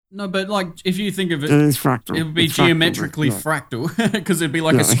No, but like if you think of It it, is fractal. it would be It's fractal, geometrically yeah. fractal because it'd be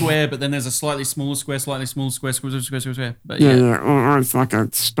like Yeah. a square, but then there's a slightly smaller square, slightly smaller square, square. But Yeah, yeah, yeah. Or it's like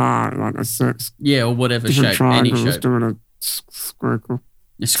a star, like a six, yeah, or whatever different shape, any triangles shape. doing a squircle.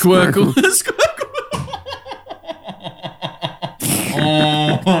 A squircle.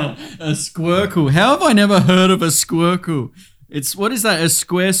 Oh, a squircle. How have I never heard of a squircle? It's what is that? A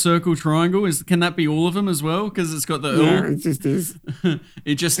square, circle, triangle? Can that be all of them as well? Because it's got the Yeah, it just is.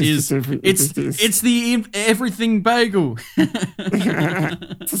 it just It's is. just It's the everything bagel.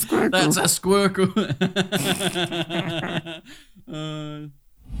 It's a squircle. That's a squircle.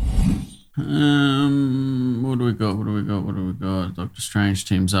 What do we got? Doctor Strange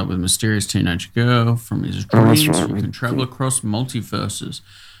teams up with mysterious teenage girl from his dreams who can travel across multiverses.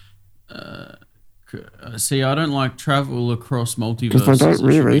 See, I don't like travel across multiverses. Because they don't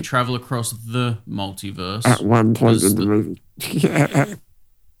really. We travel across the multiverse. At one point in the movie.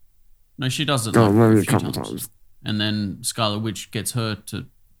 No, she does it maybe a a couple times. And then Scarlet Witch gets her to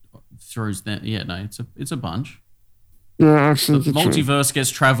throws that. Yeah, no, it's a bunch. Yeah, actually. The multiverse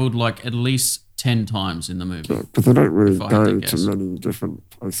gets traveled like at least 10 times in the movie. Yeah, but they don't really go to many different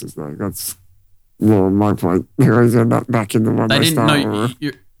places though. That's more my point. They always end up back in the one they start.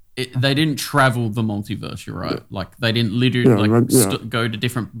 They didn't travel the multiverse. You're right. Yeah. Like they didn't literally go to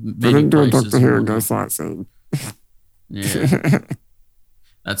different. They didn't do a Doctor Who and go sightseeing. Yeah,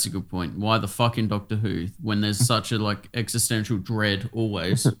 that's a good point. Why the fucking Doctor Who when there's such a like existential dread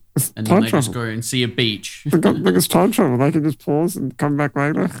always, and then they just go and see a beach. They got biggest time travel. They can just pause and come back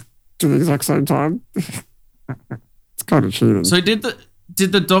later to the exact same time. It's kind of cheating. So did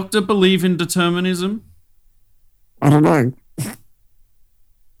the Doctor believe in determinism? I don't know.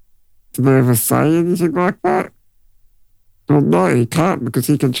 Did they ever say anything like that? Well, no, he can't because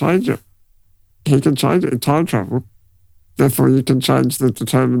he can change it. He can change it in time travel. Therefore, you can change the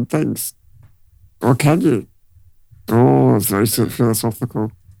determined things. Or can you? Oh, it's very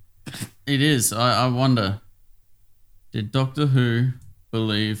philosophical. It is. I wonder, did Doctor Who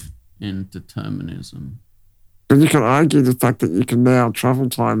believe in determinism? And you can argue the fact that you can now travel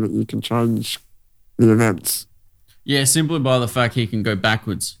time, that you can change the events. Yeah, simply by the fact he can go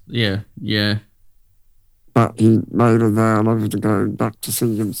backwards. Yeah. But he made a vow never to go back to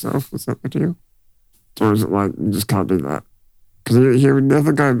see himself. Was that the deal? Or is it like, you just can't do that? Because he would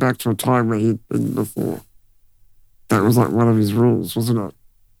never go back to a time where he'd been before. That was like one of his rules, wasn't it?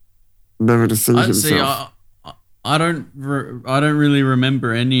 Never to see himself. See, I don't really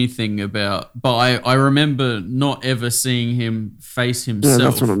remember anything about, but I remember not ever seeing him face himself, yeah,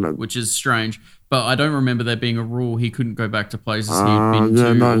 that's what I meant. Which is strange. But I don't remember there being a rule he couldn't go back to places he'd been to.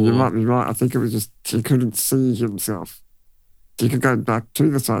 Yeah, no, you might be right. I think it was just he couldn't see himself. He could go back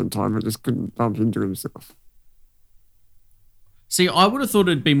to the same time, but just couldn't bump into himself. See, I would have thought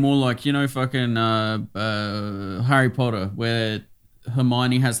it'd be more like, fucking Harry Potter, where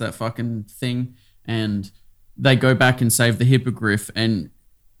Hermione has that fucking thing and they go back and save the hippogriff and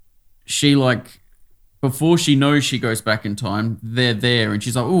she before she knows she goes back in time, they're there and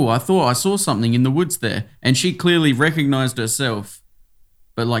she's like, oh, I thought I saw something in the woods there. And she clearly recognized herself,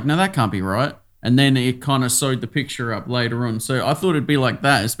 but no, that can't be right. And then it kind of sewed the picture up later on. So I thought it'd be like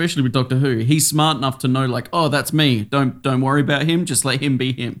that, especially with Doctor Who. He's smart enough to know, oh, that's me. Don't worry about him. Just let him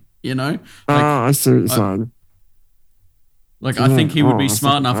be him, I see what you're saying. I think he would be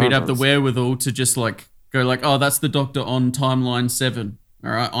smart enough. He'd have the wherewithal to just go oh, that's the Doctor on timeline 7. All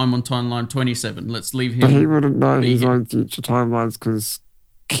right, I'm on timeline 27. Let's leave him. But he wouldn't know his own future timelines because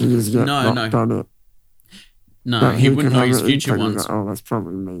he has yet not done it. No, he wouldn't know his future ones. Oh, that's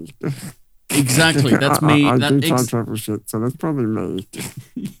probably me. Exactly, that's me. I do time travel shit, so that's probably me.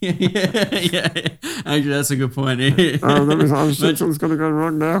 yeah. Actually, that's a good point. Something's going to go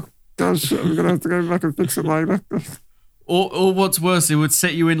wrong now. Gosh, I'm going to have to go back and fix it later. Or what's worse, it would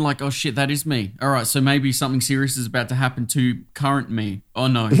set you in oh shit, that is me. All right, so maybe something serious is about to happen to current me. Oh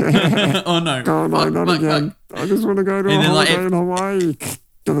no. Oh no. Oh no, not again. I just want to go to a holiday in Hawaii.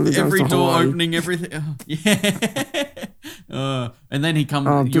 Every door opening, everything. Oh, yeah. And then he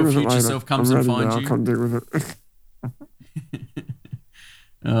comes. Your future self comes and finds you. I'll come deal with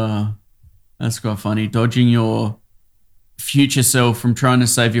it. That's quite funny. Dodging your future self from trying to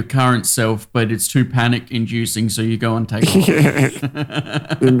save your current self, but it's too panic-inducing, so you go and take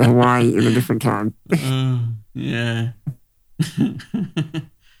off. In Hawaii in a different time. Yeah.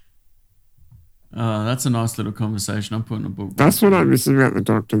 That's a nice little conversation. I'm putting a book. That's what I miss about the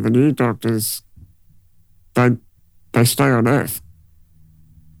Doctor. The new Doctors, they stay on Earth.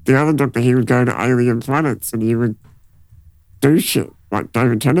 The other Doctor, he would go to alien planets and he would do shit like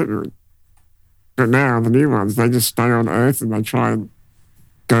David Tennant would. But now the new ones, they just stay on Earth and they try and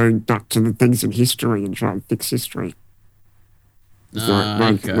going back to the things in history and try and fix history. It's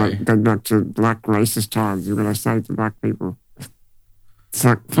like going back to black racist times. You're going to save the black people. It's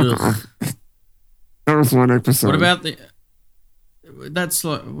like, fuck off. That was one episode. What about that's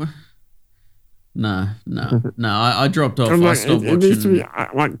like... No. I dropped off. Like, I stopped watching. It needs to be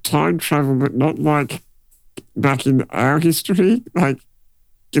like time travel, but not like back in our history. Like,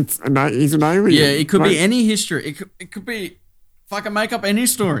 he's an alien. Yeah, it could like, be any history. It could be... Fucking make up any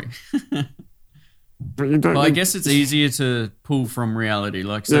story. But you don't. Well, I guess it's easier to pull from reality.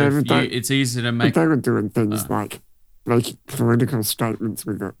 Like, so it's easy to make. But they were doing things like political statements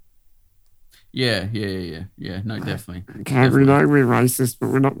with it. Yeah. No, definitely. Okay, we know we're racist,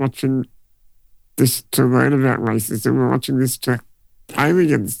 but we're not watching this to learn about racism. We're watching this to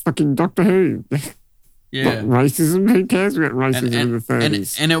aliens. Fucking Doctor Who. Yeah. Racism? Who cares about racism in the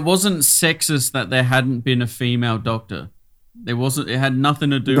 30s? And it wasn't sexist that there hadn't been a female doctor. It had nothing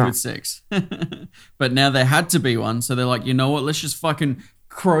to do with sex. But now there had to be one, so they're like, you know what, let's just fucking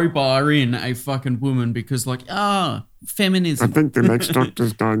crowbar in a fucking woman because feminism. I think the next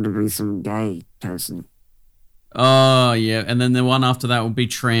doctor's going to be some gay person. Oh yeah, and then the one after that will be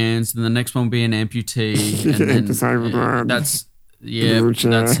trans, and the next one will be an amputee. And then, disabled one. That's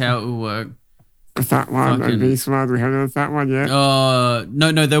how it will work. A fat one, obese one. We haven't had that one yet.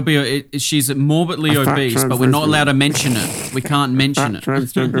 No, there'll be she's morbidly obese, but we're not allowed to mention it. We can't mention it.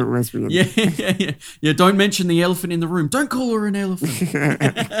 Transgender lesbian. Yeah. Don't mention the elephant in the room. Don't call her an elephant.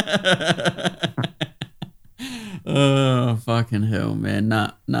 Oh fucking hell, man!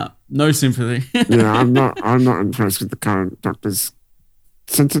 Nah, no sympathy. Yeah, I'm not impressed with the current doctors.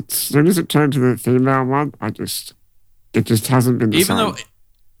 As soon as it turned to the female one, it just hasn't been the same.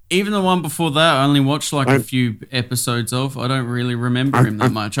 Even the one before that, I only watched a few episodes of. I don't really remember him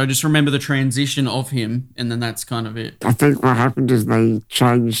that much. I just remember the transition of him, and then that's kind of it. I think what happened is they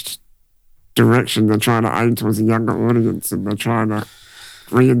changed direction. They're trying to aim towards a younger audience, and they're trying to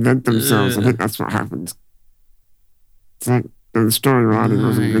reinvent themselves. I think that's what happened. It's like the story writing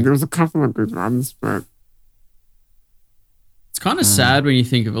wasn't good. There was a couple of good ones, but... It's kind of sad when you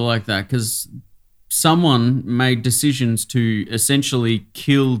think of it like that, because... someone made decisions to essentially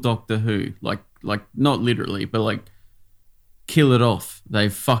kill Doctor Who, like not literally, but like kill it off. They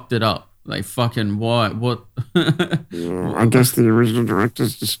fucked it up. They fucking what? Yeah, I guess the original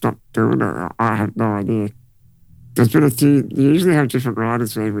directors just stopped doing it. I have no idea. There's been a few. You usually have different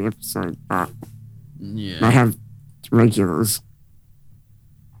writers for every episode, but they have regulars.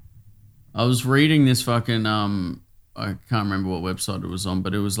 I was reading this fucking I can't remember what website it was on,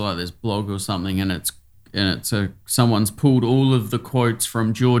 but it was like this blog or something, and it's someone's pulled all of the quotes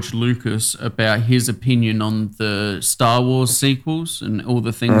from George Lucas about his opinion on the Star Wars sequels and all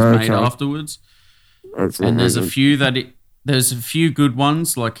the things made afterwards. And there's a few there's a few good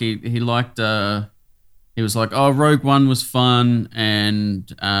ones. Like he liked he was like, Rogue One was fun, and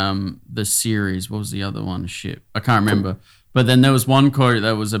the series, what was the other one? Shit, I can't remember. But then there was one quote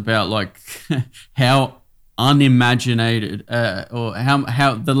that was about like how unimaginated or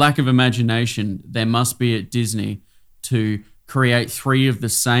how the lack of imagination there must be at Disney to create 3 of the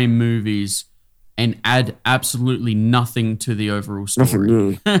same movies and add absolutely nothing to the overall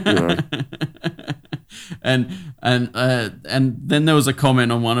story. Yeah. and then there was a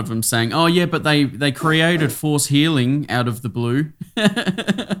comment on one of them saying, "Oh yeah, but they created force healing out of the blue."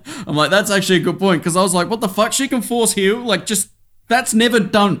 I'm like, that's actually a good point, because I was like, what the fuck? She can force heal? Like, just that's never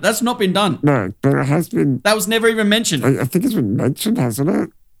done. That's not been done. No, but it has been. That was never even mentioned. I think it's been mentioned, hasn't it?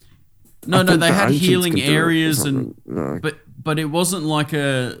 No, they had healing areas but it wasn't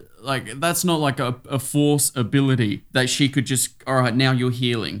that's not like a force ability that she could just, all right, now you're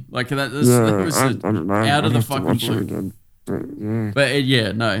healing. Like that was I don't know. Out of the fucking blue. Again, but I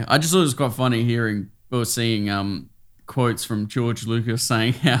just thought it was quite funny hearing or seeing quotes from George Lucas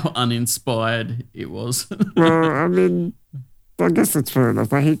saying how uninspired it was. Well, I mean, I guess that's fair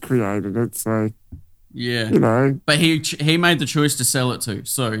enough. He created it, so yeah, you know. But he made the choice to sell it to,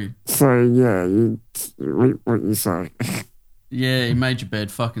 so yeah, you reap what you say. Yeah, he made your bed,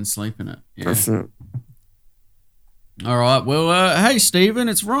 fucking sleep in it. Yeah. That's it. All right, well, hey Stephen,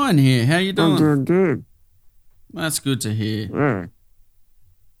 it's Ryan here. How you doing? I'm doing good. That's good to hear. Yeah.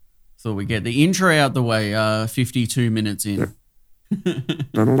 Thought we get the intro out the way. 52 minutes in. Yeah.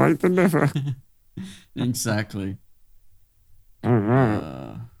 Better late than never. Exactly. All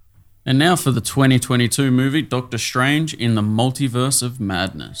right. And now for the 2022 movie Doctor Strange in the Multiverse of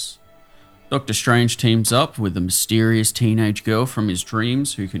Madness. Doctor Strange teams up with a mysterious teenage girl from his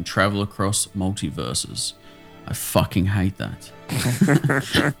dreams who can travel across multiverses. I fucking hate that.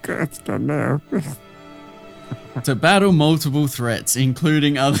 It's done now. to battle multiple threats,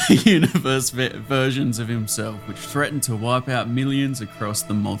 including other universe versions of himself, which threaten to wipe out millions across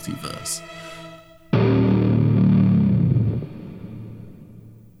the multiverse.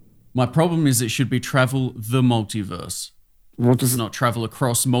 My problem is it should be travel the multiverse. What does Not travel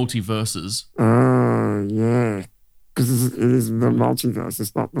across multiverses. Oh, yeah. Because it is the multiverse.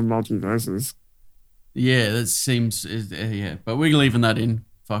 It's not the multiverses. Yeah, that seems... yeah, but we're leaving that in.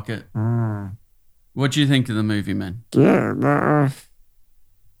 Fuck it. What do you think of the movie, man? Yeah,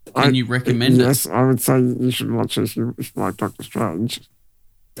 Can you recommend it? Yes, I would say you should watch it if you like Doctor Strange.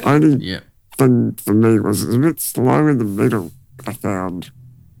 Only Yeah. thing for me was it was a bit slow in the middle, I found.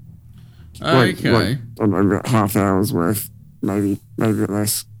 Okay. I don't know, about half hour's worth, maybe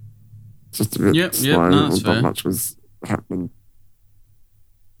less. Just a bit slow. No, that's not fair. much was happening.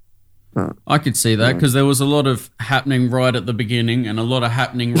 But, I could see that because there was a lot of happening right at the beginning and a lot of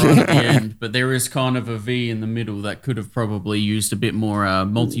happening right at the end, but there is kind of a V in the middle that could have probably used a bit more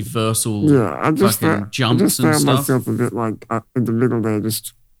multiversal I just jumps and found stuff. myself a bit like in the middle there,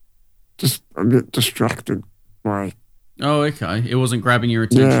 just a bit distracted by. Oh, okay. It wasn't grabbing your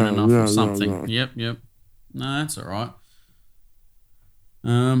attention enough yeah, or something. yeah. Yep. No, that's all right.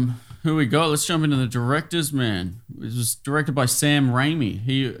 Who we got? Let's jump into the directors, man. It was directed by Sam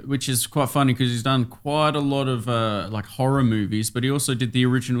Raimi, which is quite funny because he's done quite a lot of like horror movies, but he also did the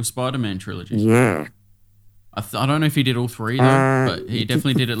original Spider-Man trilogy. Yeah. I don't know if he did all three though, but he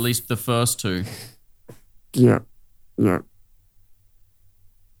definitely did at least the first two. Yeah.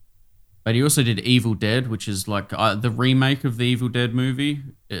 But he also did Evil Dead, which is like the remake of the Evil Dead movie.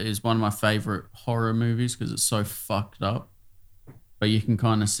 It is one of my favorite horror movies because it's so fucked up. But you can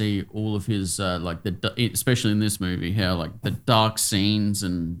kind of see all of his especially in this movie, how like the dark scenes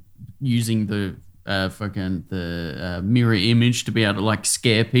and using the mirror image to be able to like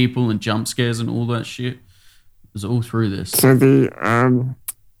scare people and jump scares and all that shit. It was all through this. So the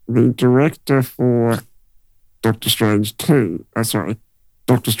director for Doctor Strange 2,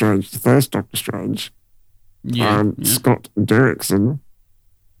 Doctor Strange, the first Doctor Strange, Scott Derrickson,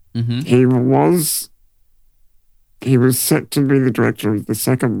 he was set to be the director of the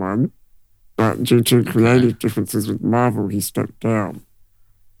second one, but due to creative differences with Marvel, he stepped down.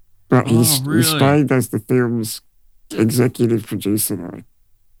 But he stayed as the film's executive producer though.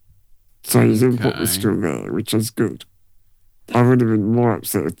 So his input was still there, which is good. I would have been more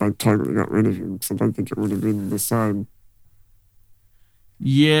upset if they totally got rid of him, because I don't think it would have been the same.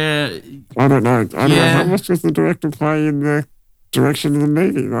 Yeah. I don't know. How much does the director play in the direction of the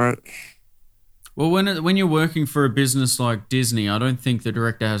movie? Well, when you're working for a business like Disney, I don't think the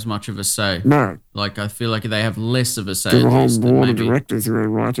director has much of a say. No. Like, I feel like they have less of a say. There's a whole board of directors who are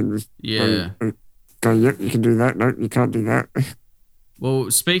writing this. Yeah. Go, yep, you can do that. No, you can't do that. Well,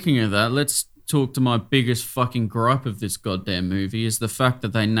 speaking of that, let's talk to my biggest fucking gripe of this goddamn movie is the fact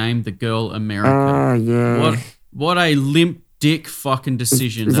that they named the girl America. Oh, yeah. What a limp dick fucking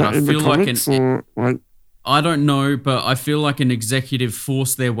decision. Is that I in feel the comics I don't know, but I feel like an executive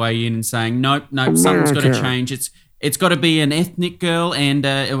forced their way in and saying, nope, something's got to change. It's got to be an ethnic girl, and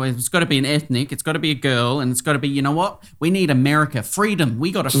it's got to be it's got to be a girl, and it's got to be, you know what? We need America, freedom.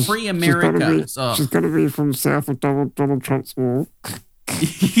 We got to free America. She's got to be from south of Donald Trump's wall.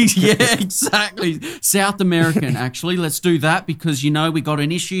 Yeah, exactly. South American, actually. Let's do that because, we got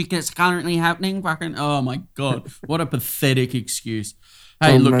an issue that's currently happening. Fucking, oh my God. What a pathetic excuse.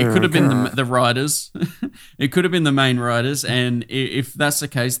 Hey, look, it could have been the writers. It could have been the main writers. And if that's the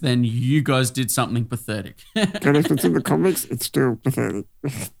case, then you guys did something pathetic. And if it's in the comics, it's still pathetic.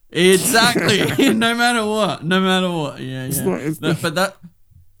 Exactly. No matter what. Yeah.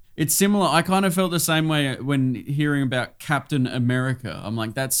 It's similar. I kind of felt the same way when hearing about Captain America. I'm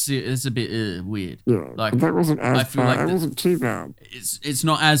like, it's a bit weird. Yeah, like that wasn't as bad. That wasn't too bad. It's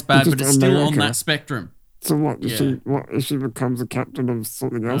not as bad, but it's still on that spectrum. So what? What if she becomes a captain of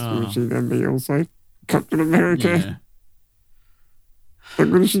something else? Will she then be also Captain America? Yeah.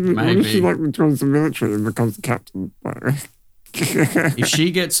 Like, what if she becomes the military and becomes a captain?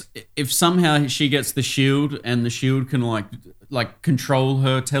 if somehow she gets the shield and the shield can like control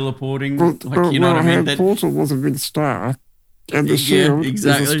her teleporting, what I mean? Her portal was a big star, and the shield is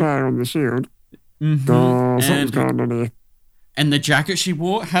a star on the shield. Mm-hmm. Oh, something's going on here. And the jacket she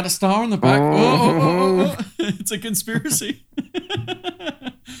wore had a star on the back. Oh. It's a conspiracy.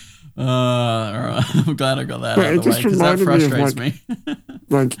 All right. I'm glad I got that out of the way because that frustrates me.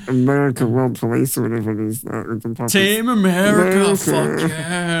 Like America World Police or whatever it is. Team America, fuck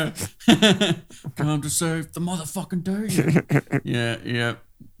yeah. Come to save the motherfucking day. Yeah.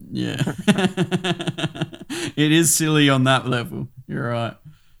 It is silly on that level. You're right.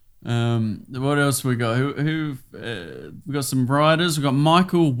 What else we got? We got some writers. We got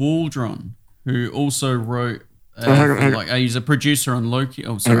Michael Waldron, who also wrote. Hang on. He's a producer on Loki.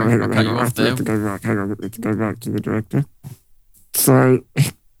 Oh, sorry, I cut you off there. Hang on, let me go back to the director. So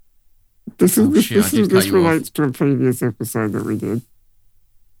this relates to a previous episode that we did.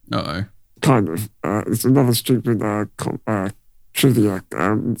 Uh-oh. Kind of. It's another stupid trivia.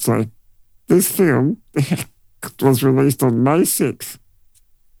 So this film was released on May 6th,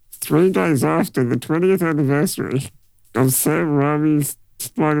 3 days after the 20th anniversary of Sam Raimi's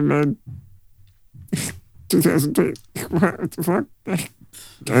Spider-Man 2002. What the fuck?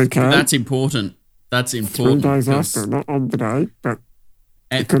 Okay. That's important. 3 days after, not on the day, but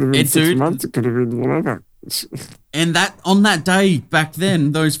it could have been 6 months, it could have been whatever. And on that day back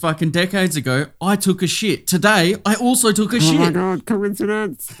then, those fucking decades ago, I took a shit. Today, I also took a shit. Oh my God,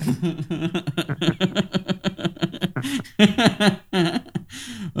 coincidence.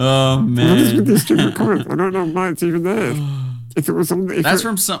 Oh man. What is with this stupid comment? I don't know why it's even there. If it was on that's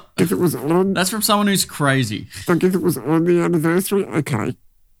from someone who's crazy. Like if it was on the anniversary, okay.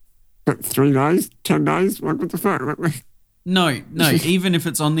 But 3 days, 10 days, what the fuck? No, even if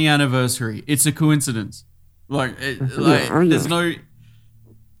it's on the anniversary, it's a coincidence.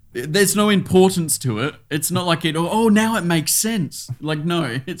 There's no importance to it. It's not like now it makes sense. Like,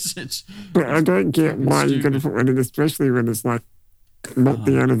 no, it's. But I don't get why you're going to put one in, especially when it's like not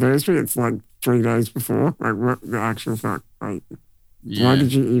the anniversary. It's like 3 days before. Like, what the actual fuck? Like, why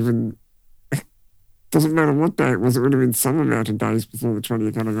did you even? Doesn't matter what day it was. It would have been some amount of days before the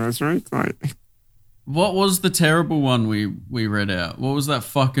 20th anniversary. Like, what was the terrible one we read out? What was that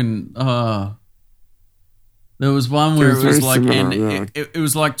fucking? There was one where it was like, similar, it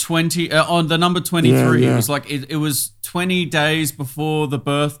was like 20 on the number 23. Yeah. It was like it was 20 days before the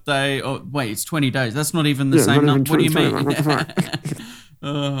birthday. Oh wait, it's 20 days. That's not even the same number. What do you mean?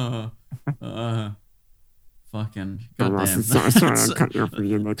 Fucking goddamn. Sorry, I cut you off with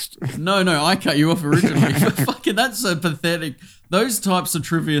your next. No, I cut you off originally. Fucking, that's so pathetic. Those types of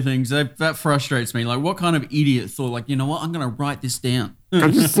trivia things, that frustrates me. Like, what kind of idiot thought, like, you know what, I'm going to write this down. I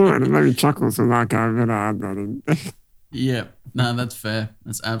just saw it and made me chuckle, so like, I'm going to add that in. Yeah, no, that's fair.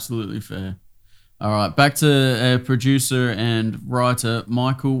 That's absolutely fair. All right, back to producer and writer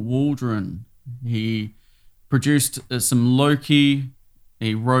Michael Waldron. He produced some Loki.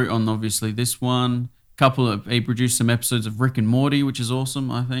 He wrote on, obviously, this one. He produced some episodes of Rick and Morty, which is awesome,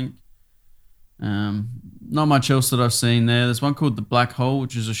 I think. Not much else that I've seen there. There's one called The Black Hole,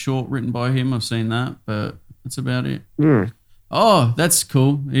 which is a short written by him. I've seen that, but that's about it. Yeah. Oh, that's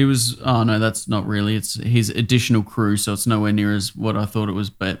cool. No, that's not really. It's his additional crew, so it's nowhere near as what I thought it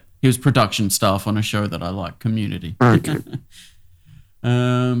was, but he was production staff on a show that I like, Community. Okay.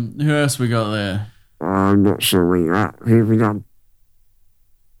 Who else we got there? I'm not sure where you're at. Who have we done?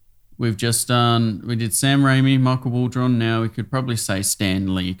 We did Sam Raimi, Michael Waldron. Now we could probably say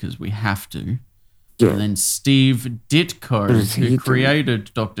Stan Lee because we have to. Yeah. And then Steve Ditko, who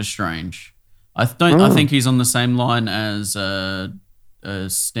created Doctor Strange. I think he's on the same line as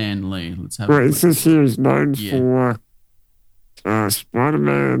Stan Lee. Let's have a look. It says here he's known for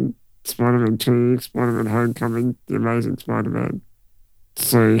Spider-Man, Spider-Man 2, Spider-Man Homecoming, The Amazing Spider-Man.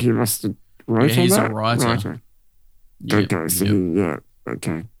 So he must have wrote on that? He's a writer. Yep, okay,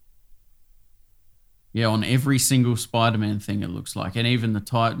 okay. Yeah, on every single Spider-Man thing, it looks like. And even the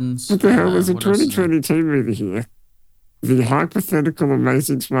Titans. What the hell? There's a 2022 movie here. The Hypothetical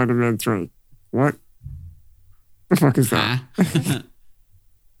Amazing Spider-Man 3. What? The fuck is that?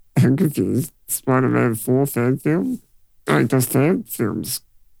 I'm confused. Spider-Man 4 fan film? Oh, he does fan films.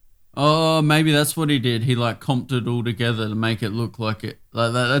 Oh, maybe that's what he did. He comped it all together to make it look like it.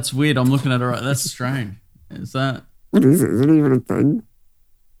 Like that. That's weird. I'm looking at it right. That's strange. Is that? What is it? Is it even a thing?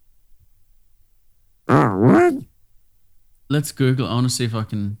 Oh, what? Let's Google it. I want to see if I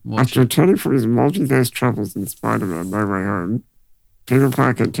can watch After returning from his multiverse travels in Spider-Man No Way Home, Peter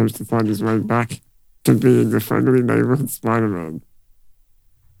Parker attempts to find his way back to being the friendly neighborhood Spider-Man.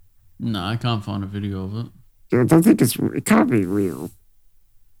 No, I can't find a video of it. Yeah, I don't think it can't be real.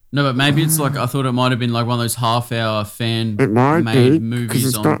 No, but maybe it's I thought it might have been one of those half-hour fan-made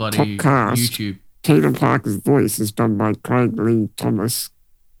movies on bloody YouTube. Peter Parker's voice is done by Craig Lee Thomas.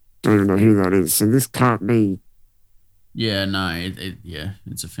 Don't even know who that is, so this can't be. Yeah, no,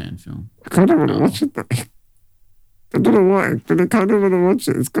 it's a fan film. I kind of want to watch it though. I don't know why, but I kind of want to watch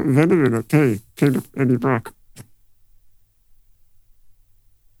it. It's got Venom in it too. Eddie Brock.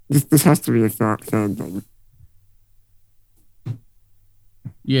 This has to be a fan thing.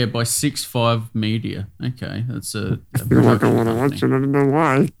 Yeah, by 6'5" Media. Okay, that's a I feel like I want to watch it. I don't know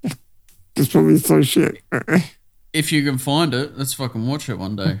why. It's probably so shit. If you can find it, let's fucking watch it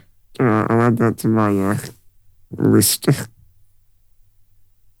one day. I'll add that to my list. Is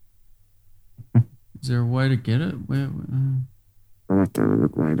there a way to get it? I'll have to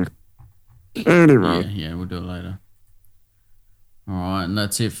look later. Anyway. Yeah, we'll do it later. All right, and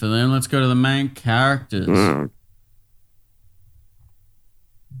that's it for them. Let's go to the main characters. Yeah.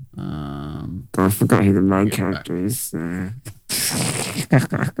 I forgot who the main character is.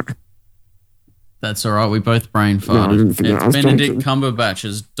 That's all right. We both brain farted. No, I didn't forget. It's Benedict Cumberbatch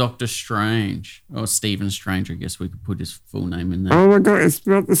as Doctor Strange. Or Stephen Strange, I guess we could put his full name in there. Oh my god, it's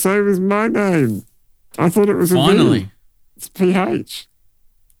spelled the same as my name. I thought it was Finally. a V. It's PH.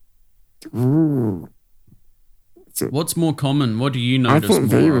 Ooh. What's more common? What do you I notice thought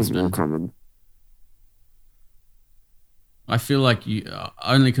V more was often? more common. I feel like you,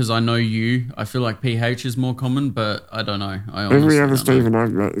 only because I know you, I feel like PH is more common, but I don't know. Every other Stephen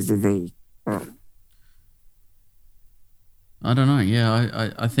I've met is a V. Oh. I don't know. Yeah,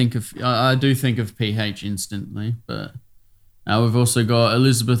 I do think of PH instantly, but we've also got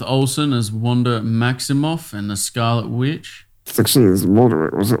Elizabeth Olsen as Wanda Maximoff and the Scarlet Witch. It's actually there's more to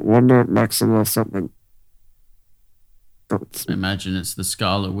it. Was it Wanda Maximoff something? I imagine it's the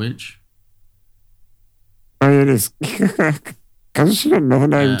Scarlet Witch. Oh, yeah, it is. Hasn't she got another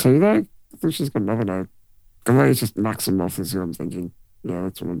name too, though? I think she's got another name. Maybe it's just Maximoff is who I'm thinking. Yeah,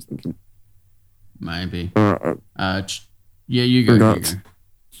 that's what I'm thinking. Maybe. Yeah, you go.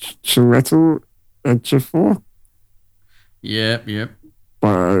 Chiwetel Ejiofor. Yep.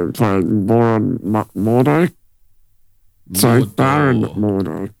 Playing Baron Mordo. So Baron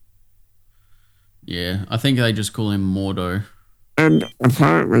Mordo. Yeah, I think they just call him Mordo. And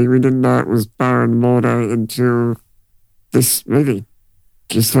apparently we didn't know it was Baron Mordo until this movie.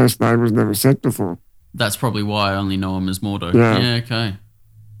 His first name was never said before. That's probably why I only know him as Mordo. Yeah, okay.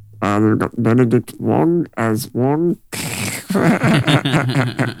 We've got Benedict Wong as Wong.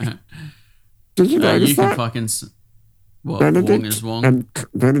 Did you notice that? Benedict Wong is Wong? And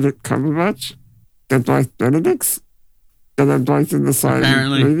Benedict Cumberbatch? They're both Benedicts? And they're both in the same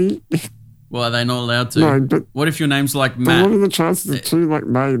movie? Well, are they not allowed to? No, but what if your name's like Matt? What are the chances of two like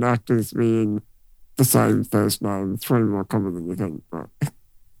main actors being the same first name? It's way more common than you think. But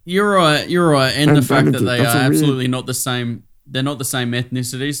You're right. And the fact that they are absolutely weird... not the same, they're not the same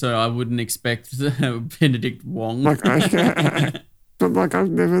ethnicity, so I wouldn't expect Benedict Wong. But I've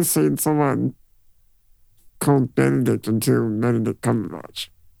never seen someone called Benedict until Benedict Cumberbatch.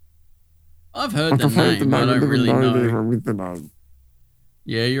 I've heard the name, but I don't really know. With the name.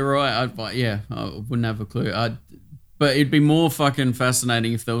 Yeah, you're right. I wouldn't have a clue. But it'd be more fucking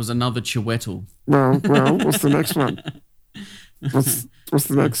fascinating if there was another Chiwetel. Well, what's the next one? What's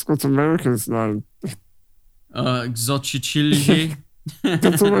the next? What's America's name? Xochitl.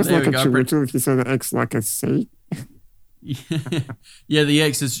 That's almost like a Chiwetel if you say the X like a C. Yeah, the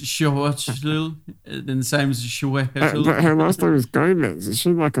X is Chiwetel, then the same as Chiwetel. But her last name is Gomez. Is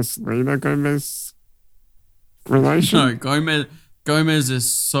she like a Selena Gomez relation? No, Gomez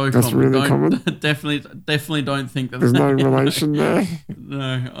is so That's common. really common? Definitely don't think that there's no relation there.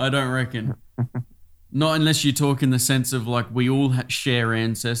 No, I don't reckon. Not unless you talk in the sense of like we all share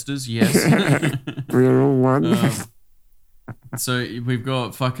ancestors. Yes, we are all one. So we've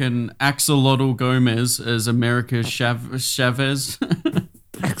got fucking Axolotl Gomez as America Chavez.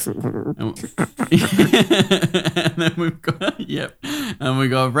 Axolotl. And then we've got and we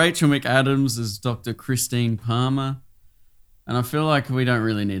got Rachel McAdams as Dr. Christine Palmer. And I feel like we don't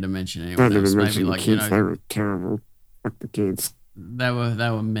really need to mention anyone else. Maybe like kids, they were terrible. Fuck the kids. They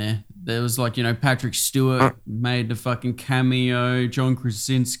were meh. There was like Patrick Stewart made the fucking cameo. John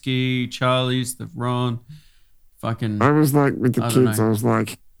Krasinski, Charlize Theron. Fucking. I was like with the kids. I was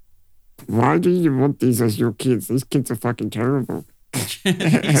like, why do you want these as your kids? These kids are fucking terrible.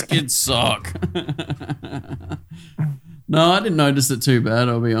 These kids suck. No, I didn't notice it too bad.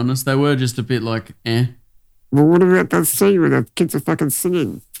 I'll be honest. They were just a bit like eh. Well, what about that scene where the kids are fucking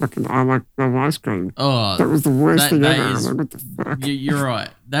singing? Fucking I like no ice cream. Oh, that was the worst thing ever. Like, what the fuck? You're right.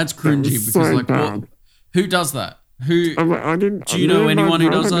 That's cringy because like what, who does that? Who? Do you know anyone who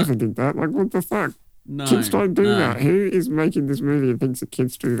does that? I never did that. Like what the fuck? No, kids don't do that. Who is making this movie and thinks that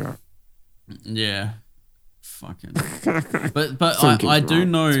kids do that? Yeah. Fucking. But I do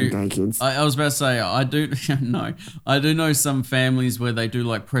know. I was about to say I do know some families where they do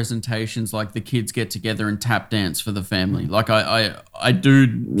like presentations, like the kids get together and tap dance for the family. Like I do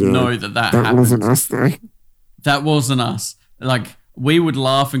know that happens. Wasn't us though. That wasn't us. Like we would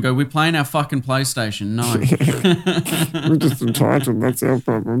laugh and go, "We're playing our fucking PlayStation." No, we're just entitled. That's our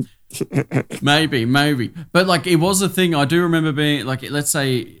problem. Maybe. But like it was a thing. I do remember being like, let's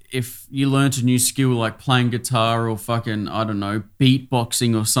say if you learnt a new skill like playing guitar or fucking, I don't know,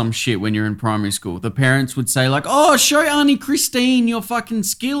 beatboxing or some shit when you're in primary school, the parents would say like, oh, show Auntie Christine your fucking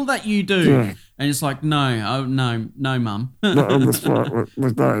skill that you do. Yeah. And it's like, no, mum. Not on the spot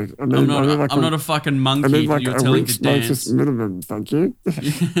with those. I'm I'm not a fucking monkey like you're a telling week's to dance. notice minimum, thank you.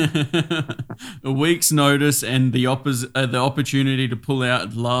 A week's notice and the opportunity to pull out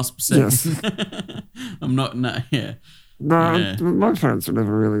at the last second. Yes. I'm not, no, yeah. No, Yeah. my parents were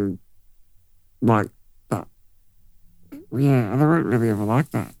never really like that. Yeah, they weren't really ever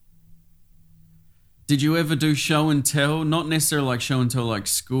like that. Did you ever do show and tell? Not necessarily like show and tell like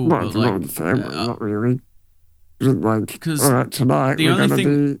school, Not, but not like with the family, not really. Just like, 'cause all right, tonight the we're only going to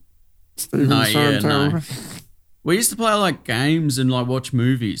do Stephen No, yeah, Santana. no. We used to play like games and like watch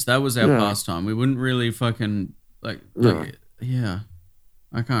movies. That was our Yeah. pastime. We wouldn't really fucking yeah.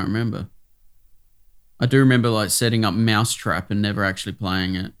 I can't remember. I do remember like setting up Mousetrap and never actually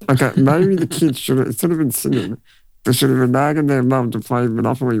playing it. Okay, maybe the kids should have, instead of been singing, they should have been nagging their mum to play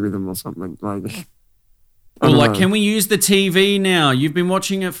Monopoly with them or something. Like, I Or don't like, know. can we use the TV now? You've been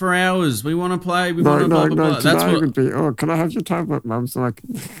watching it for hours. We want to play. We want to blah, blah, blah. That's Today what. would be, oh, can I have your tablet, mum? So I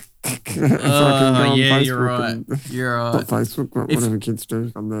can, so I can go on Yeah, Facebook you're right. and, You're not right. Facebook, but If- whatever kids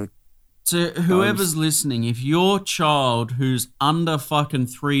do on there. To whoever's listening, if your child who's under fucking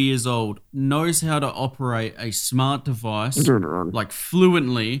 3 years old knows how to operate a smart device You're doing it wrong. like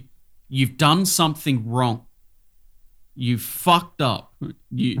fluently, you've done something wrong. You fucked up.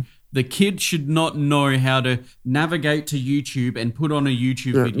 The kid should not know how to navigate to YouTube and put on a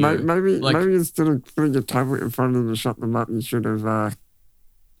YouTube Yeah, video. maybe Like- maybe instead of putting your tablet in front of them to shut them up, you should have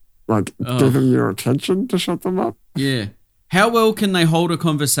like Oh. given your attention to shut them up. Yeah. How well can they hold a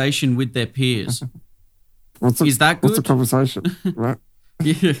conversation with their peers? Is that What's the good? conversation, right?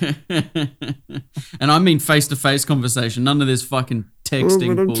 Yeah. And I mean face-to-face conversation. None of this fucking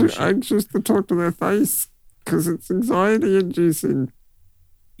texting but I'm too bullshit. anxious to talk to their face because it's anxiety inducing.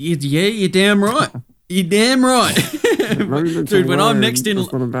 Yeah, you're damn right. You're damn right. Maybe they Dude, can when I'm learn next in,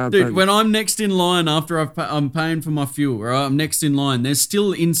 that's not a bad dude, thing. when I'm next in line after I'm paying for my fuel, right? I'm next in line. There's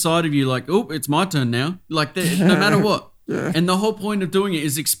still inside of you like, oh, it's my turn now. Like, no matter what. Yeah. And the whole point of doing it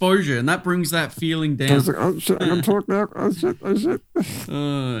is exposure, and that brings that feeling I down. was like, oh shit, I can talk now. Oh shit. Uh, Yeah,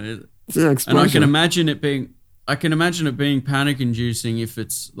 and I can exposure. imagine it being panic inducing if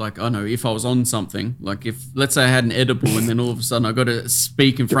it's like, I don't know, if I was on something, like if let's say I had an edible and then all of a sudden I got to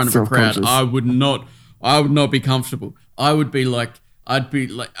speak in front of a crowd, self-conscious. I would not be comfortable. I'd be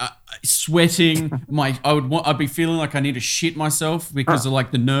sweating. I'd be feeling like I need to shit myself because of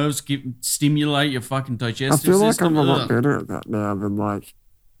like the nerves stimulate your fucking I digestive feel like system. I'm a lot Ugh. better at that now than like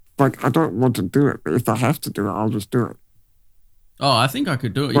I don't want to do it, but if I have to do it, I'll just do it. Oh, I think I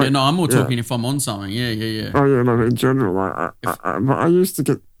could do it. Like, Yeah, no, I'm more yeah. talking if I'm on something. Yeah. Oh yeah, no, in general, like I used to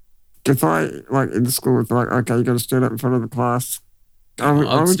get if I like in school, it's like okay, you got to stand up in front of the class.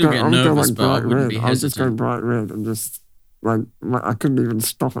 I'd still get nervous, but I bright wouldn't red. be I would just go hesitant. bright red and just like I couldn't even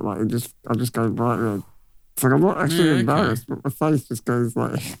stop it. Like I just go bright red. It's like I'm not actually Yeah, okay. embarrassed, but my face just goes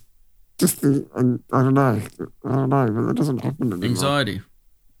like just and I don't know, but that doesn't happen anymore. Anxiety.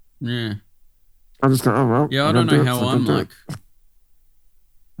 Yeah. I just go, oh well. Yeah, I I'm don't gonna know do it, how so I'm do it. like.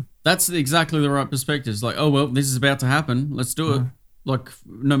 That's exactly the right perspective. It's like, oh, well, this is about to happen. Let's do it. Like,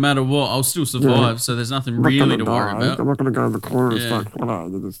 no matter what, I'll still survive. So there's nothing I'm not really gonna to worry die. about. I'm not going to go in the corner Yeah. and start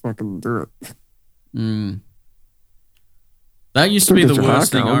crying. You just fucking do it. That used to be the Get your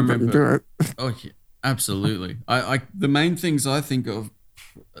worst heart thing I going, but you remember. do it. Oh, yeah, absolutely. I the main things I think of,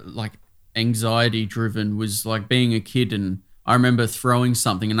 like anxiety driven, was like being a kid, and I remember throwing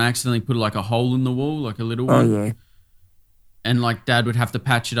something and I accidentally put like a hole in the wall, like a little Oh one, yeah. and like Dad would have to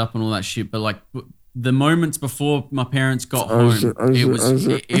patch it up and all that shit. But like the moments before my parents got Oh, home, shit, oh, it shit, was oh,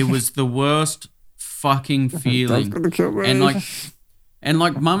 shit. it was the worst fucking That's feeling. gonna kill me. And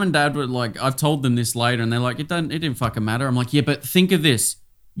like mum and dad were like, I've told them this later, and they're like, it didn't fucking matter. I'm like, yeah, but think of this: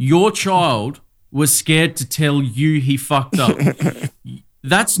 your child was scared to tell you he fucked up.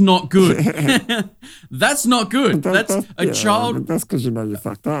 That's not good. That's not good. That's a yeah, child. but that's because you know you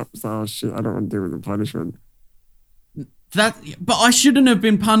fucked up. So oh, shit, I don't want to deal with the punishment. But I shouldn't have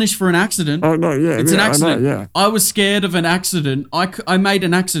been punished for an accident. Oh no, yeah, It's yeah, an accident. I know, yeah. I was scared of an accident. I made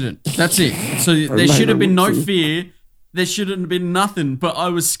an accident. That's it. So there made should have a been no whoopsie. fear. There shouldn't have been nothing, but I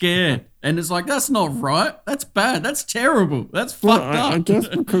was scared. And it's like, that's not right. That's bad. That's terrible. That's Well, fucked up. I guess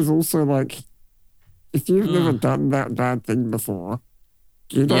because also like, if you've never done that bad thing before,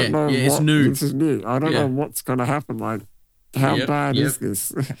 you don't Yeah, know yeah, it's what new. this is new. I don't Yeah. know what's gonna happen. Like, how Yep, bad yep. is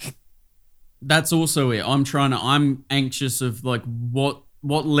this? That's also it. I'm anxious of like what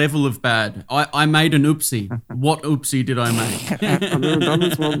what level of bad? I made an oopsie. What oopsie did I make? I've never done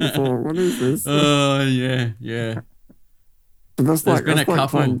this one before. What is this? Oh, yeah. But that's There's like, been that's a like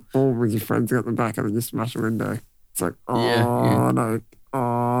couple. playing ball with your friends at the back and then you smash a window. It's like, oh, Yeah. no.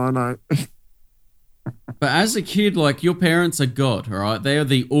 Oh, no. But as a kid, like, your parents are God, all right? They are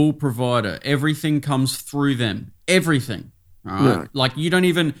the all provider. Everything comes through them. Everything. All right. Yeah. Like, you can't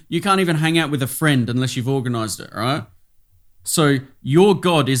even hang out with a friend unless you've organized it, all right? So your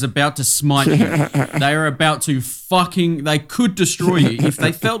God is about to smite you. They are about to they could destroy you if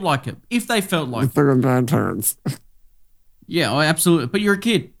they felt like it. If they felt like it. They're bad parents. Yeah, absolutely. But you're a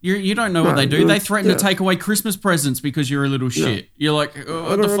kid. You don't know what they do. They threaten to take away Christmas presents because you're a little shit. You're like,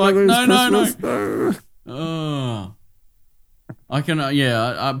 oh, what the fuck? No. Oh. I can,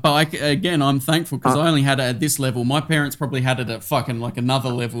 again, I'm thankful because I only had it at this level. My parents probably had it at fucking like another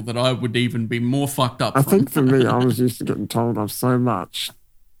level that I would even be more fucked up I from. think for me, I was used to getting told off so much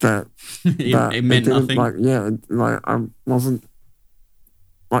that it meant nothing. I wasn't,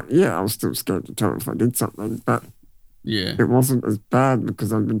 I was still scared to tell if I did something, but Yeah. it wasn't as bad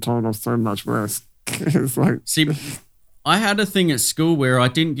because I've been told off so much worse. It's like, See, I had a thing at school where I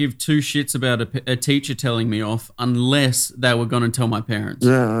didn't give two shits about a teacher telling me off unless they were going to tell my parents.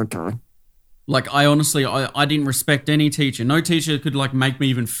 yeah, okay. Like, I honestly, I didn't respect any teacher. No teacher could, like, make me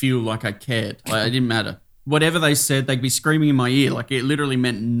even feel like I cared. Like, it didn't matter. Whatever they said, they'd be screaming in my ear. Like, it literally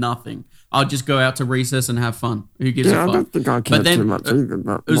meant nothing. I'd just go out to recess and have fun. Who gives a fuck? I don't think I cared too much either.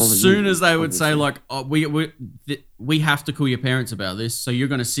 But as soon as they would say, like, oh, we have to call your parents about this, so you're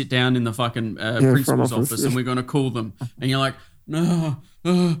going to sit down in the fucking principal's office and we're going to call them. And you're like, no,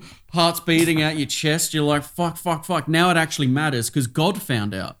 heart's beating out your chest. You're like, fuck. Now it actually matters because God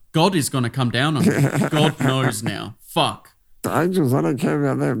found out. God is going to come down on you. God knows now. Fuck. The angels, I don't care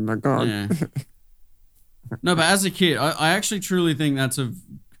about them. My God. Yeah. No, but as a kid, I actually truly think that's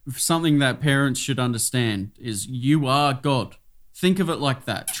something that parents should understand is you are God. Think of it like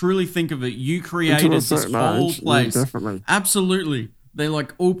that. Truly think of it. You created this whole place. Yeah, definitely. Absolutely. They're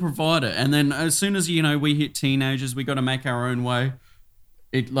like all provider. And then as soon as, we hit teenagers, we got to make our own way.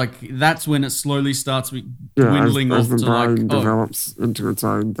 That's when it slowly starts dwindling as off the to brain develops into its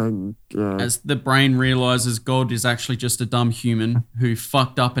own thing. Yeah. As the brain realizes God is actually just a dumb human who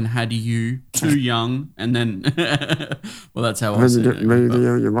fucked up and had you too young, and then, well, that's how I see it. Then you get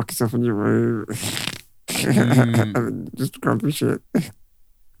media, you lock yourself in your room, just grumpy shit.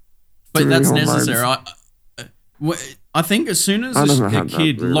 But that's necessary. I think as soon as a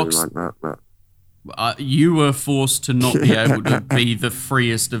kid locks. Like that, but. You were forced to not be able to be the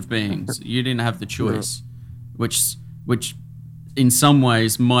freest of beings. You didn't have the choice, which in some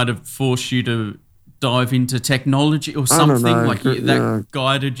ways might have forced you to dive into technology or something that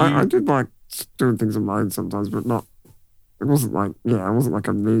guided you. I did like doing things on my own sometimes, but not. It wasn't like I wasn't like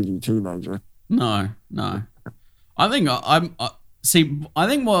a moody teenager. No. I think I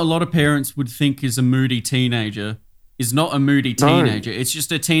think what a lot of parents would think is a moody teenager is not a moody teenager. No. It's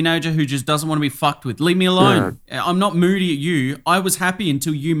just a teenager who just doesn't want to be fucked with. Leave me alone. Yeah. I'm not moody at you. I was happy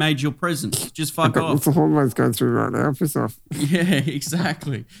until you made your presence. Just fuck off. What's the hormones going through right now? Piss off. Yeah,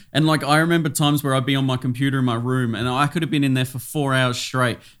 exactly. And I remember times where I'd be on my computer in my room and I could have been in there for 4 hours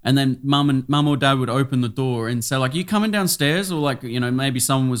straight. And then mum or dad would open the door and say, like, you coming downstairs? Or maybe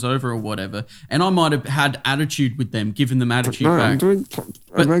someone was over or whatever. And I might have had attitude with them, giving them attitude back.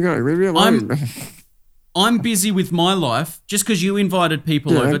 Leave me alone. I'm busy with my life. Just because you invited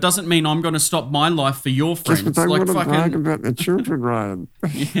people over doesn't mean I'm going to stop my life for your friends. Just because I want to brag about the children, Ryan.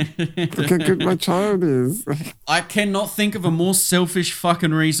 Look how good my child is. I cannot think of a more selfish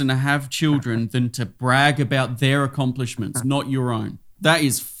fucking reason to have children than to brag about their accomplishments, not your own. That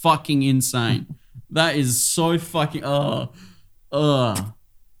is fucking insane. That is so fucking...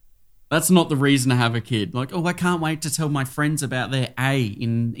 That's not the reason to have a kid. Like, I can't wait to tell my friends about their A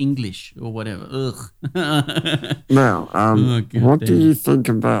in English or whatever. Ugh. Now, what do you think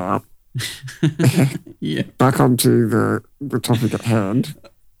about... Back onto the topic at hand.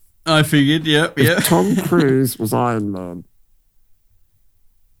 I figured, yep. Tom Cruise was Iron Man.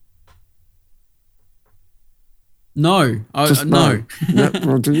 No. No.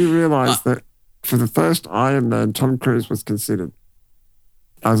 Well, do you realise that for the first Iron Man, Tom Cruise was considered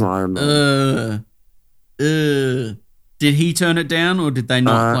as Iron Man? Did he turn it down or did they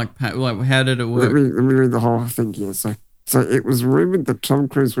not? How did it work? Let me read the whole thing here. So it was rumored that Tom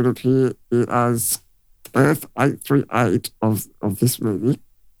Cruise would appear as Earth 838 of this movie,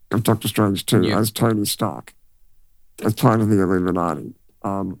 of Doctor Strange 2, as Tony Stark, as part of the Illuminati.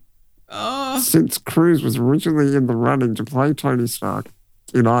 Since Cruise was originally in the running to play Tony Stark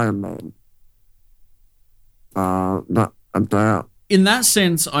in Iron Man, but about in that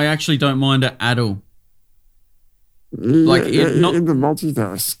sense, I actually don't mind it at all. Like in the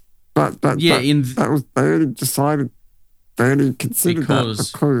multiverse, but yeah, that was they only decided they only considered that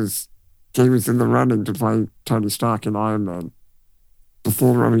because he was in the running to play Tony Stark in Iron Man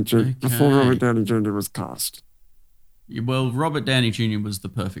before Robert Downey Jr. was cast. Well, Robert Downey Jr. was the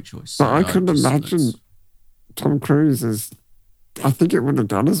perfect choice. But I couldn't imagine Tom Cruise as. I think it would have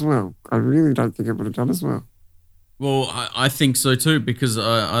done as well. I really don't think it would have done as well. Well, I think so too, because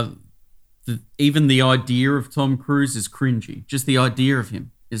even the idea of Tom Cruise is cringy. Just the idea of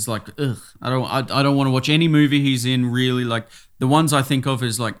him is like, ugh. I don't want to watch any movie he's in. Really, like the ones I think of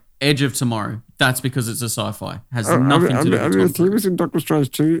is like Edge of Tomorrow. That's because it's a sci-fi. Has nothing to do with Tom Cruise. If he was in Doctor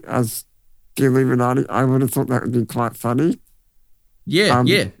Strange 2 as the Illuminati, I would have thought that would be quite funny. Yeah,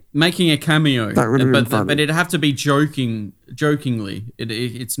 making a cameo. That would have been funny. But it'd have to be jokingly.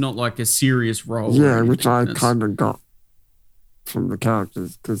 It's not like a serious role. Yeah, which I kind of got from the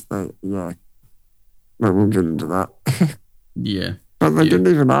characters because but we'll get into that. Yeah. But they didn't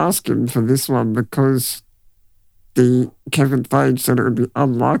even ask him for this one because the Kevin Feige said it would be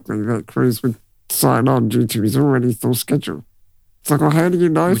unlikely that Cruise would sign on due to his already full schedule. It's like, well, how do you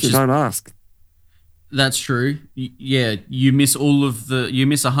know if you don't ask? That's true. Yeah, you miss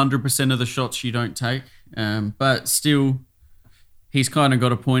 100% of the shots you don't take. But still, he's kind of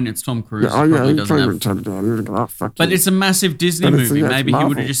got a point. It's Tom Cruise. He probably wouldn't turn it down. He would have gone, fuck but you. It's a massive Disney movie. Maybe he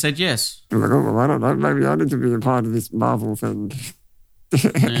would have just said yes. Like, oh, well, I don't know. Maybe I need to be a part of this Marvel thing.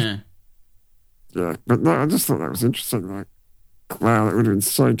 Yeah. Yeah, but no, I just thought that was interesting. Like, wow, it would have been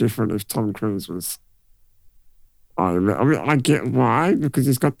so different if Tom Cruise was Iron Man. I mean, I get why, because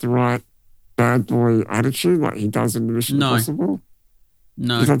he's got the right bad boy attitude like he does in Mission Impossible.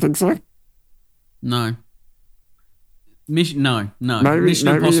 No. You don't think so? No. Mission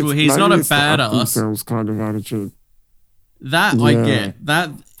Impossible, he's not a badass. Kind of attitude. I get. That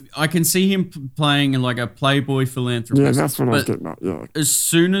I can see him playing in like a playboy philanthropist. Yeah, that's what I was getting at, yeah. As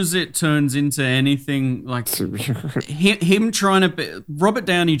soon as it turns into anything like him trying to be, Robert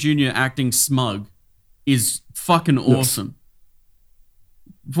Downey Jr. acting smug is fucking awesome.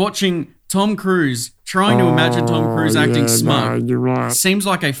 Watching Tom Cruise, trying to imagine Tom Cruise acting smug. No, you're right. Seems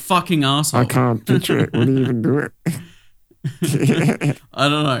like a fucking asshole. I can't picture it. Would he even do it? I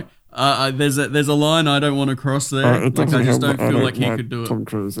don't know. There's a line I don't want to cross there. I just don't feel like he could do it. Tom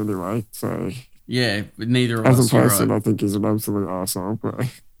Cruise anyway, so yeah, neither of us. As a person, right. I think he's an absolute asshole. But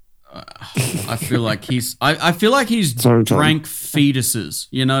I feel like he's drank fetuses.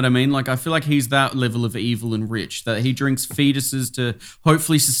 You know what I mean? Like I feel like he's that level of evil and rich that he drinks fetuses to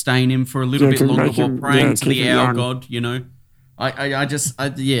hopefully sustain him for a little bit longer while praying to the owl god. You know.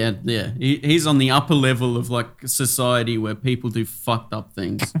 He's on the upper level of like society where people do fucked up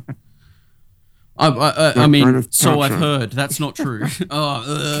things. I mean, so I've heard. That's not true.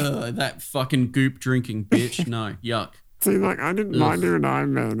 That fucking goop drinking bitch. No, yuck. See, like I didn't mind her in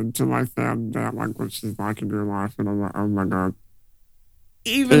Iron Man until I found out like what she's like in real life, and I'm like, oh my god.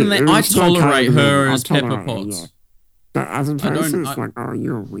 I tolerate her as Pepper Potts. Yeah. But as a person, it's like, oh,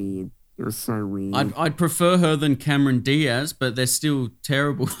 you're weird. You're so weird. I'd prefer her than Cameron Diaz, but they're still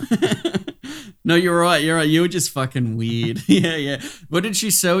terrible. No, you're right. You were just fucking weird. Yeah. What did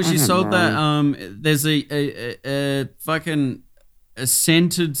she sell? She sold that. There's a fucking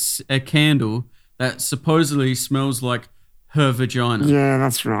scented candle that supposedly smells like her vagina. Yeah,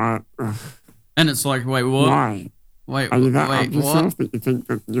 that's right. And it's like, wait, what? Why? Wait, are you that up yourself that you think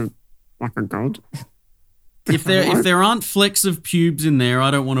that you're like a god? If there aren't flecks of pubes in there,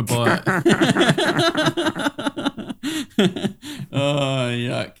 I don't want to buy it. Oh,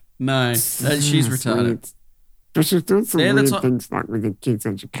 yuck. No, she's retarded. Weird. But she's doing some weird things like with the kids'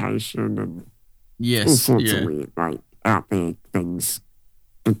 education and all sorts of weird, like out there things.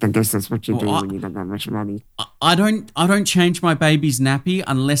 But I guess that's what you do when you don't have much money. I don't change my baby's nappy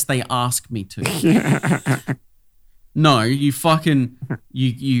unless they ask me to. Yeah. No, you fucking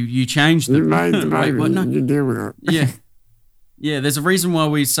you changed them. You made the baby. Wait, no. You deal with it. Yeah. There's a reason why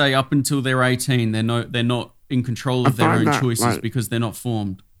we say up until they're 18, they're not in control of their own choices because they're not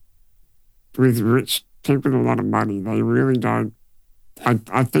formed. With rich people with a lot of money, they really don't.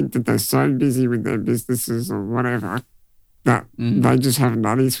 I think that they're so busy with their businesses or whatever that they just have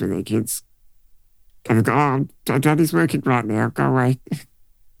nannies for their kids. And they go, oh, daddy's working right now. Go away.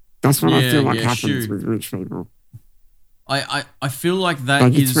 That's what I feel like happens with rich people. I feel like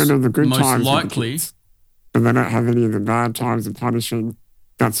that is most likely. Kids, but they don't have any of the bad times of punishing.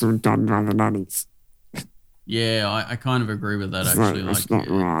 That's all done by the nannies. Yeah, I kind of agree with that, actually. It's not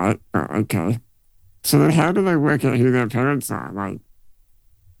right, but okay. So then how do they work out who their parents are? Like,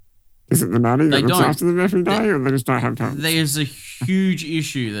 Is it the nanny They that looks don't. after them every day, or they just don't have parents? There's a huge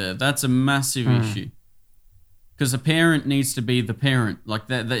issue there. That's a massive issue. Because a parent needs to be the parent. Like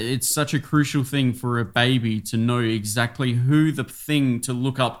that, it's such a crucial thing for a baby to know exactly who the thing to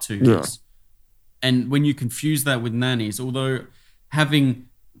look up to is. And when you confuse that with nannies, although having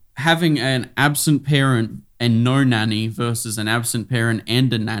an absent parent and no nanny versus an absent parent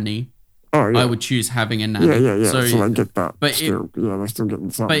and a nanny, I would choose having a nanny. Yeah. So I get that. But they're still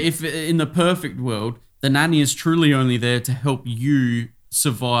getting something. But if in the perfect world, the nanny is truly only there to help you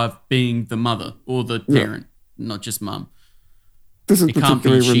survive being the mother or the parent, not just mum. It can't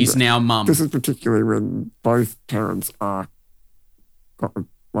be she's now mum. This is particularly when both parents are got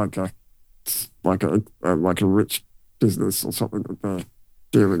like a rich business or something that they're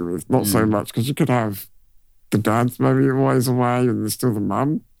dealing with. Not so much, because you could have the dad's maybe always away and there's still the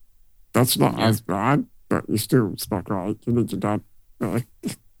mum. That's not as bad, but you still, it's not right. You need your dad. You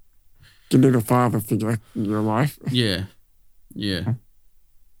need a father figure in your life. Yeah.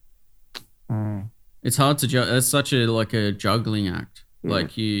 It's hard to juggle. It's such a juggling act.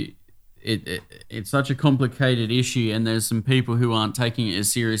 Like it's such a complicated issue, and there's some people who aren't taking it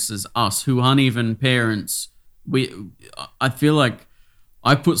as serious as us, who aren't even parents. I feel like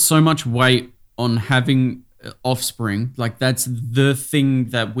I put so much weight on having offspring. Like that's the thing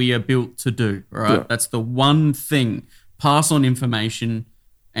that we are built to do, right? That's the one thing. Pass on information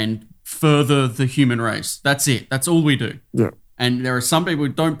and further the human race. That's it. That's all we do. And there are some people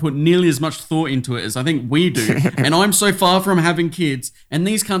who don't put nearly as much thought into it as I think we do. And I'm so far from having kids, and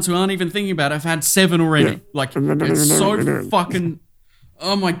these cunts who aren't even thinking about it have had 7 already. Like it's so fucking.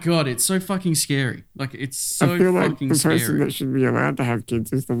 Oh my God, it's so fucking scary. Like, it's so fucking scary. I feel like the person that should be allowed to have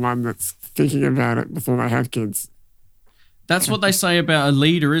kids is the one that's thinking about it before they have kids. That's what they say about a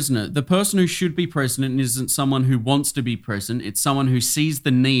leader, isn't it? The person who should be president isn't someone who wants to be president. It's someone who sees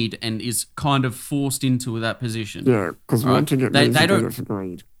the need and is kind of forced into that position. Yeah, because wanting it means they don't for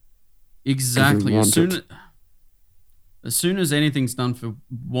greed. Exactly. As soon as anything's done for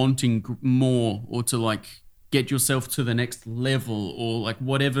wanting more or to like get yourself to the next level or like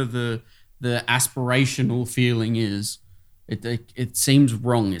whatever the aspirational feeling is, it seems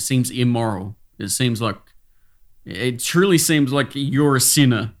wrong. It seems immoral. It truly seems like you're a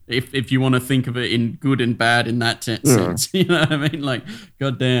sinner if you want to think of it in good and bad in that sense. You know what I mean? Like,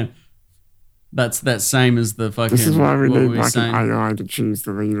 goddamn. That's that same as the fucking... This is why we need like an AI to choose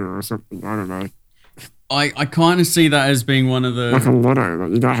the leader or something. I don't know. I kind of see that as being one of the... Like a lotto.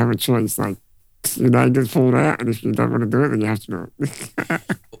 Like you don't have a choice. Like, your name gets pulled out, and if you don't want to do it, then you have to do it.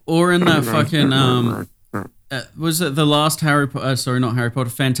 Or in that fucking... was it the last not Harry Potter,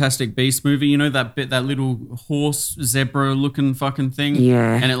 Fantastic Beasts movie? You know that little horse zebra looking fucking thing.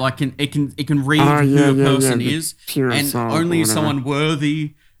 Yeah. And it can read who a person is, and only someone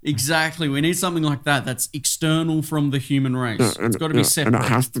worthy. Exactly. We need something like that. That's external from the human race. It's got to be separate. And it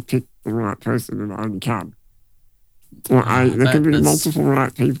has to pick the right person, and it only can. There can be multiple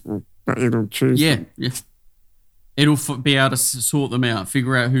right people, but it'll choose. them. It'll be able to sort them out,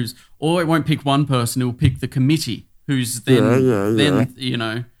 figure out who's... Or it won't pick one person, it'll pick the committee, who's then... Then, you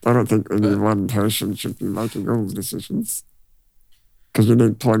know... I don't think any one person should be making all the decisions. Because you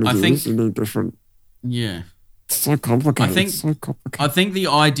need point of views, you need different... Yeah. It's so complicated. I think the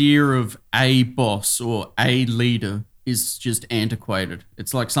idea of a boss or a leader is just antiquated.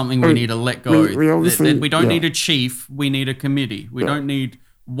 It's like something we need to let go. We don't need a chief, we need a committee. We don't need...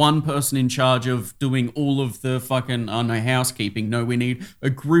 one person in charge of doing all of the fucking, housekeeping. No, we need a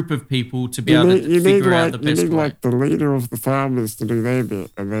group of people to be able to figure out the best way. You need like the leader of the farmers to do their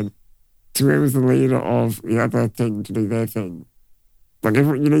bit, and then whoever's the leader of the other thing to do their thing. Like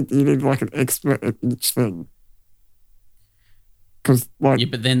you need like an expert at each thing. Because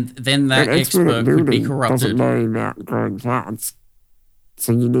but then that expert could be corrupted. Doesn't know about growing plants,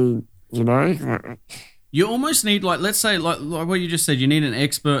 so you need, You almost need, like, let's say, like what you just said, you need an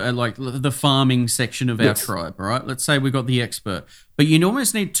expert at, like, the farming section of our tribe, right? Let's say we got the expert. But you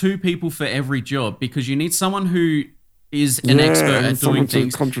almost need 2 people for every job, because you need someone who is an expert at doing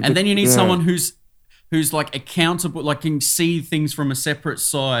things. And then you need someone who's like, accountable, like, can see things from a separate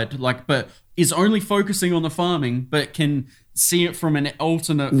side, like, but is only focusing on the farming, but can see it from an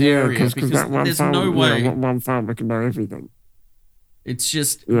alternate area. Because there's no way. One farmer can know everything. It's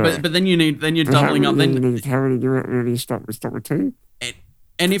just, but then you're doubling up. How many do it really stop with 2?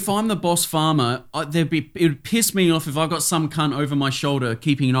 And if I'm the boss farmer, it would piss me off if I got some cunt over my shoulder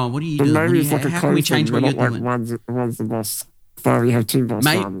keeping an eye. What are you doing? Maybe it's like how can we change what you're doing? One's the boss farmer. You have 2 boss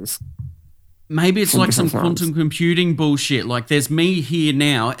farmers. Maybe it's like some different quantum times. computing bullshit. Like there's me here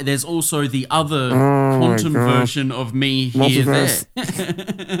now. There's also the other Oh my quantum God. version of me here Multiverse.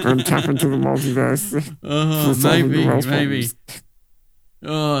 there. Gonna tap into the multiverse. For solving the Maybe, world's maybe.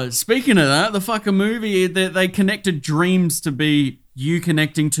 problems. Speaking of that, the fucking movie they connected dreams to be you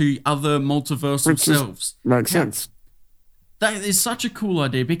connecting to other multiversal Which is- selves. Makes Yeah. sense. That is such a cool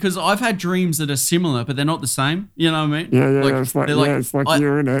idea because I've had dreams that are similar, but they're not the same. You know what I mean? Yeah, yeah, it's like, they're it's like I-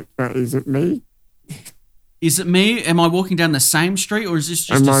 you're in it, but is it me? Is it me? Am I walking down the same street, or is this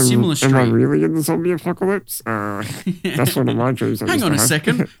just Am a I, similar am I street? really in the zombie apocalypse? That's one of my dreams. I Hang used on to a have.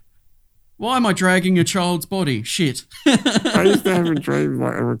 second. Why am I dragging a child's body? Shit. I used to have a dream,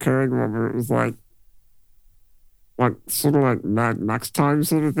 like a recurring one, where it was like sort of like Mad Max time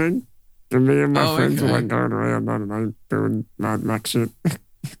sort of thing. And me and my friends were okay. like going around, I don't know, doing Mad Max shit.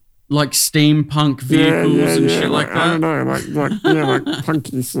 Like steampunk vehicles and shit like I don't that. know, like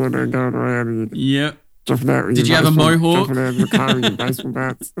punky sort of going around and you Yep. jumping out with Did your you have a baseball- mohawk? Jumping out of the car with your baseball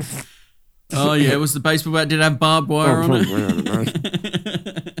bats. Oh yeah, it was the baseball bat. Did it have barbed wire on probably, I don't know.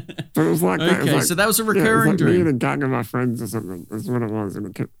 it? But it was like that. It was Okay, like, so that was a yeah, it was recurring like me and dream. a gang of my friends or something. That's what it was, and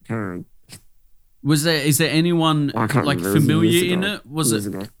it kept recurring. Is there anyone I can't like remember. It was familiar years in ago. it? Was Years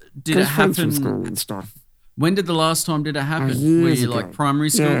it? ago. Did it Friends from happen? school and stuff. When did the last time did it happen? Were years you like ago. primary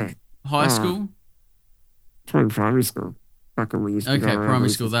school, Yeah. high Oh, school? Probably primary school. Back when we used to go Okay, around primary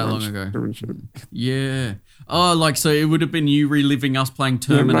recess school that long lunch ago. doing shit. Yeah. Oh, like so it would have been you reliving us playing Yeah,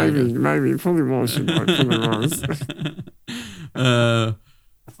 Terminator. maybe. It probably was. It probably was.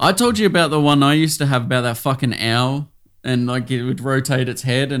 I told you about the one I used to have about that fucking owl, and like it would rotate its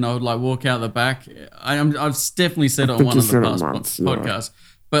head, and I would like walk out the back. I've definitely said it on think one you of the said it past once, yeah. podcasts,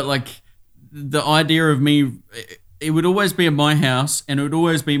 but like the idea of me, it would always be at my house, and it would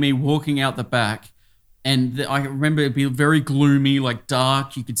always be me walking out the back. And I remember it'd be very gloomy, like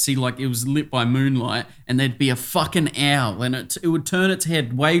dark. You could see like it was lit by moonlight, and there'd be a fucking owl, and it would turn its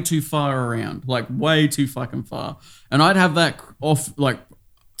head way too far around, like way too fucking far. And I'd have that off, like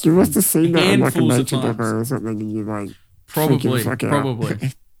You must have seen that in like a Handfuls of nature times. doco or something, and you like probably, freaking the fuck out. probably.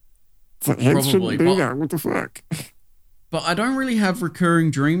 It's like heads Probably, shouldn't do but- that. What the fuck? But I don't really have recurring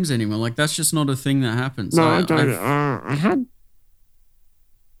dreams anymore. Like that's just not a thing that happens. No, I don't.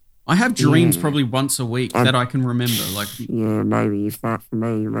 I have dreams Yeah. probably once a week that I can remember. Like Yeah, maybe if that for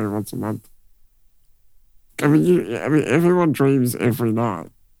me, maybe once a month. I mean, everyone dreams every night,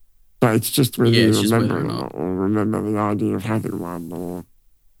 but it's just whether Yeah, you it's just remember whether it or or not. or remember the idea of having one, or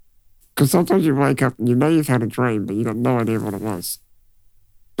because sometimes you wake up and you know you've had a dream, but you got no idea what it was.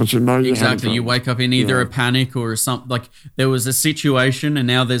 But you know you had a exactly, dream. you wake up in either Yeah. a panic or something. Like there was a situation, and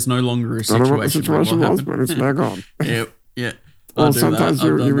now there's no longer a I don't know what the situation. situation Like, was, what but it's now gone. happened? Yeah. Or I'll do that. sometimes I've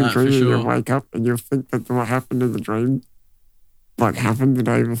you're done in that for dream and you sure. wake up and you think that what happened in the dream, like happened the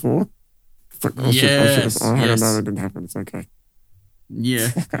day before. It's like, oh shit, Yes, oh, yes. no, it didn't happen. It's okay. Yeah,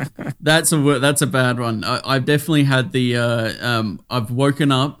 that's a bad one. I've definitely had the I've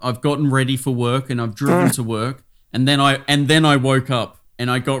woken up, I've gotten ready for work, and I've driven to work, and then I woke up and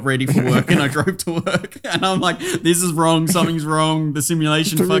I got ready for work and I drove to work, and I'm like, this is wrong, something's wrong, the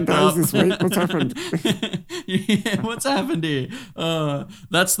simulation Too many fucked up. days this week. What's happened? Yeah, what's happened here?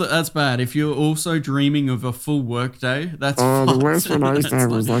 That's bad. If you're also dreaming of a full work day, that's Oh, the fucked. worst one I used to That's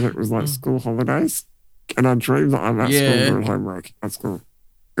have was like it was like school holidays, and I dream that I'm at Yeah. school doing homework at school.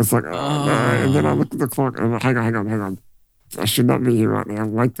 It's like, oh, no, and then I look at the clock and I'm like, hang on. I should not be here right now.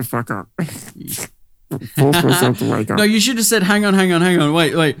 Wake the fuck up. Force myself to wake up. No, you should have said, hang on.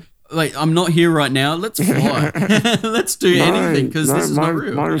 Wait. I'm not here right now. Let's fly. Let's do anything because this is not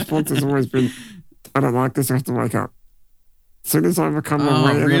real. My response has always been, I don't like this. I have to wake up. As soon as I become Oh,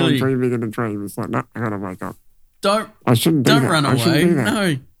 aware that really? I'm dreaming in a dream, it's like, no, I gotta wake up. Don't I shouldn't do that. run I shouldn't away. do that. No. I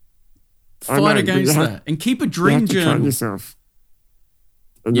know, Fight but against you have- that and keep a You dream have to train journal. yourself.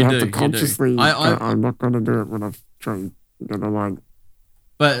 And you You have do, to consciously, I- I'm not going to do it when I've trained. You're going to like,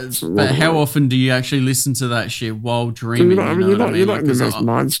 But how often do you actually listen to that shit while so dreaming? you're not Like, in the 'cause best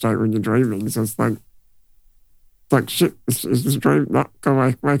mind state when you're dreaming. So it's like shit, is this a dream? No, go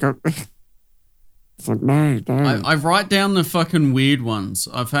away, wake up. It's like, no. I write down the fucking weird ones.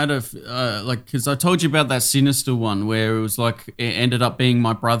 I've had because I told you about that sinister one where it was like it ended up being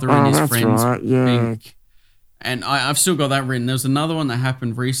my brother and his that's friends. right, yeah. And I've still got that written. There's another one that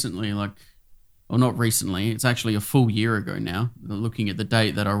happened recently, or not recently. It's actually a full year ago now. Looking at the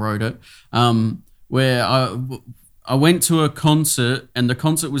date that I wrote it, where I went to a concert, and the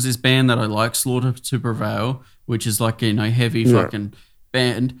concert was this band that I like, Slaughter to Prevail, which is like heavy Yeah. fucking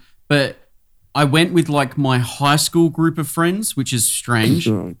band, but I went with like my high school group of friends, which is strange.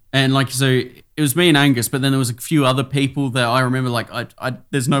 Yeah. And like, so it was me and Angus, but then there was a few other people that I remember, like, I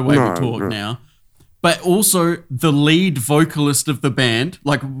there's no way we talk now. But also the lead vocalist of the band,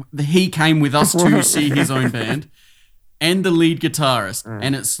 like he came with us to see his own band, and the lead guitarist.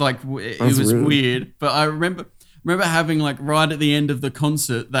 And it's like, it was weird. But I remember having like right at the end of the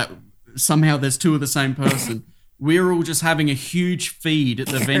concert that somehow there's two of the same person. We're all just having a huge feed at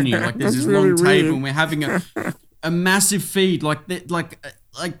the venue. Like there's this long table and we're having a massive feed, like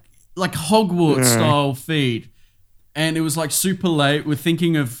Hogwarts style feed. And it was like super late. We're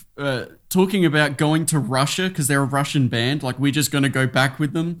thinking of talking about going to Russia because they're a Russian band. Like we're just going to go back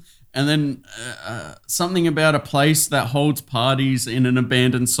with them. And then something about a place that holds parties in an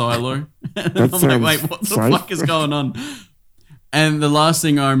abandoned silo. And I'm like, wait, what the fuck is going on? And the last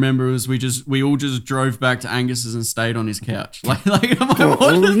thing I remember was we all just drove back to Angus's and stayed on his couch. Like what the fuck?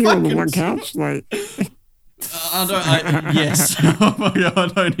 On the one couch, like. Yes. Oh my God, I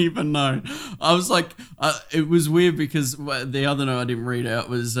don't even know. I was like, it was weird because the other note I didn't read out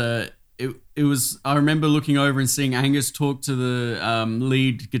was it was. I remember looking over and seeing Angus talk to the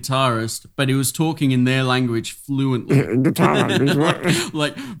lead guitarist, but he was talking in their language fluently. Guitar language,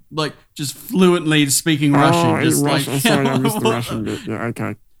 what? like just fluently speaking Russian. Just like, Russian. Sorry, I missed the Russian bit. Yeah,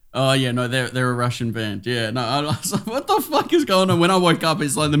 okay. Oh yeah, no, they're a Russian band. Yeah, no, I was like, what the fuck is going on? When I woke up,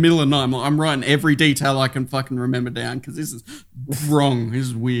 it's like the middle of the night. I'm writing every detail I can fucking remember down because this is wrong. This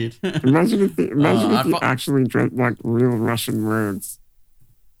is weird. Imagine if you actually dreamt like real Russian words.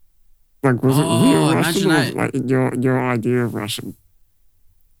 Like, was it real Russian or was it, like your idea of Russian?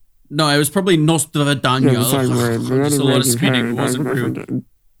 No, it was probably Nostradanya. Yeah, the same word. Just a lot of spinning. It wasn't real,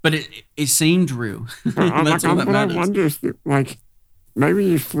 but it seemed real. That's all that matters. I wonder if like. Maybe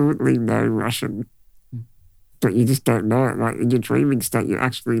you fluently know Russian, but you just don't know it. Like in your dreaming state, you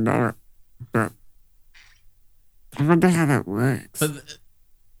actually know it. But I wonder how that works.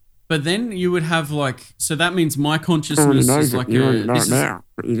 But then you would have like, so that means my consciousness is like you already know it now,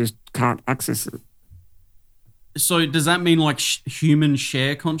 but you just can't access it. So does that mean like human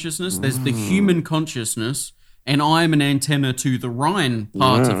share consciousness? There's the human consciousness, and I'm an antenna to the Ryan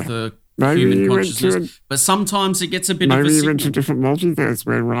part of the human consciousness, but sometimes it gets a bit of a signal. Maybe you went to a different multiverse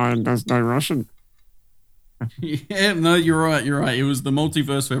where Ryan does know Russian. Yeah, no, you're right. It was the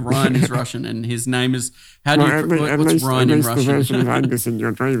multiverse where Ryan is Russian and his name is, what's Ryan in Russian? The version of Angus in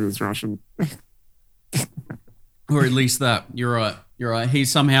your dream is Russian. Or at least that. You're right.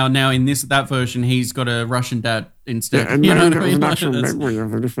 He's somehow now in that version, he's got a Russian dad instead. Yeah, and maybe that was an actual memory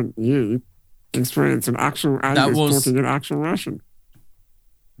of a different you experience, an actual Angus talking in actual Russian.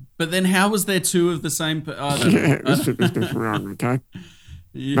 But then how was there two of the same... This shit is just wrong, okay?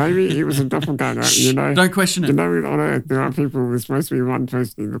 Yeah. Maybe he was a doppelganger, you know? Don't question it. You know, on Earth, there are people, there's supposed to be one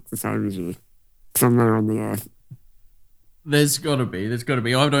person who looks the same as you, somewhere on the Earth. There's got to be.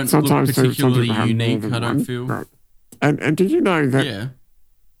 I don't Sometimes look particularly unique, I don't feel. But, and did you know that... Yeah.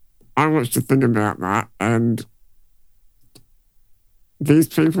 I watched a thing about that, and these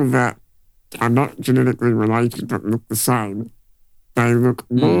people that are not genetically related but look the same... They look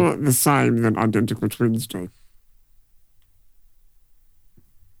more the same than identical twins do.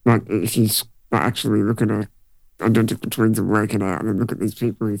 Like, if you actually look at identical twins and work it out and then look at these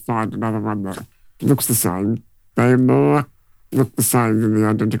people who find another one that looks the same, they more look the same than the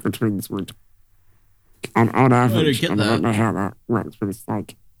identical twins would. On average. I don't know how that works, but it's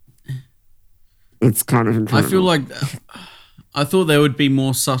like, it's kind of incredible. I feel like... I thought there would be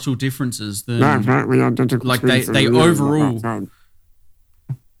more subtle differences than... No, apparently identical like twins they overall...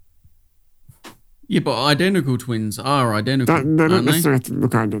 Yeah, but identical twins are identical. They don't necessarily have to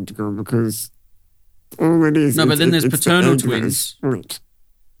look identical because all it is... No, but then there's paternal twins. Split.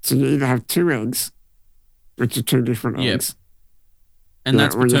 So you either have two eggs, which are two different eggs. And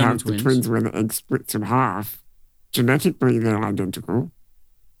that's paternal twins. Or you have the twins where the egg splits in half. Genetically, they're identical,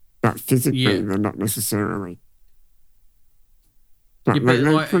 but physically, they're not necessarily. But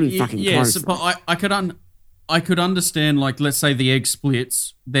they're pretty fucking close. Yeah, but I could understand, like, let's say the egg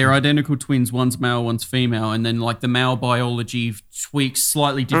splits. They're identical twins. One's male, one's female. And then, like, the male biology tweaks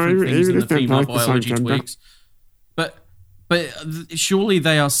slightly different things than the female biology tweaks. But surely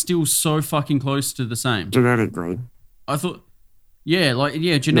they are still so fucking close to the same. Genetically. I thought...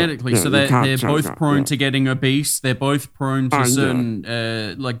 genetically. So they're both prone to getting obese. They're both prone to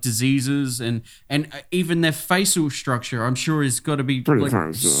certain like diseases, and even their facial structure, I'm sure, has got to be pretty like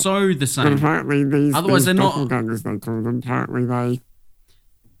close, so the same. But apparently otherwise they're not. Doppelgangers, they call them. Apparently they.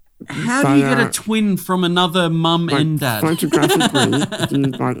 How do you get a twin from another mum and dad? Photographically, if you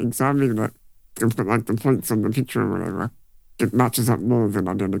like examine it, and put like the points on the picture or whatever, it matches up more than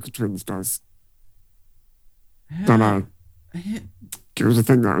identical twins does. Don't know. It was a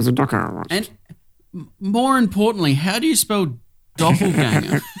thing that was a doco I watched. And more importantly, how do you spell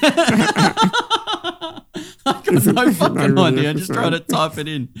doppelganger? I got no fucking idea. I just tried to type it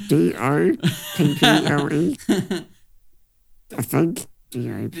in. DOPPLE. I think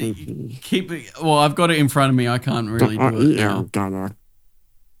DOPP. Keep it. Well, I've got it in front of me. I can't really do it now. Gunner.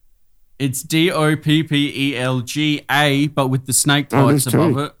 It's DOPPELGA, but with the snake bites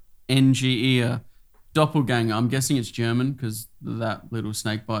above it. NGE. Doppelganger. I'm guessing it's German because that little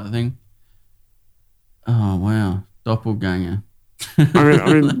snake bite thing. Oh wow, doppelganger. I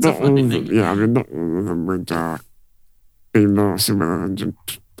mean, not all of them. Yeah, I mean, not all of them would be more similar than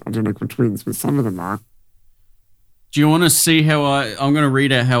identical twins, but some of them are. Do you want to see how I'm going to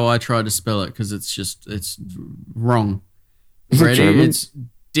read out how I try to spell it because it's wrong. Is Ready? it German? It's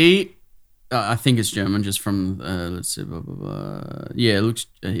D. I think it's German, just from let's see. Blah, blah, blah. Yeah,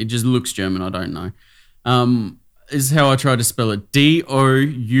 it just looks German. I don't know. Is how I try to spell it. DOUPLE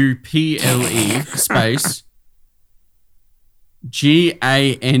space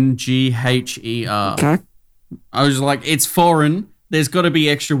GANGHER. Okay. I was like, it's foreign. There's got to be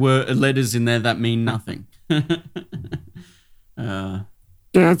extra letters in there that mean nothing. Yeah,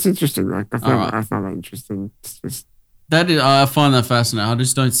 it's interesting. Like, I found that interesting. It's just, I find that fascinating. I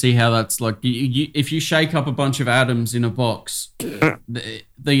just don't see how that's like. If you shake up a bunch of atoms in a box,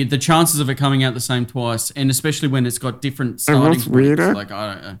 the chances of it coming out the same twice, and especially when it's got different starting what's points, weirder, like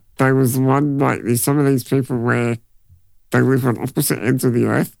I don't know. there was one, like, there's some of these people where they live on opposite ends of the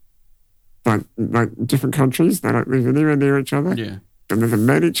earth, like different countries. They don't live anywhere near each other. Yeah. They never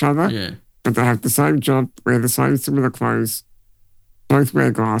met each other. Yeah. But they have the same job, wear the same similar clothes, both wear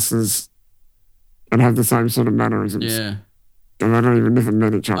glasses, and have the same sort of mannerisms. Yeah. And they don't even never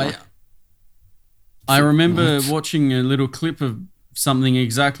met each other. I remember watching a little clip of something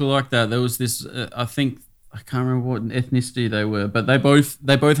exactly like that. There was this, I think, I can't remember what ethnicity they were, but they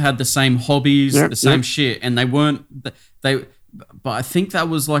both had the same hobbies, the same shit, and they weren't. But I think that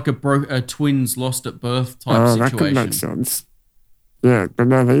was like a twins lost at birth type situation. That could make sense. Yeah, but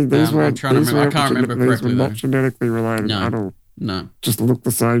no, these were. I'm trying to remember. I can't remember correctly. These were not genetically related at all. No, just look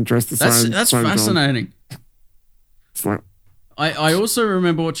the same, dress the same. That's fascinating. It's like, I also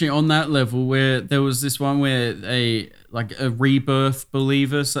remember watching on that level where there was this one where a rebirth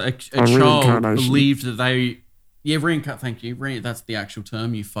believer, so a child believed that they thank you, that's the actual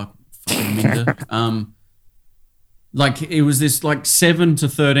term, you fucking minder. Like it was this like 7 to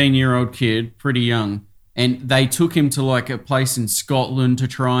 13-year-old kid, pretty young, and they took him to like a place in Scotland to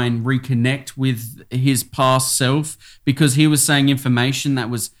try and reconnect with his past self because he was saying information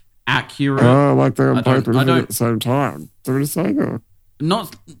that was accurate. Oh, like they were both living at the same time. So what are you saying? Or?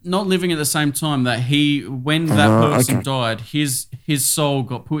 Not living at the same time. That when that person died, his soul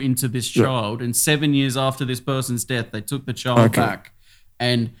got put into this child, and 7 years after this person's death, they took the child back.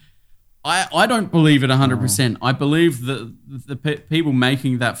 And I don't believe it 100%. I believe that the people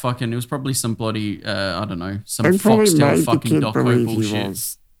making that fucking, it was probably some bloody I don't know, some Foxtel fucking doco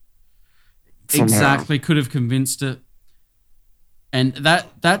bullshit. Exactly, could have convinced it. And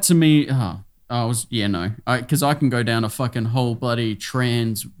that to me, because I can go down a fucking whole bloody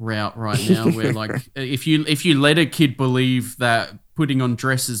trans route right now, where like if you let a kid believe that putting on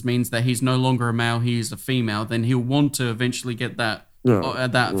dresses means that he's no longer a male, he is a female, then he'll want to eventually get that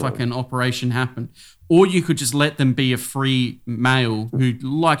fucking operation happen. Or you could just let them be a free male who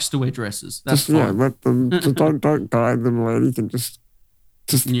likes to wear dresses. That's fine. Yeah, let them. Just don't guide them or anything. Just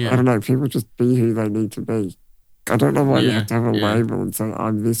I don't know. People just be who they need to be. I don't know why you have to have a label and say,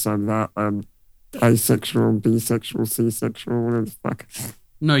 I'm this, I'm that, I'm asexual, bisexual, C-sexual, whatever the fuck.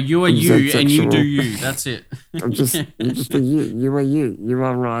 No, you are you and you do you. That's it. I'm just a you. You are you. You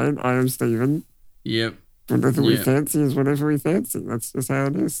are Ryan. I am Stephen. Yep. Whatever we fancy is whatever we fancy. That's just how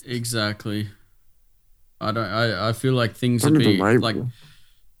it is. Exactly. I feel like things would be like...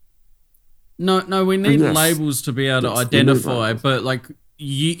 No, we need labels to be able to identify, but like...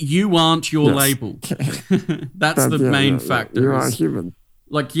 You aren't your label. That's the main factor. You are human.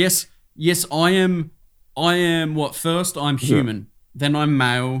 Like, yes, I am what? First, I'm human. Then I'm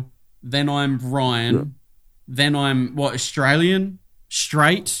male. Then I'm Ryan. Then I'm what? Australian?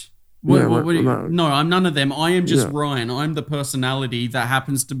 Straight? What no, I'm none of them. I am just Ryan. I'm the personality that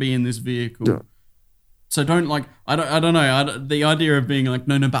happens to be in this vehicle. Yeah. So don't like, I don't know. The idea of being like,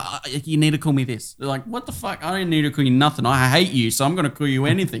 no, but you need to call me this. They're like, what the fuck? I don't need to call you nothing. I hate you, so I'm going to call you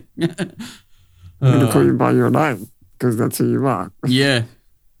anything. I'm going to call you by your name because that's who you are. Yeah.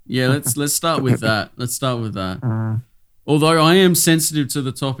 Let's start with that. Although I am sensitive to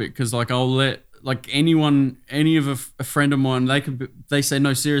the topic because like I'll let like any of a friend of mine, they say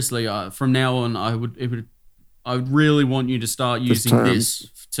no, seriously. From now on, it would I really want you to start using term. this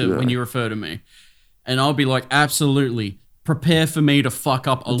when you refer to me. And I'll be like, absolutely. Prepare for me to fuck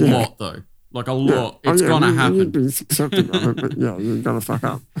up a lot, though. Like a lot. It's gonna happen. You'd be accepting of it, but yeah, you're gonna fuck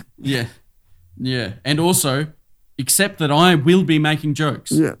up. Yeah. Yeah. And also, accept that I will be making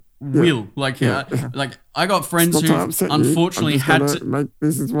jokes. Yeah. Will. Like I got friends who unfortunately had to.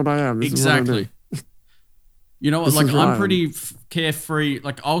 This is what I am. Exactly. You know what? Like, I'm pretty carefree.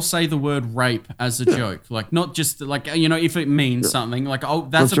 Like, I'll say the word rape as a joke. Like, not just like, if it means something. Like,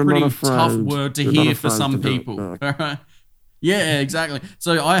 that's a pretty tough word to hear for some people. Yeah, exactly.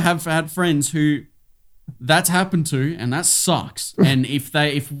 So I have had friends who that's happened to, and that sucks. And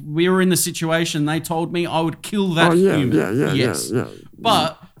if we were in the situation, they told me, I would kill that human. Yes.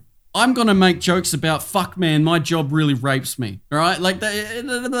 But I'm gonna make jokes about fuck man, my job really rapes me. All right, like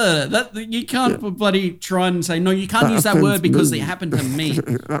that you can't bloody try and say no. You can't use that word because it happened to me.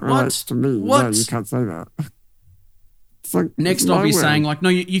 That relates to me. What? No, you can't say that. It's like, next, I'll be saying like, no,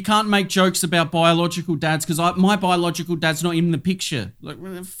 you can't make jokes about biological dads because my biological dad's not in the picture. Like,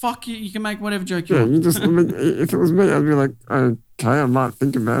 fuck you. You can make whatever joke you want. If it was me, I'd be like, okay, I might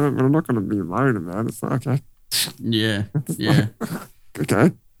think about it, but I'm not gonna be worried about it. So okay. Yeah.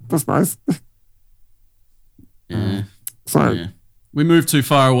 Okay. That's nice. Yeah. So we moved too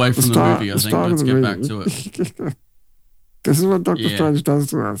far away from the movie, I think. Let's get back to it. This is what Doctor Strange does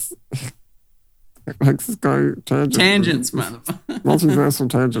to us. Makes us go tangents, man. Multiversal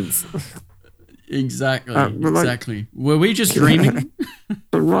tangents. Exactly. Exactly. Were we just dreaming?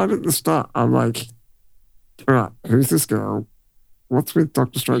 But right at the start, I'm like, all right, who's this girl? What's with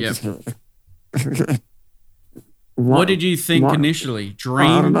Doctor Strange's hair? What did you think initially?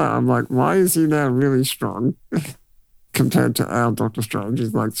 Dream? I don't know. I'm like, why is he now really strong compared to our Doctor Strange?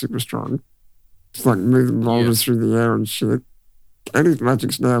 He's like super strong. He's like moving boulders through the air and shit. And his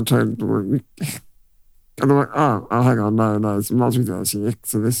magic's now turned blue. And I'm like, oh, hang on, no, it's multiverse here.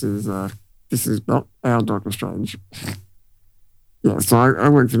 So this is not our Doctor Strange. Yeah, so I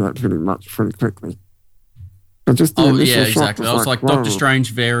went through that pretty quickly. But just the initial shock exactly. I was like Doctor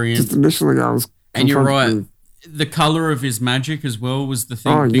Strange variant. Just initially, I was. And you're right. The color of his magic as well was the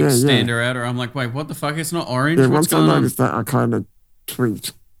thing, big stander out. Or I'm like, wait, what the fuck? It's not orange. Yeah, what's once I noticed that, I kind of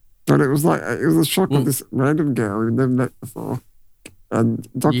tweaked. But it was a shock of this random girl we've never met before, and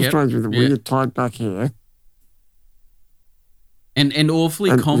Doctor Strange with a weird tied back hair, and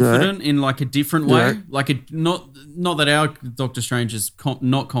awfully confident in like a different way. Like not that our Doctor Strange is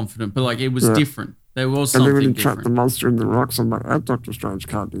not confident, but like it was different. There was something different. And then when he trapped the monster in the rocks, I'm like, our Doctor Strange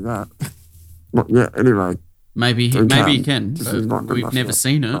can't do that. But yeah, anyway. Maybe he can. But we've never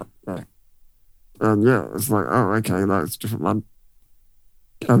seen it. But, and it's like, oh, okay, that's a different one.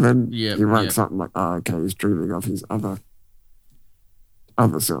 And then he wakes up and like, oh, okay, he's dreaming of his other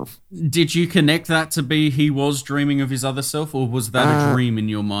self. Did you connect that to be he was dreaming of his other self, or was that a dream in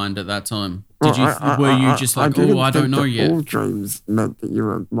your mind at that time? Were you just like, I don't know yet? All dreams meant that you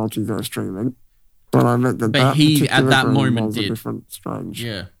were multiverse dreaming, but I meant that he at that moment was did. A different Strange.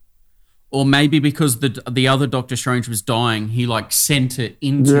 Yeah. Or maybe because the other Doctor Strange was dying, he like sent it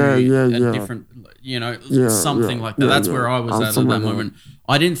into a different, something like that. That's where I was at that moment.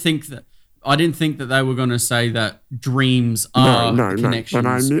 I didn't think that they were going to say that dreams are connections.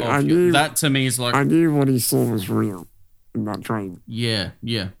 But I knew that to me is like I knew what he saw was real in that dream. Yeah.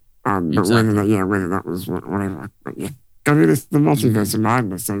 But whether that was whatever. But yeah, I mean, it's the multiverse of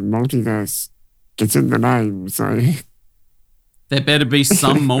madness. So multiverse gets in the name. So. There better be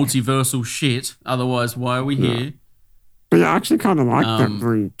some multiversal shit. Otherwise, why are we here? But yeah, I actually kind of liked that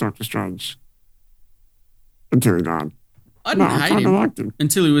very Doctor Strange. Until he died. I kind of liked him.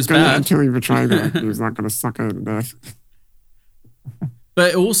 Until he was bad. Until he betrayed her. He was like going to suck her to death.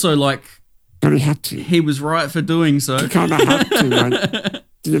 But also, like... But he had to. He was right for doing so. He kind of had to. Like,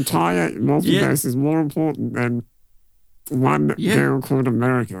 the entire multiverse is more important than one girl called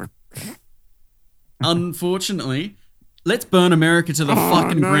America. Unfortunately... Let's burn America to the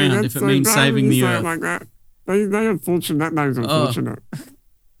fucking ground if it means saving the earth. Like that. They unfortunate. That name's unfortunate.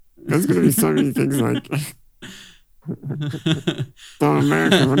 There's going to be so many things like...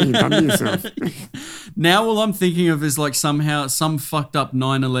 America, what have you done to yourself? Now all I'm thinking of is like somehow some fucked up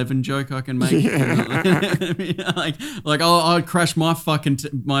 9/11 joke I can make. like I'd crash my fucking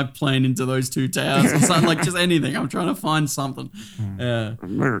my plane into those two towers or something. Like just anything. I'm trying to find something.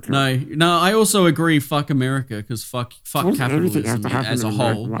 America. No. I also agree. Fuck America because fuck capitalism as a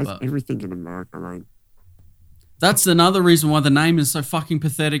whole. Why is everything in America, right? That's another reason why the name is so fucking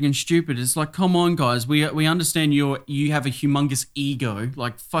pathetic and stupid. It's like, come on, guys. We understand you have a humongous ego.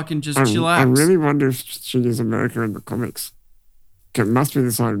 Like, fucking just chillax. I really wonder if she is America in the comics. It must be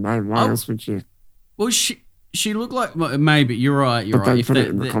the same name. Why else would she? Well, She looked like maybe you're right. You're But they right. If put it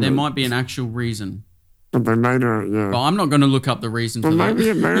in the there comic. might be an actual reason, But they made her, yeah. but I'm not going to look up the reason Well, for that. maybe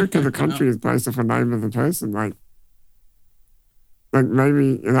America, the country, is based off a name of the person. Like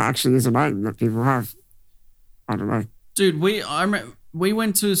maybe it actually is a name that people have. I don't know. Dude, we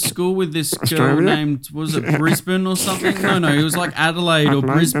went to school with this girl Australia? named, was it Brisbane or something? No, it was like Adelaide or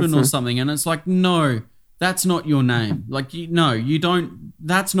Adelaide, Brisbane or that's something. And it's like, no, that's not your name. Like, you don't,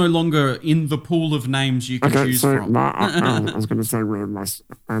 that's no longer in the pool of names you can Okay, choose so from. I was going to say where I'm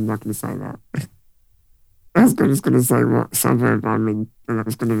not going to say that. I was just going to say what suburb I'm in, and that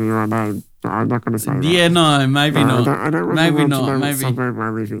was going to be my name, but I'm not going to say that. Yeah, no, maybe not. I don't want Maybe everyone not, to know maybe. what suburb I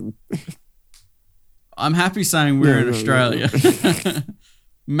live in. I'm happy saying we're in Yeah. Australia.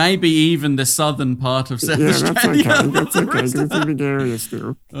 Maybe even the southern part of South Yeah, that's Australia. okay. That's okay, because it's a big area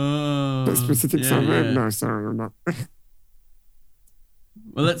still. Oh, But specific yeah, suburb? yeah. No, sorry, I'm not.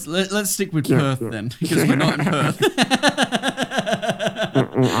 Well, let's stick with Yeah, Perth yeah. then, because we're not in Perth.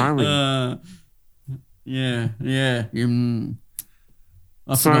 Or are we? Yeah.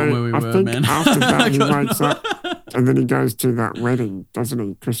 I So forgot where we I were, think man. after that he I wakes got- up and then he goes to that wedding, doesn't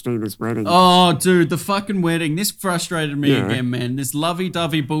he? Christina's wedding. Oh, dude, the fucking wedding. This frustrated me Yeah. again, man. This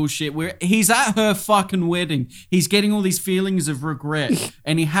lovey-dovey bullshit where he's at her fucking wedding. He's getting all these feelings of regret.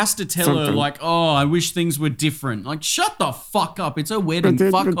 And he has to tell her, Something. like, oh, I wish things were different. Like, shut the fuck up. It's her wedding.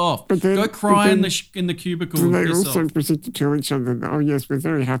 then- Fuck but- off. but then- Go but cry in then- the cubicle So and they piss also off. proceed to tell each other, oh yes, we're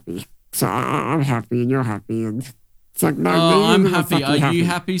very happy. So I'm happy and you're happy. And it's like, no, Oh, neither I'm of them happy. fucking Are you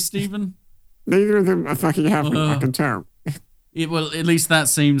happy, Stephen? Neither of them are fucking happy, I can tell. Well, at least that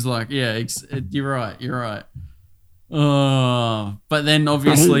seems like, yeah, you're right. Oh, but then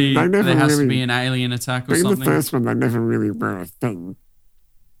obviously they never there has to really- be an alien attack or But in the something. first one, they never really were a thing.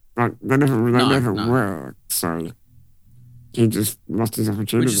 Like, they never No. were. So he just lost his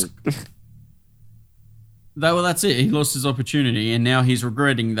opportunity. is- That's it. He lost his opportunity, and now he's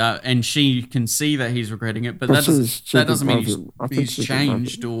regretting that, and she can see that he's regretting it. But But that she that doesn't did mean love him. I think he's she did love him.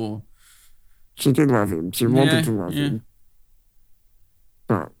 changed or. She did love him. She wanted to love yeah. him.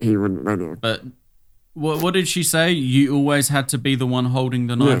 But he wouldn't let her. But what did she say? You always had to be the one holding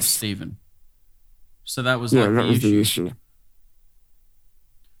the knife, Yes. Stephen. So that was Yeah, like that the was issue. the issue.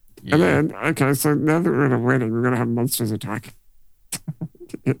 Yeah. And then, okay, so now that we're at a wedding, we're going to have monsters attack.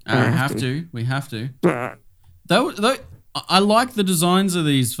 We have to. But, Though, I like the designs of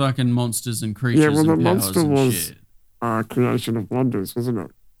these fucking monsters and creatures. yeah, well, the and powers monster and was shit. creation of wonders, wasn't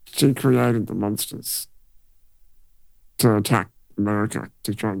it? She created the monsters to attack America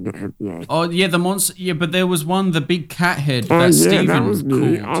to try and get her. Yeah. Oh yeah, the monster. Yeah, but there was one, the big cat head Oh, that yeah, Stephen that was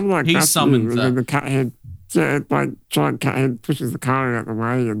new. called. I'm like, He that's summoned new. that. And then the cat head, yeah, like giant cat head pushes the car out the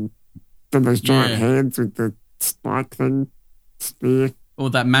way, and then those giant Yeah. hands with the spike thing, spear. Or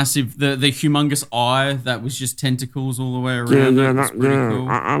that massive, the humongous eye that was just tentacles all the way around. Yeah, it. yeah, It's pretty cool.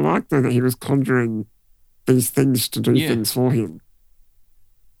 I like that he was conjuring these things to do Yeah. things for him.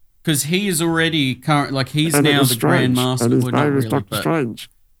 Because he is already current, like he's And it now was the strange, Grand Master. and his Well, not name is really, Doctor but Strange.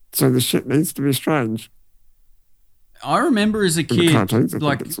 So the shit needs to be strange. I remember as a In the kid, cartoons, I think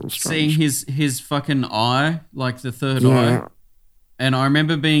like it's all seeing strange. his fucking eye, like the third eye. Yeah, And I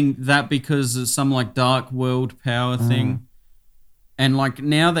remember being that because of some like dark world power Mm. thing. And like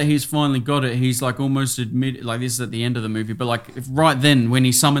now that he's finally got it, he's like almost admitted, like this is at the end of the movie, but like right then when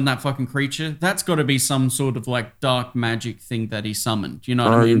he summoned that fucking creature, that's got to be some sort of like dark magic thing that he summoned. You know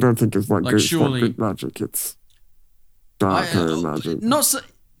what I you mean? don't think it's like, Like, good, it's not surely- good magic, it's darker magic. Not so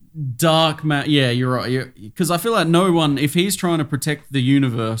dark yeah, you're right. Because I feel like no one, if he's trying to protect the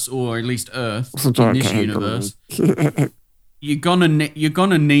universe or at least Earth It's a in dark this cat head, universe, probably. you're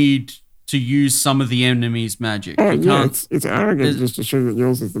gonna need to use some of the enemy's magic. Oh, You yeah, can't. it's arrogant there's- just to show that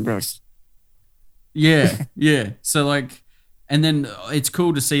yours is the best. Yeah. So like, and then it's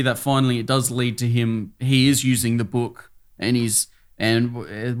cool to see that finally it does lead to him. He is using the book, and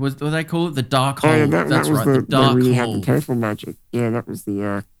what do they call it? The dark hole. Oh, yeah, that That's was right. the The dark when he had hole. the purple magic. Yeah, that was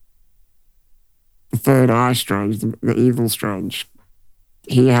the third eye Strange, the evil Strange.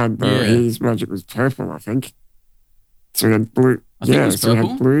 He had Yeah. his magic was purple, I think. So he had blue. I think it Yeah, was so he purple.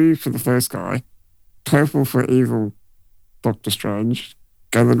 had blue for the first guy, purple for evil Doctor Strange,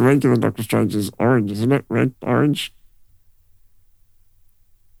 and then regular Doctor Strange is orange, isn't it? Red, orange.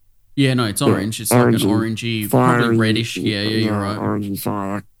 Yeah, no, it's orange. It's like an orangey, fiery, probably reddish. Yeah, you're right. Orangey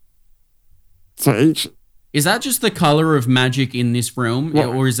fire. So each Is that just the color of magic in this realm,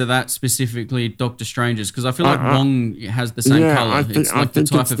 Well- or is it that specifically Doctor Strange's? Because I feel like I- Wong has the same color. It's like the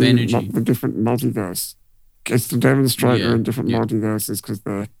type it's of energy. the different multiverse. It's to demonstrate Yeah, they're in different yeah. multiverses because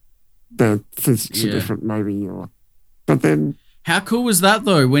their physics are Yeah. different, maybe. But then How cool was that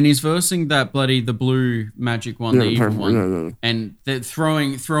though? When he's versing that bloody the blue magic one, the evil one, and they're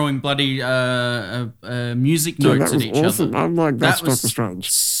throwing bloody music notes at each awesome. other. I'm like, that's Doctor Strange.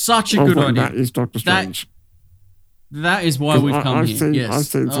 Such a good idea. That is Doctor Strange. That is why we've come here. I've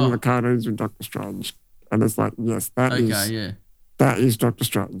seen some of the cartoons with Doctor Strange, and it's like, yes, that is Doctor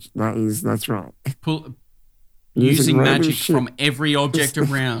Strange. That's right. Using magic from every object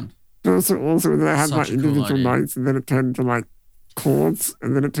around. Also, they had like individual notes, and then it turned to like chords,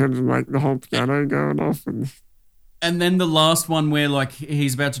 and then it turned to like the whole piano going off, and then the last one where like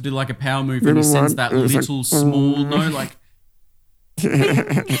he's about to do like a power move, and he sends that little like, small note, like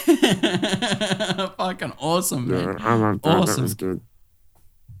fucking awesome, man. Yeah, I love that. Awesome. That was good.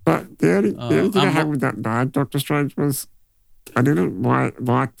 But the only thing I had with that bad Doctor Strange was I didn't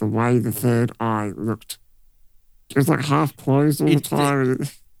like the way the third eye looked. It was like half closed all the time.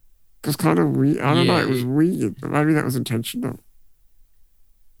 It was kind of weird. I don't know. It was weird, but maybe that was intentional.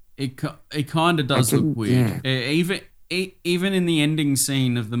 It kind of does look weird. Yeah. Even in the ending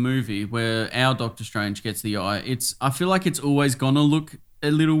scene of the movie where our Doctor Strange gets the eye, I feel like it's always gonna look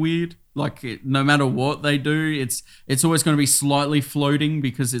a little weird. Like no matter what they do, it's always going to be slightly floating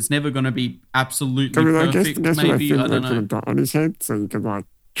because it's never going to be absolutely perfect. I guess maybe I don't know. Put a dot on his head so you can like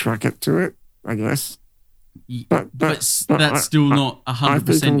track it to it. I guess. But that's still not 100%. I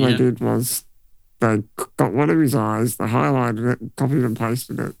think all they did was they got one of his eyes, they highlighted it, and copied and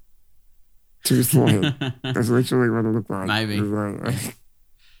pasted it to his forehead. That's literally what it looked like. Maybe.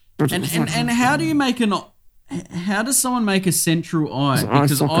 And how do you make how does someone make a central eye?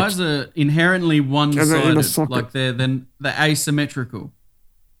 Because eyes are inherently one-sided. Like they're asymmetrical.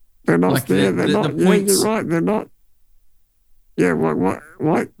 They're not like there. They're not. Yeah, you're right. They're not. Yeah.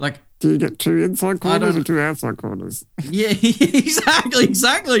 What? Like. Do you get two inside corners or two outside corners? Yeah, exactly.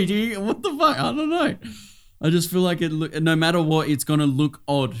 What the fuck? I don't know. I just feel like no matter what, it's gonna look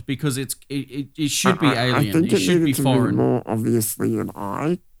odd because it should be alien. I think it should be foreign. Be more obviously an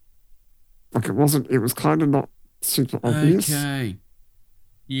eye. Like it wasn't. It was kind of not super obvious. Okay.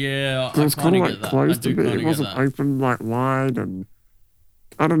 Yeah, it was kind of like closed a bit. It wasn't open like wide, and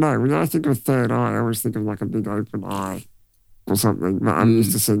I don't know. When I think of a third eye, I always think of like a big open eye. Or something, but I'm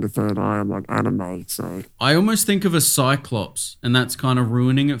used to seeing the third eye. I'm like anime, so I almost think of a cyclops, and that's kind of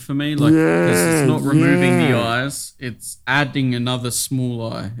ruining it for me. Like, it's not removing the eyes; it's adding another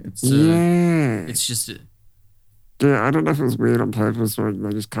small eye. It's just. Yeah, I don't know if it was weird on purpose or they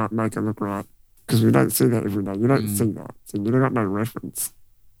just can't make it look right because we don't see that every day. You don't see that, so you got no reference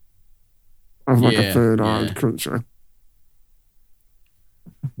of like a third-eyed creature.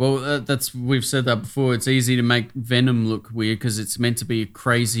 Well, we've said that before. It's easy to make Venom look weird because it's meant to be a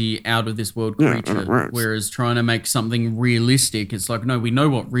crazy, out of this world creature. Whereas trying to make something realistic, it's like, no, we know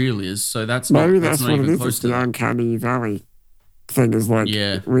what real is, so that's not even close to that. Maybe that's what it is. The uncanny valley thing is like,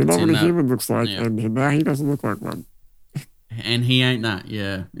 we know what a human looks like, and now he doesn't look like one. And he ain't that.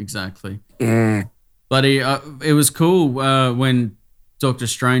 Yeah, exactly. Yeah. But it was cool when Doctor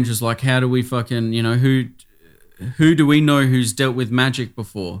Strange was like, how do we fucking, who do we know who's dealt with magic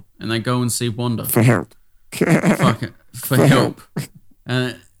before? And they go and see Wanda. For help. For help.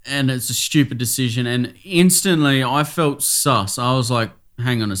 And it's a stupid decision. And instantly I felt sus. I was like,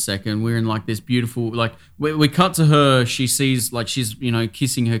 hang on a second. We're in like this beautiful, like we cut to her. She sees like she's,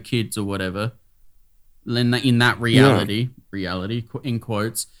 kissing her kids or whatever. In that reality in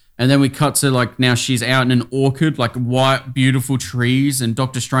quotes. And then we cut to like now she's out in an orchard, like white, beautiful trees. And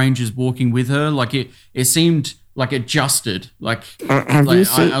Doctor Strange is walking with her. Like it seemed like adjusted. Like, I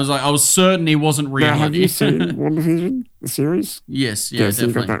was certain he wasn't reality. Have you seen WandaVision, the series? Yes, so definitely.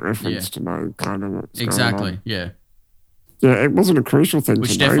 You got that reference to know kind of what's exactly, going on. Yeah, it wasn't a crucial thing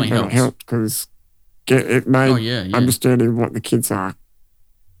which to definitely know, but it helped because it made understanding what the kids are.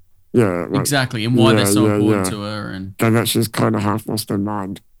 Yeah, like, exactly, and why they're so important to her, and that she's kind of half lost her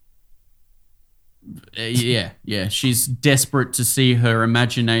mind. She's desperate to see her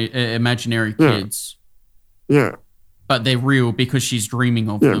imaginary kids. Yeah. But they're real because she's dreaming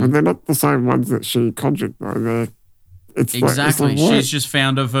of them. Yeah, but they're not the same ones that she conjured, though. Exactly. She's just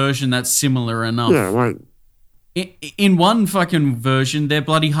found a version that's similar enough. Yeah, like... In one fucking version, they're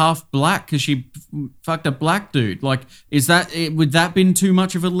bloody half black because she fucked a black dude. Like, would that been too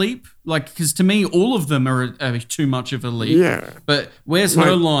much of a leap? Like, because to me, all of them are too much of a leap. Yeah. But where's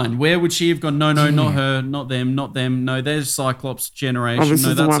her line? Where would she have gone? No, not her, not them, not them. No, there's Cyclops generation. This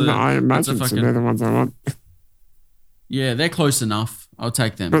is the one that I imagined, so they're the ones I want. Yeah, they're close enough. I'll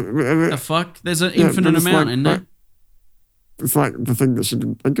take them. But the fuck? There's an infinite amount, isn't there? It's like the thing that she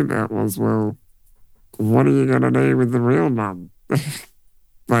didn't think about was, well, what are you going to do with the real mum?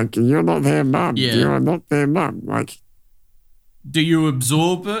 Like, you're not their mum. Yeah. You're not their mum. Like, Do you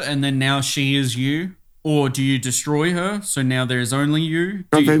absorb it and then now she is you? Or do you destroy her so now there is only you?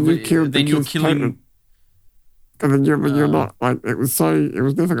 And then you killed Then the you're kid's killing. parent. And then you're Uh, not like it was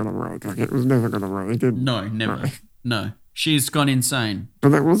never gonna work. Like it was never gonna work. It didn't. no, never. No. She's gone insane. But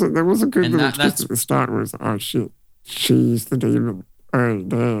there was a good And little that's twist at the start where it's oh shit, she's the demon. Oh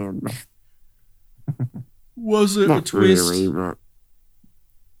damn. was it a Not twist? really, but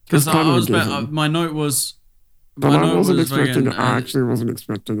Because it's kind I of a was about, given. my note was. But My I note wasn't was expecting fucking, it. I actually wasn't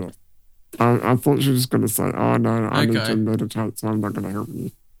expecting it. I thought she was just gonna say, "Oh no, I need Okay. to meditate, so I'm not gonna help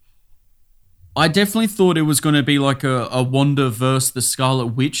you." I definitely thought it was going to be like a Wanda versus the Scarlet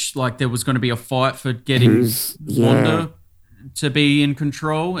Witch. Like there was going to be a fight for getting Wanda to be in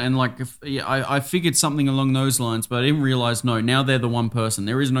control. And like, I figured something along those lines, but I didn't realize, no, now they're the one person.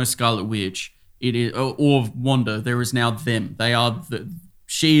 There is no Scarlet Witch. It is, or Wanda. There is now them. They are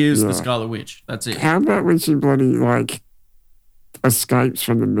she is the Scarlet Witch. That's it. How about when she bloody like escapes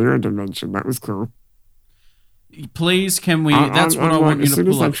from the mirror dimension? That was cool. Please, can we? That's what I like, want you as to soon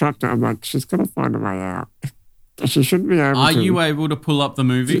as pull I up. trapped her, I'm like, she's gonna find a way out. She shouldn't be able Are to. you able to pull up the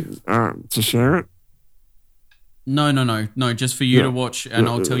movie? To share it? No. Just for you to watch, and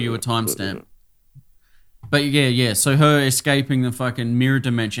I'll tell you a timestamp. But yeah. So her escaping the fucking mirror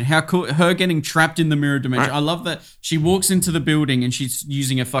dimension. How cool! Her getting trapped in the mirror dimension. I love that she walks into the building and she's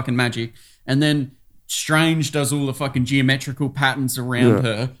using her fucking magic, and then Strange does all the fucking geometrical patterns around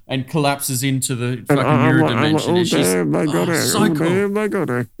her and collapses into the fucking mirror dimension. Oh damn, they got her. So cool. Damn, they got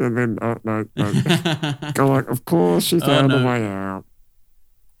her. And then no. Go like, of course she found a way out.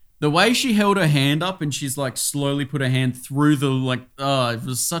 The way she held her hand up and she's like slowly put her hand through the it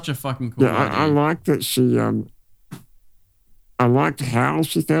was such a fucking cool idea. I like that she I liked how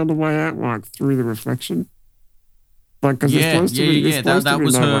she found a way out, like through the reflection. Like because it's supposed to be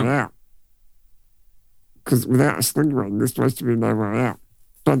no way out. Because without a sling ring, there's supposed to be no way out.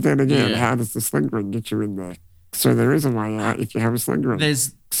 But then again, how does the sling ring get you in there? So there is a way out if you have a sling ring.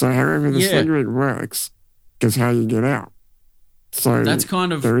 So however the sling ring works is how you get out. So that's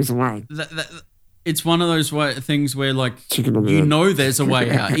kind of there is a way. It's one of those things where like you know there's a way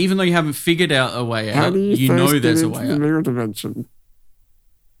out, even though you haven't figured out a way out. How do you know first there's get a into way the out. mirror dimension?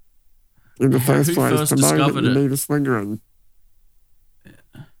 In the first place, to know that you need a sling ring.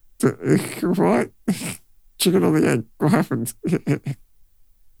 Right? Chicken or the egg? What happened?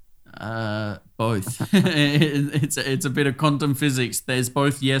 Both. It's a bit of quantum physics. There's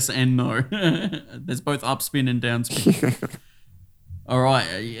both yes and no. There's both upspin and downspin. All right,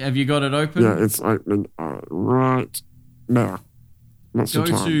 have you got it open? Yeah, it's opening right now. What's Go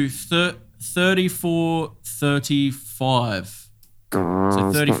the time? to 34:35. God,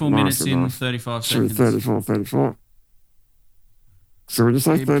 So 34 minutes in, enough. 35 Should be seconds. 34. So when you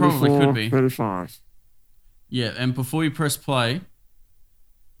say It probably 34, could be. 35. Yeah, and before you press play,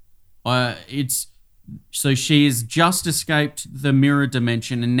 so she's just escaped the mirror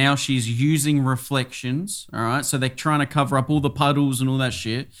dimension and now she's using reflections. All right, so they're trying to cover up all the puddles and all that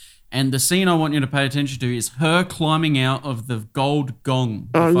shit. And the scene I want you to pay attention to is her climbing out of the gold gong.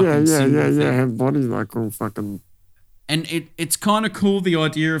 Oh yeah. Her body's like all fucking. And it's kind of cool, the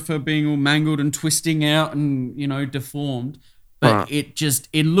idea of her being all mangled and twisting out and deformed. But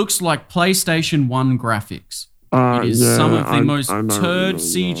it looks like PlayStation 1 graphics. It is some of the most turd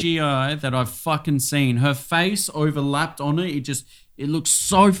CGI that I've fucking seen. Her face overlapped on it. It looks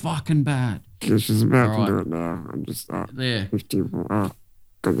so fucking bad. Yeah, she's about to do it now. I'm just there. 54.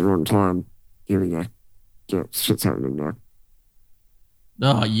 Got the wrong time. Here we go. Yeah, shit's happening now.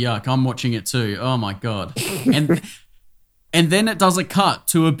 Oh yuck! I'm watching it too. Oh my god! And then it does a cut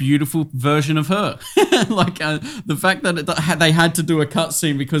to a beautiful version of her. Like the fact that they had to do a cut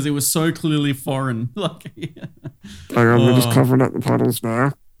scene because it was so clearly foreign. Like, we're just covering up the puddles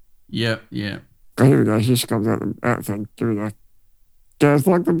now. Yeah. Oh, here we go. Here she comes out the thing. Here we go. Yeah, it's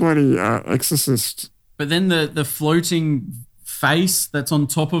like the bloody Exorcist. But then the floating face that's on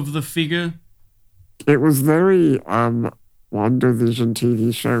top of the figure. It was very WandaVision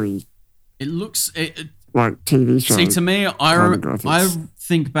TV showy. It looks like TV show. See, to me, I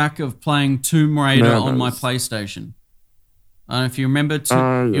think back of playing Tomb Raider on my PlayStation. I don't know if you remember.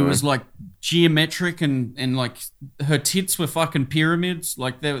 It was like geometric and like her tits were fucking pyramids.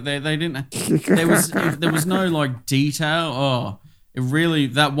 Like they didn't. There was no like detail. Oh, it really,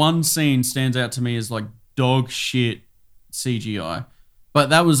 that one scene stands out to me as like dog shit CGI. But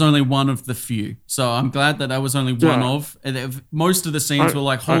that was only one of the few. So I'm glad that was only one of. Most of the scenes were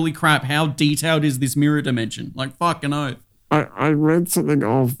like, holy crap, how detailed is this mirror dimension? Like, fucking oath. I read something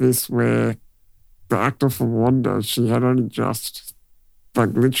of this where the actor for Wanda, she had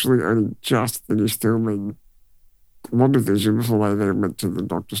literally only just finished filming WandaVision before they then went to the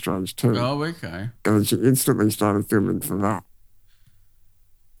Doctor Strange 2. Oh, okay. And she instantly started filming for that.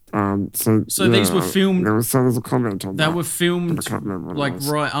 So these were filmed. There was a comment on that. They were filmed I can't remember what like it was.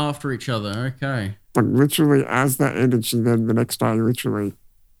 right after each other. Okay. Like literally, as that ended, she then the next day literally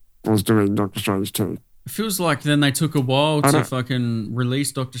was doing Doctor Strange 2. It feels like then they took a while to fucking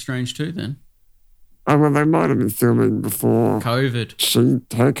release Doctor Strange 2 then. Oh, well, they might have been filming before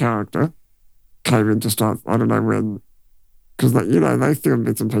COVID. Her character came in to start, I don't know when, because they film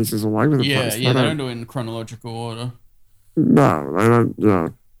bits and pieces all over the place. Yeah, they don't do it in chronological order. No, they don't, yeah.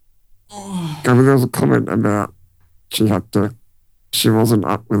 I mean, there was a comment about she wasn't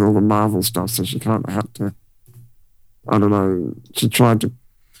up with all the Marvel stuff, so she kind of had to, I don't know,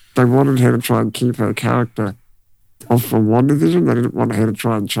 they wanted her to try and keep her character off from WandaVision. They didn't want her to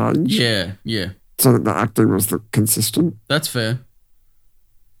try and change. Yeah. So that the acting was consistent. That's fair.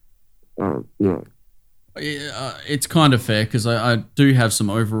 Yeah. It's kind of fair because I do have some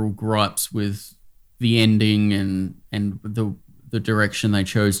overall gripes with the ending and the direction they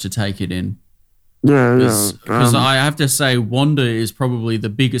chose to take it in. Yeah. Because I have to say, Wanda is probably the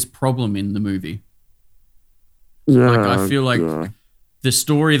biggest problem in the movie. Yeah. Like, I feel like the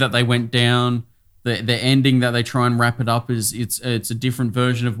story that they went down, the ending that they try and wrap it up is it's a different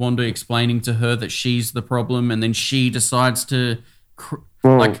version of Wanda explaining to her that she's the problem, and then she decides to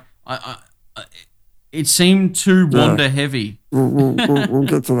it seemed too Wanda heavy. We'll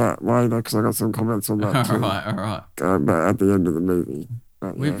get to that later because I got some comments on that too. All right. But at the end of the movie.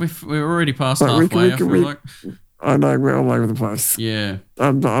 But, yeah. We're already past halfway, I feel like. I know, we're all over the place. Yeah.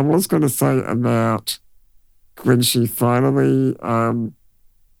 But I was going to say about when she finally...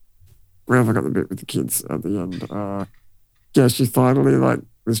 where have I got the bit with the kids at the end? She finally,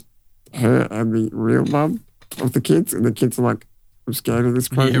 was her and the real mum of the kids, and the kids are like, I'm scared of this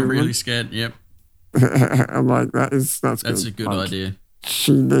crazy woman. Really scared, yep. I'm like, that's a good idea.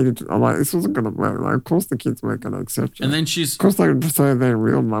 She needed to, I'm like, this wasn't going to work. Like, of course the kids weren't going to accept you. And then of course they would prefer their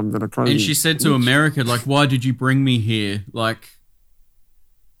real mum than a crazy. And she said to America, like, why did you bring me here? For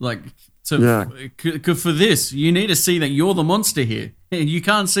this, you need to see that you're the monster here. You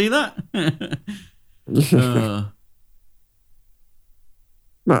can't see that?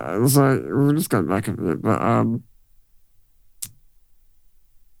 But so we'll just go back a bit. But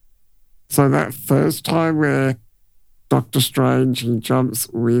so that first time where Doctor Strange he jumps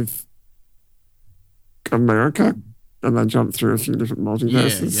with America, and they jump through a few different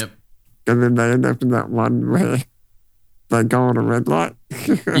multiverses. Yeah, yep. And then they end up in that one where they go on a red light.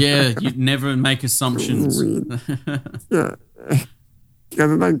 Yeah, you'd never make assumptions. Yeah. Yeah,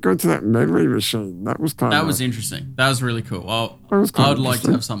 then they go to that memory machine. That was That was interesting. That was really cool. I would like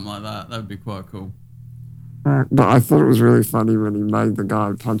to have something like that. That would be quite cool. But I thought it was really funny when he made the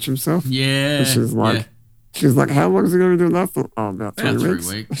guy punch himself. Yeah. And she's like, how long is he going to be doing that for? Oh, about 3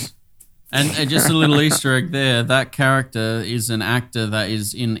 weeks. And just a little Easter egg there. That character is an actor that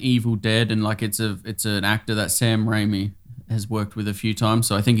is in Evil Dead, and it's an actor that Sam Raimi has worked with a few times.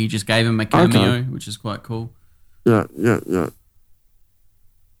 So I think he just gave him a cameo, which is quite cool. Yeah.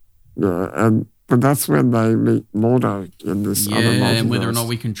 Yeah, but that's when they meet Mordo in this other multiverse. Yeah, and whether or not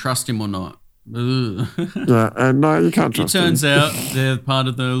we can trust him or not. Yeah, and no, you can't trust him. It turns out they're part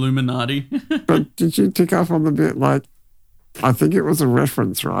of the Illuminati. But did you pick up on the bit, I think it was a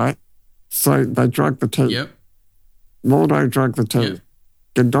reference, right? So they drug the tea. Yep. Mordo drug the tea. Yep.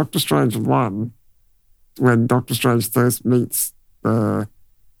 In Doctor Strange 1, when Doctor Strange first meets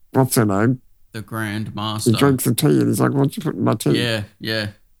what's her name? The Grand Master. He drinks the tea and he's like, what'd you put in my tea?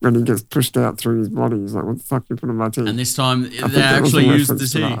 Yeah. When he gets pushed out through his body, he's like, what the fuck you put in my tea? And this time, they actually used the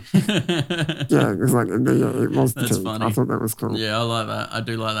tea. Yeah, it was it was the That's tea. funny. I thought that was cool. Yeah, I like that. I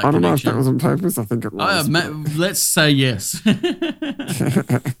do like that I don't connection. know if that was on purpose. I think it was. Let's say yes.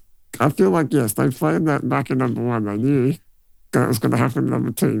 I feel like, yes, they played that back in number 1. They knew that was going to happen in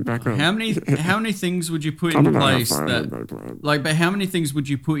number 2 back then. How many things would you put in place but how many things would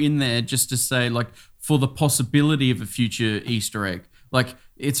you put in there just to say, for the possibility of a future Easter egg?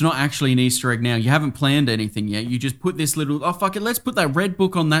 It's not actually an Easter egg now. You haven't planned anything yet. You just put this little, fuck it, let's put that red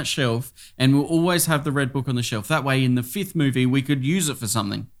book on that shelf, and we'll always have the red book on the shelf. That way, in the 5th movie, we could use it for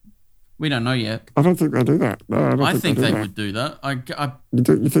something. We don't know yet. I don't think they do that. No, I think they would do that.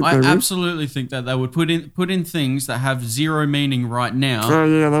 You think I they absolutely think that they would put in things that have zero meaning right now. Oh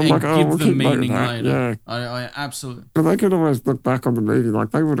yeah, they're and give we'll them keep meaning that. later. Yeah, I absolutely. But they could always look back on the movie,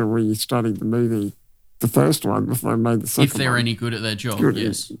 they would have re-studied the movie, the first one, before they made the second one. If they're any good at their job,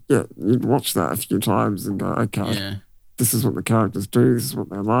 yes. Yeah, you'd watch that a few times and go, okay, this is what the characters do, this is what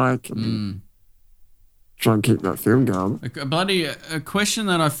they're like. And try and keep that film going. A question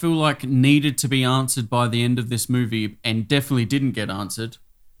that I feel like needed to be answered by the end of this movie and definitely didn't get answered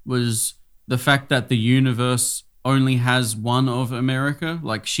was the fact that the universe only has one of America.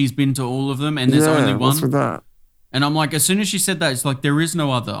 Like, she's been to all of them and there's only one. What's with that? And I'm like, as soon as she said that, it's like, there is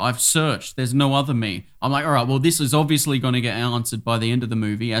no other. I've searched. There's no other me. I'm like, all right, well, this is obviously going to get answered by the end of the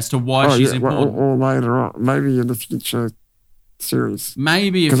movie as to why she's important. Or later on, maybe in the future series.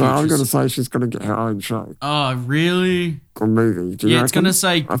 Maybe because I'm going to say she's going to get her own show. Oh, really? Or movie. Do you reckon? It's going to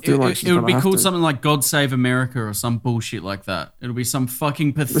say I feel like it would be called something like God Save America or some bullshit like that. It'll be some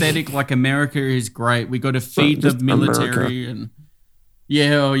fucking pathetic like America is great. We got to feed the military and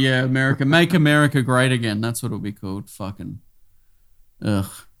America, make America great again. That's what it'll be called. Fucking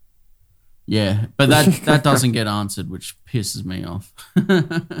ugh. Yeah, but that doesn't get answered, which pisses me off.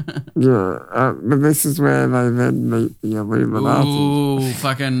 But this is where they then meet the Illuminati. Ooh,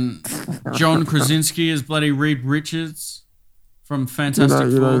 fucking John Krasinski is bloody Reed Richards from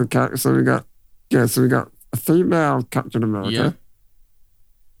Fantastic Four. So we got a female Captain America.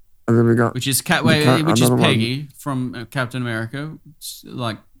 And then we got which is Peggy from Captain America.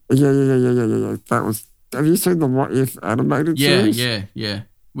 Like yeah. That was. Have you seen the What If animated series? Yeah.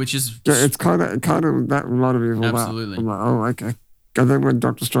 Which is it's kind of that reminded me of all absolutely. That. I'm like, oh, okay. And then when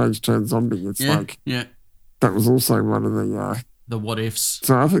Doctor Strange turned zombie, it's that was also one of the what ifs.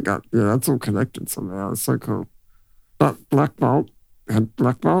 So I think that's all connected somehow. It's so cool. But Black Bolt,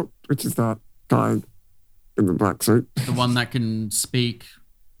 which is that guy in the black suit, the one that can speak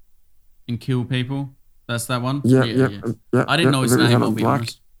and kill people. That's that one. Yeah. I didn't know his name. I'll be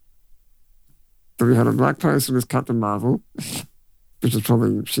honest. So we had a black person as Captain Marvel. Which is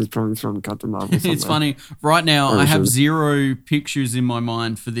she's probably from Captain Marvel. It's funny. Right now, I have 0 pictures in my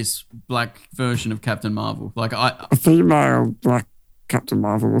mind for this black version of Captain Marvel. Like a female black Captain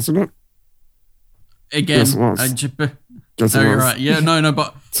Marvel, wasn't it? Again, yes, it was. Yes, you're right. Yeah, no,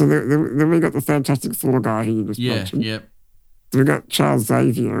 but so then we got the Fantastic Four guy who you just mentioned. Yeah. So we got Charles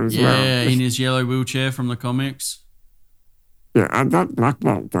Xavier as well. Yeah, in his yellow wheelchair from the comics. Yeah, and that Black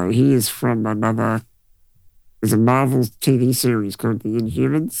Bolt though, he is from another. There's a Marvel TV series called The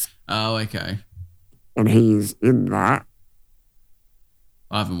Inhumans. Oh, okay. And he's in that.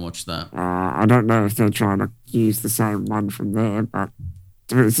 I haven't watched that. I don't know if they're trying to use the same one from there, but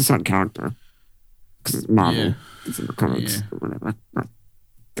it's the same character. Because it's Marvel. Yeah. It's in the comics or whatever. But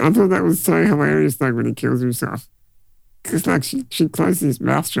I thought that was so hilarious though when he kills himself. Because like she closes his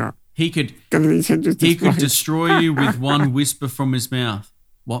mouth shut. He could destroy you with one whisper from his mouth.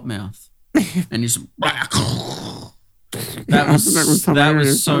 What mouth? And he's that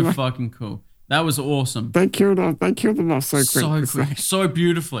was so fucking cool. That was awesome. They killed them off so quick. So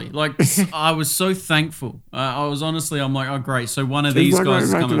beautifully. Like I was so thankful. I was honestly, I'm like, oh great. So one of these guys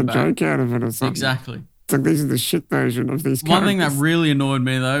is coming back. Making a joke out of it or something. Exactly. It's like these are the shit version of these characters. One thing that really annoyed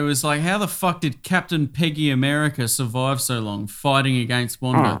me though was like, how the fuck did Captain Peggy America survive so long fighting against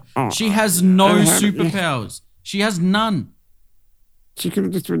Wanda? She has no superpowers. She has none. She could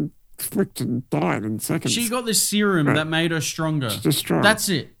have just been flicked and died in seconds. She got this serum that made her stronger. She's just strong. That's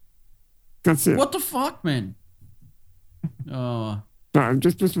it. What the fuck, man? Oh. No,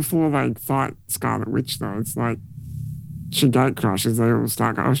 just before they fight Scarlet Witch, though, it's like she gate crashes. They all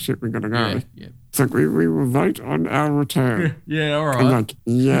start going, oh shit, we gotta go. Yeah. It's like we will vote on our return. Yeah, all right. I'm like,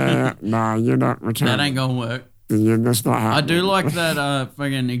 nah, you're not returning. That ain't gonna work. Yeah, that's not happening. I do like that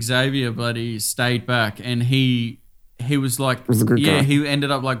fucking Xavier buddy stayed back and he was like, was a good guy. He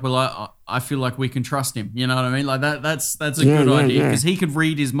ended up like, well, I feel like we can trust him. You know what I mean? Like that's a good idea because he could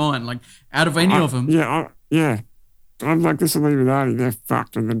read his mind. Like out of any of them. Yeah. I'm like, this Illuminati, they're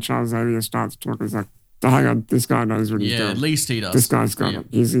fucked. And then Charles Xavier starts talking. He's like, oh, hang on, this guy knows what he's doing. Yeah, at least he does. This guy's got it.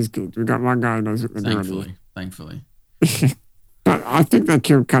 He's good. We've got one guy who knows what they're doing. Thankfully. But I think they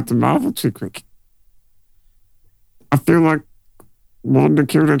killed Captain Marvel too quick. I feel like Wanda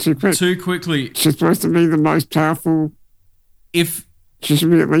killed her too quick. Too quickly. She's supposed to be the most powerful. She should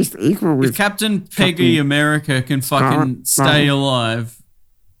be at least equal with. If Captain Peggy America can fucking stay alive,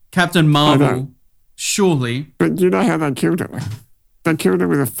 Captain Marvel, surely. But you know how they killed her? They killed her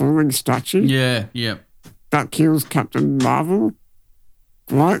with a falling statue. Yeah. That kills Captain Marvel.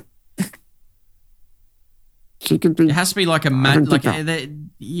 What? She could be. It has to be like a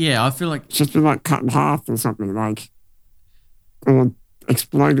I feel like she's been like cut in half or something, like, or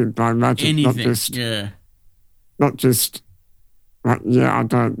exploded by magic. Anything. Not just. Like, I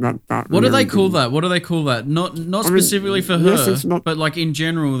don't. What do they call that? Not specifically for her, but like in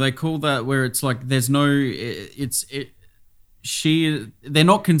general, they call that where it's like there's no. they're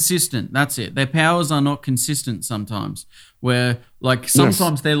not consistent. That's it. Their powers are not consistent sometimes. Where like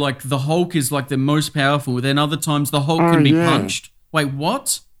sometimes they're like the Hulk is like the most powerful, then other times the Hulk can be punched. Wait,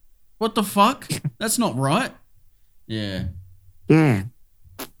 what? What the fuck? That's not right. Yeah. Yeah.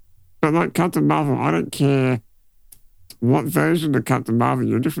 But like Captain Marvel, I don't care what version of Captain Marvel,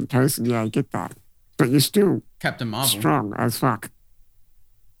 you're a different person. Yeah, I get that. But you're still Captain Marvel strong as fuck.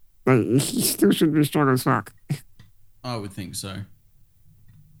 Like, you still should be strong as fuck. I would think so.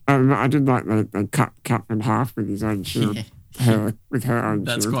 I did like they cut Cap in half with his own shield. Yeah. With her own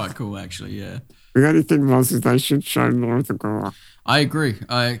That's shield. quite cool, actually, yeah. The only thing was they should show more of the gore. I agree.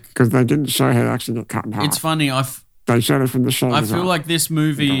 Because they didn't show her actually get cut in half. It's funny. They showed it from the shoulders. I feel like this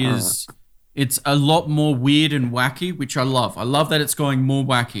movie it's a lot more weird and wacky, which I love. I love that it's going more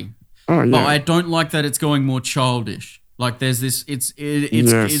wacky. Oh, yeah. But I don't like that it's going more childish. Like there's this,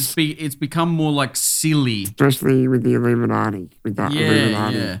 it's become more like silly, especially with the Illuminati, with that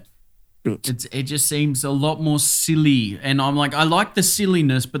Illuminati. Yeah. It just seems a lot more silly, and I'm like, I like the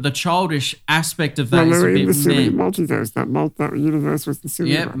silliness, but the childish aspect of that is a bit the silly multiverse. That universe was the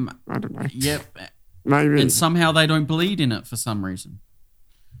silly one. I don't know. Yep. Maybe. And somehow they don't bleed in it for some reason.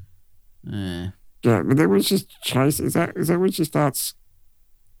 Yeah, but then when she's chasing, is that when she starts?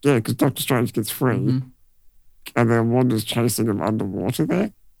 Yeah, because Doctor Strange gets free. And then Wanda's chasing him underwater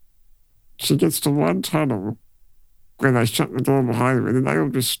there. She gets to one tunnel where they shut the door behind them and then they all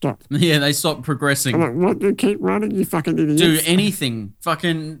just stop. Yeah, they stop progressing. I'm like, what? You keep running, you fucking idiots. Do anything.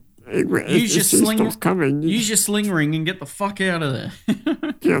 Fucking use your sling ring and get the fuck out of there.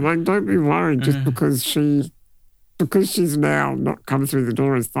 Yeah, like don't be worried just because she's now not come through the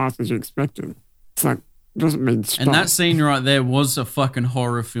door as fast as you expected. It's like, it doesn't mean stop. And that scene right there was a fucking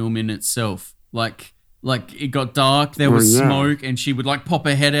horror film in itself. Like it got dark, there was smoke, and she would like pop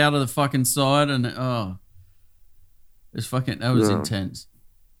her head out of the fucking side, and that was intense.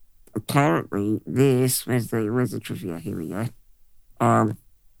 Apparently, where's the trivia? Here we go.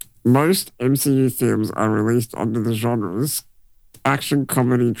 Most MCU films are released under the genres action,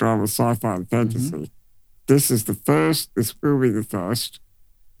 comedy, drama, sci-fi, and fantasy. This will be the first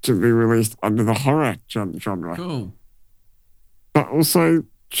to be released under the horror genre. Cool. But also,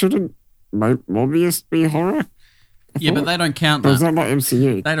 shouldn't Morbius be horror? Yeah, but they don't count that. Or is that not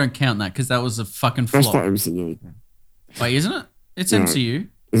MCU? They don't count that because that was a fucking flop. That's not MCU. Wait, isn't it? It's MCU.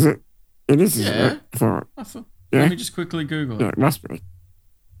 Is it? It is, yeah. I thought. Let me just quickly Google it. Yeah, it must be.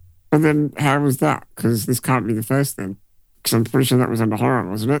 But then how was that? Because this can't be the first then. Because I'm pretty sure that was under horror,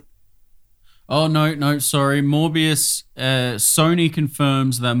 wasn't it? Oh, no, sorry. Morbius, Sony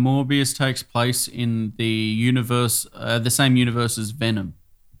confirms that Morbius takes place in the universe, the same universe as Venom.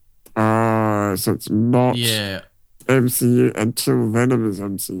 So it's not MCU until Venom is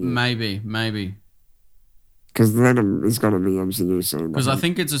MCU. Maybe. Because Venom is going to be MCU soon. Because I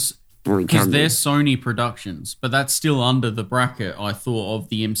think it's because they're Sony Productions, but that's still under the bracket, I thought, of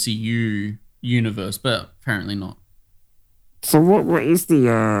the MCU universe, but apparently not. So what is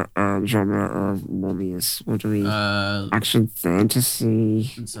the genre of Morbius? What do we... action,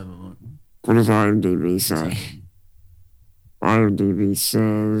 fantasy... Let's have a look. What does IMDb say? IMDb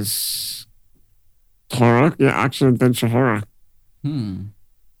says... horror? Yeah, action, adventure, horror.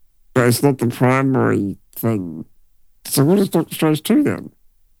 But it's not the primary thing. So what is Doctor Strange 2 then?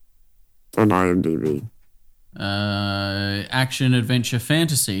 On IMDb. Action, adventure,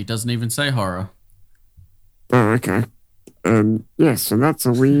 fantasy. Doesn't even say horror. Oh, okay. So that's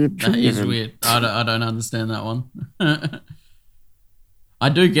a weird... That is weird. I don't understand that one. I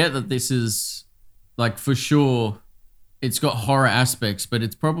do get that this is, like, for sure, it's got horror aspects, but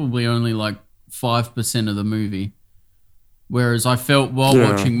it's probably only, like, 5% of the movie. Whereas I felt while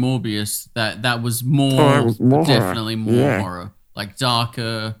watching Morbius that was more definitely more horror. Like,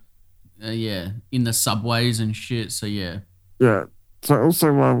 darker, in the subways and shit, so yeah. Yeah. So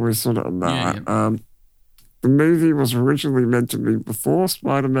also while we're sort of on that, the movie was originally meant to be before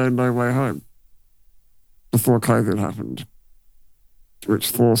Spider-Man No Way Home, before COVID happened, which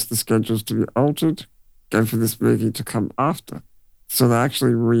forced the schedules to be altered and for this movie to come after. So they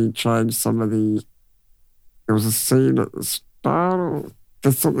actually rechanged some of the... There was a scene at the start.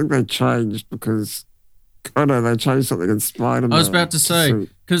 There's something they changed because... Oh no, they changed something in Spider-Man. I was about to say,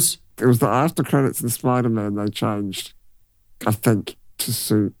 because... It was the after credits in Spider-Man they changed, I think, to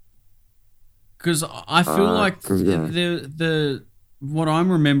suit... Because I feel like the what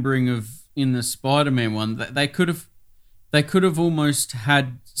I'm remembering of in the Spider-Man one, they could have almost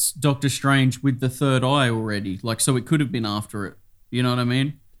had Doctor Strange with the third eye already, like so it could have been after it. You know what I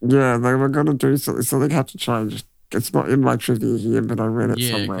mean? Yeah, they were going to do something, so they had to change. It's not in my trivia here, but I read it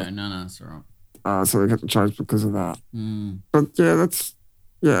somewhere. Yeah, okay, no, it's all So they got to change because of that. Mm. But yeah, that's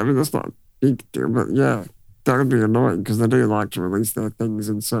not a big deal. But yeah, that would be annoying because they do like to release their things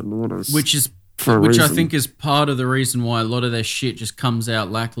in certain orders. Which I reason. Think is part of the reason why a lot of their shit just comes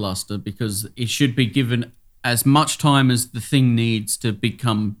out lackluster, because it should be given as much time as the thing needs to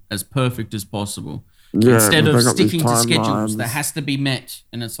become as perfect as possible. Yeah, instead of sticking to schedules that has to be met.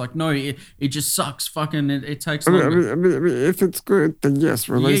 And it's like, no, it just sucks. Fucking, it takes longer. I mean, if it's good, then yes,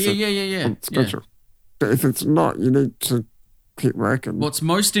 release it. Yeah. Schedule. But if it's not, you need to keep working. What's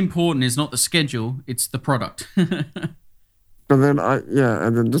most important is not the schedule, it's the product. But then,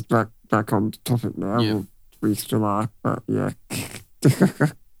 and then just back on the topic now. Yeah. Well, we still are, but yeah.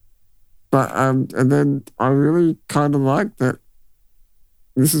 But, and then I really kind of like that.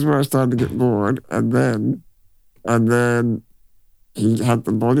 This is where I started to get bored. And then he had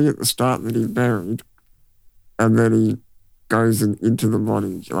the body at the start that he buried. And then he goes into the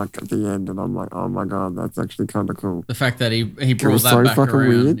body, like at the end. And I'm like, oh my God, that's actually kind of cool. The fact that he brought that back around.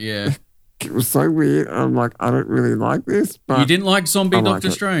 Weird. Yeah. It was so weird. I'm like, I don't really like this. But you didn't like Zombie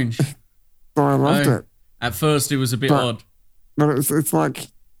Doctor Strange? So I loved it. At first, it was a bit odd. But it's like,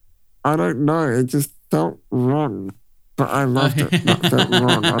 I don't know. It just felt wrong. But I loved it. That felt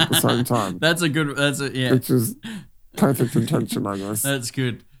wrong at the same time. Yeah. Which is perfect intention, I guess. That's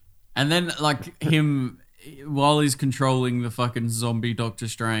good. And then, like, him, while he's controlling the fucking zombie Doctor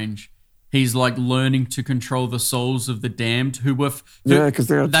Strange, he's, like, learning to control the souls of the damned who were... because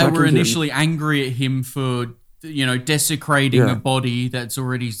they were initially angry at him for, desecrating a body that's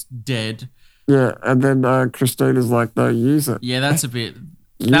already dead. Yeah, and then Christina's like, no, use it. Yeah, that's a bit...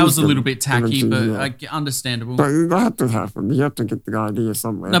 That was a little bit tacky, but understandable. But that had to happen. You have to get the idea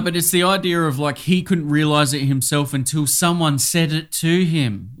somewhere. No, but it's the idea of, like, he couldn't realize it himself until someone said it to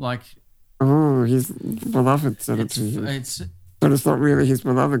him. Like... Oh, his beloved said it to him. But it's not really his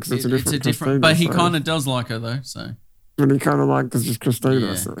beloved because it's a different Christina. But he kind of does like her, though, so... But he kind of likes just Christina,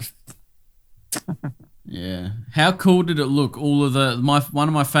 yeah. so... Yeah. How cool did it look? All of one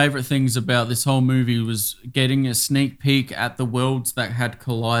of my favorite things about this whole movie was getting a sneak peek at the worlds that had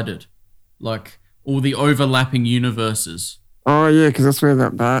collided. Like all the overlapping universes. Oh yeah, because that's where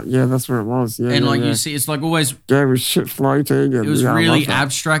that's where it was. Yeah, and you see, it's like always. Yeah, it was shit floating. And, it was really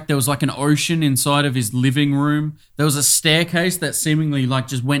abstract. There was like an ocean inside of his living room. There was a staircase that seemingly like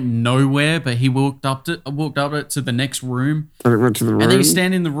just went nowhere, but he walked up it to the next room. And it went to the room. And then he's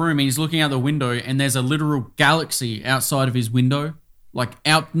standing in the room and he's looking out the window, and there's a literal galaxy outside of his window, like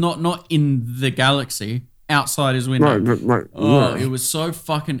out not in the galaxy. Outside his window. Right, but It was so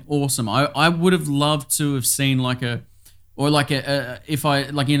fucking awesome. I would have loved to have seen if I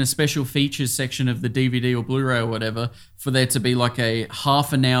in a special features section of the DVD or Blu-ray or whatever, for there to be like a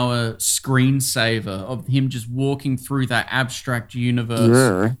half an hour screensaver of him just walking through that abstract universe.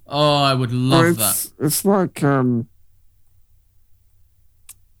 Yeah. Oh, I would love that. It's like oh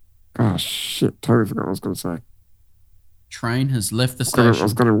shit, totally forgot what I was going to say. Train has left the station. I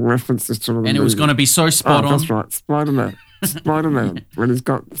was going to reference this to and it was going to be so spot on. That's right, Spider-Man, when he's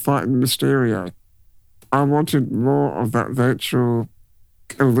got fighting Mysterio. I wanted more of that virtual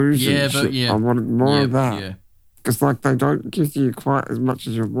illusion shit. I wanted more of that. Yeah. Because they don't give you quite as much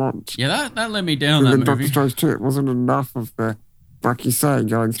as you want. Yeah, that let me down, and that then movie. Doctor Strange 2, it wasn't enough of the, like you say,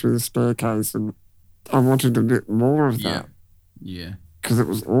 going through the staircase, and I wanted a bit more of that. Yeah. Because it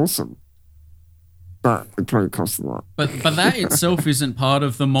was awesome. But it probably cost a lot. But that itself isn't part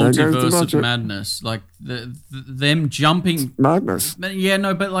of the multiverse of madness. Like, them jumping... It's madness. Yeah,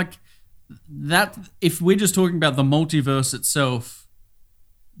 no, but like... That if we're just talking about the multiverse itself,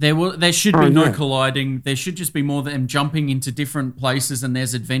 there should be no colliding. There should just be more of them jumping into different places, and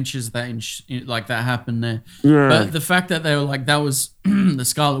there's adventures that that happen there. Yeah. But the fact that they were like that was the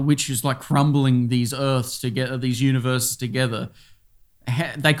Scarlet Witch is like crumbling these Earths together, these universes together.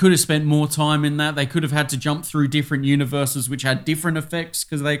 They could have spent more time in that. They could have had to jump through different universes which had different effects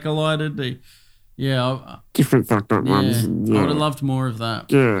because they collided. Different fucked up ones. Yeah. I would have loved more of that.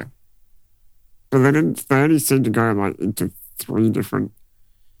 Yeah. But they only seem to go into three different.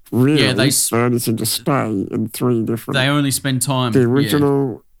 Really, they only seem to stay in three different. They only spend time. The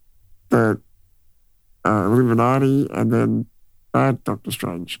original, the Illuminati, and then Bad Doctor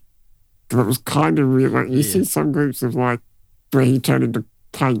Strange. So it was kind of weird. Like you see some groups of where he turned into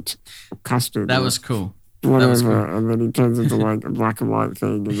paint or custard. That was cool. Whatever, cool. And then he turns into a black and white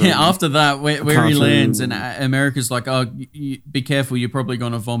thing. And after that, where he lands, and America's like, "Oh, be careful! You're probably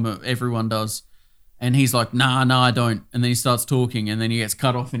gonna vomit." Everyone does. And he's like, nah, I don't. And then he starts talking, and then he gets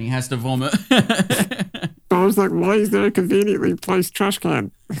cut off, and he has to vomit. I was like, why is there a conveniently placed trash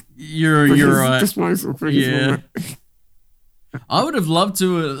can? You're right. Disposal for his vomit. I would have loved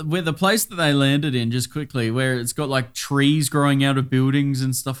to, where the place that they landed in, just quickly, where it's got like trees growing out of buildings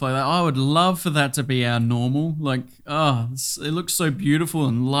and stuff like that. I would love for that to be our normal. Like, it looks so beautiful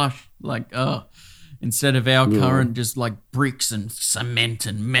and lush. Like, instead of our current just like bricks and cement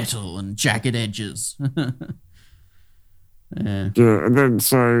and metal and jagged edges. Yeah. Yeah, and then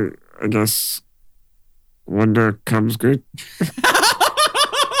so I guess Wanda comes good.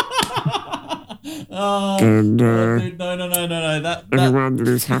 And dude, no. everyone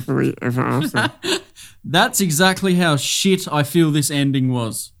lives happily ever after. That's exactly how shit I feel this ending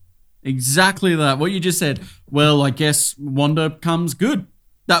was. Exactly that. What you just said. Well, I guess Wanda comes good.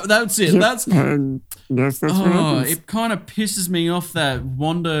 That's it. Yep, That's and yes, that's what happens. it kind of pisses me off that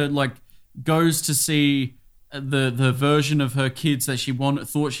Wanda like goes to see the version of her kids that she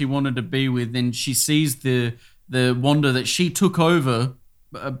thought she wanted to be with, and she sees the Wanda that she took over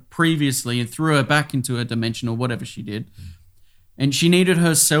previously and threw her back into a dimension or whatever she did, and she needed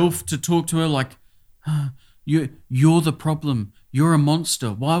herself to talk to her like, you're the problem, you're a monster,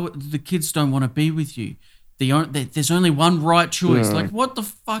 why the kids don't want to be with you, there's only one right choice. Like, what the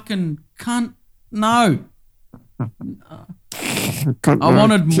fucking cunt? No. I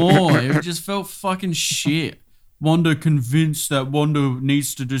wanted more. It just felt fucking shit. Wanda convinced that Wanda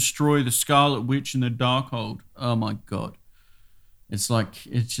needs to destroy the Scarlet Witch and the Darkhold. Oh my god. It's like,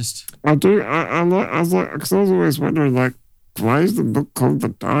 it's just... I was always wondering, like, why is the book called The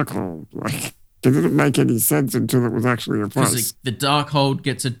Darkhold? Like, it didn't make any sense until it was actually a place. Because the Darkhold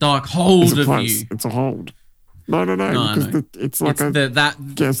gets a dark hold of you. It's a hold. No, because it's like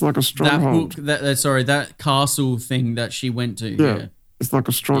it's like a stronghold. That castle thing that she went to. Yeah. It's like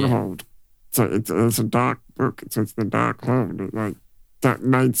a stronghold. So it's a dark book. So it's the Darkhold. Like, that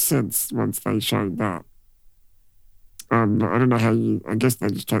made sense once they showed that. I don't know how I guess they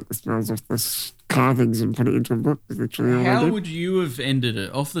just take the spells off the carvings and put it into a book. How would you have ended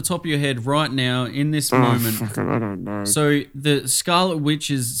it off the top of your head right now in this moment? Fuck it, I don't know. So the Scarlet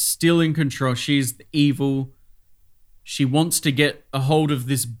Witch is still in control. She's evil. She wants to get a hold of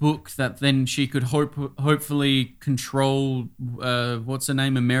this book that then she could hopefully control, what's her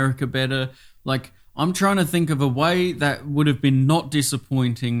name, America better. Like, I'm trying to think of a way that would have been not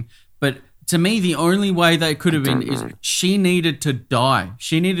disappointing, but to me, the only way that it could have been is she needed to die.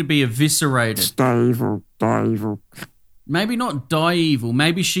 She needed to be eviscerated. Die evil. Maybe not die evil.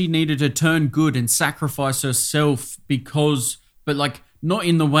 Maybe she needed to turn good and sacrifice herself but like, not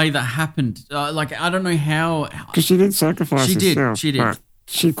in the way that happened. Like, I don't know how. Because she did sacrifice herself. She did. But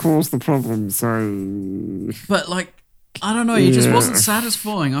she caused the problem, so. But like, I don't know. It just wasn't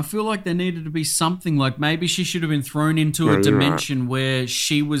satisfying. I feel like there needed to be something. Like, maybe she should have been thrown into a dimension where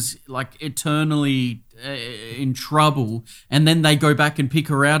she was like eternally in trouble, and then they go back and pick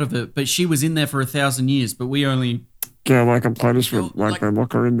her out of it. But she was in there for 1,000 years. But we only. Yeah, like a punishment. Like they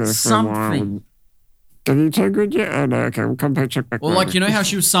lock her in there for a while. And, can you turn good yet? Oh, no, okay, we'll come back, check back. Well, like, you know how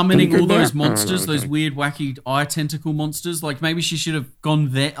she was summoning all those monsters, those weird, wacky eye tentacle monsters? Like, maybe she should have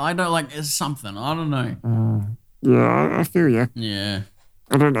gone there. I don't, like, it's something. I don't know. Yeah, I feel you. Yeah.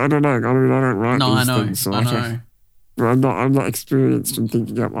 I don't know. I mean, I don't write these things, so I know. I'm not experienced in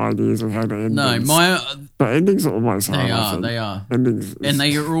thinking up ideas on how to end things. But endings are always hard. They are. Endings. And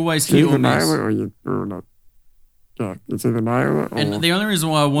they are always hit or miss. Nail it or you not. Yeah, it's either nail it or... And the only reason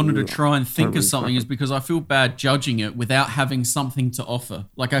why I wanted to try and think of something is because I feel bad judging it without having something to offer.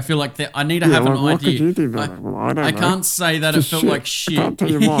 Like, I feel like I need to have an idea. What could you do better? Well, I don't know. I can't say that it felt like shit. I can't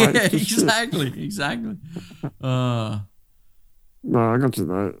tell you why. Yeah, exactly. No, I got you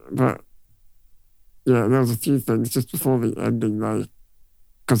though. But, yeah, there was a few things just before the ending,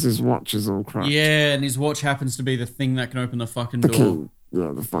 because his watch is all cracked. Yeah, and his watch happens to be the thing that can open the fucking door. Key.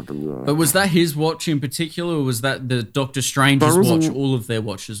 Yeah, the fucking, yeah. But was that his watch in particular, or was that the Doctor Strange's watch? All of their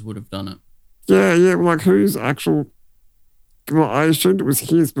watches would have done it. Yeah, like whose actual... Well, I assumed it was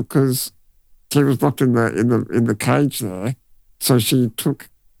his because he was locked in the cage there, so she took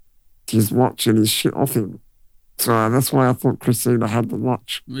his watch and his shit off him. So that's why I thought Christina had the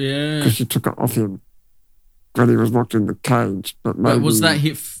watch. Yeah. Because she took it off him when he was locked in the cage. But maybe... But was that...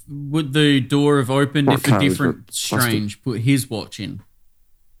 Would the door have opened if a different Strange put his watch in?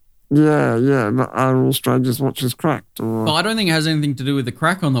 Yeah, but are all Strange's watches cracked? Or... But I don't think it has anything to do with the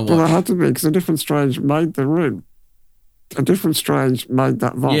crack on the watch. Well, it had to be, because a different Strange made the room. A different Strange made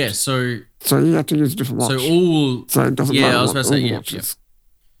that vault. Yeah, so you had to use a different watch. So it doesn't matter. I was about to say, yeah.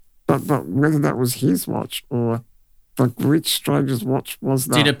 But whether that was his watch or like which Strange's watch was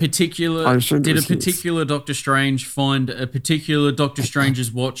that? Did a particular Doctor Strange find a particular Doctor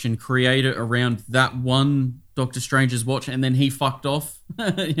Strange's watch and create it around that one Doctor Strange's watch, and then he fucked off?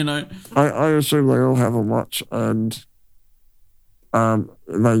 You know? I assume they all have a watch, and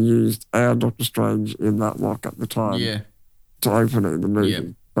they used our Doctor Strange in that lock at the time Yeah. to open it in the movie. Yep.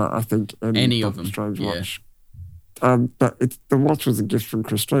 But I think Any of Doctor them, Strange yeah. watch. But the watch was a gift from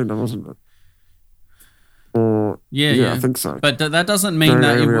Christina, wasn't it? Or Yeah. I think so. But that doesn't mean Very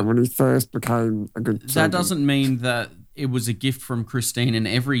that it early when he first became a good that surgeon. doesn't mean that it was a gift from Christine in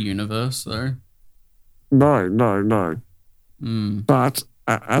every universe, though. No. Mm. But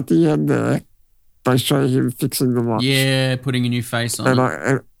at the end there, they show him fixing the watch. Yeah, putting a new face on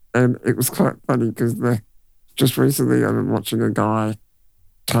it. And it was quite funny because just recently I've been watching a guy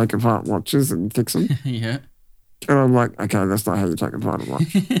take apart watches and fix them. Yeah. And I'm like, okay, that's not how you take apart a watch.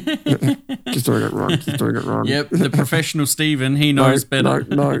 Just doing it wrong. Yep, the professional Steven, he knows better.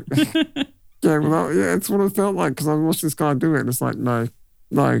 No. Yeah, it's what it felt like because I watched this guy do it and it's like, no,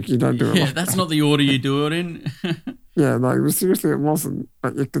 you don't do it. Yeah, like that's that. not the order you do it in. Yeah, no, seriously, it wasn't.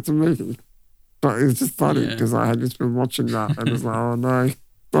 But it's a movie. But it was just funny Yeah. because I had just been watching that and it was like, oh no.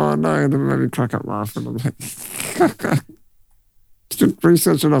 And then it made me crack up laughing. I'm like, just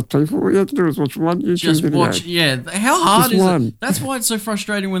research enough people. What you have to do is watch one YouTube Just video. watch, yeah. How hard Just is one. it? That's why it's so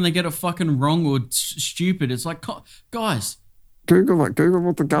frustrating when they get it fucking wrong or stupid. It's like, guys, Google it. Google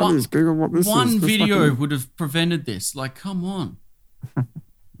what the gun One- is. Google what this is. one Just video fucking- would have prevented this. Like, come on.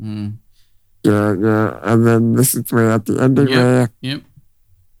 Mm. Yeah. And then this is where at the ending where Yep.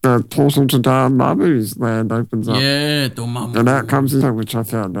 the portal to Dormammu's land opens up. Yeah, Dormammu. And out comes his, which I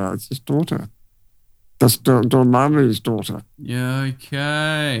found out it's his daughter. That's Dormammu's daughter. Yeah,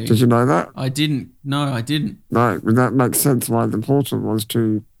 okay. Did you know that? I didn't. No, I didn't. No, but that makes sense why the portal was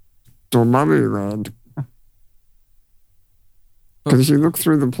to Dormammu land. Because if you look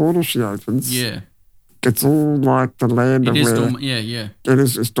through the portal she opens, Yeah. it's all like the land It of is where yeah. it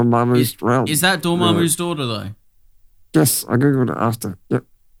is. It's Dormammu's realm. Is that Dormammu's daughter, though? Yes, I googled it after. Yep.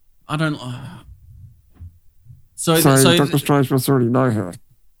 I don't. So Doctor Strange must already know her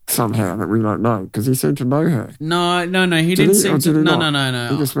somehow that we don't know because he seemed to know her. No. He Did didn't he, seem or to. did he No.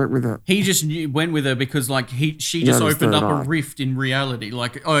 He just went with her. He just went with her because, like, she Yeah, just the opened third up eye. a rift in reality.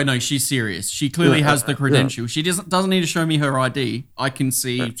 Like, oh no, she's serious. She clearly Yeah, has the credential. She doesn't need to show me her ID. I can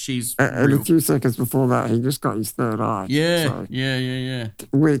see she's And real. a few seconds before that, he just got his third eye. Yeah, So, yeah.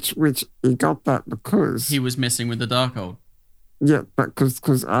 which he got that because He was messing with the Darkhold. yeah, but because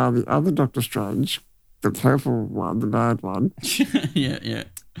the other Doctor Strange, the purple one, the bad one, yeah.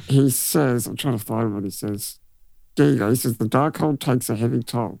 he says, I'm trying to find what he says. There you go. He says the Darkhold takes a heavy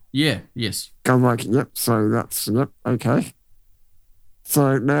toll. Yeah, yes. I'm like, yep. So that's okay.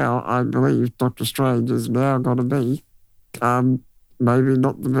 So now I believe Doctor Strange is now going to be, maybe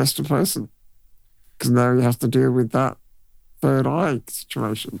not the best person, because now he has to deal with that third eye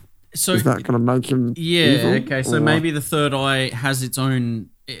situation. So Is that going to make him yeah, evil, okay. So or- maybe the third eye has its own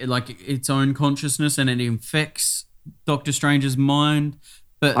consciousness and it infects Doctor Strange's mind.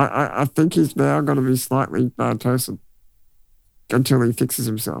 But I think he's now going to be slightly bad person until he fixes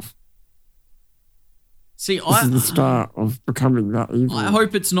himself. see, This is the start of becoming that evil. I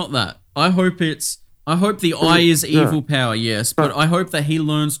hope it's not that. I hope the eye is Yeah. evil power, yes, but I hope that he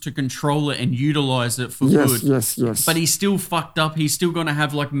learns to control it and utilize it for good. Yes. But he's still fucked up. He's still going to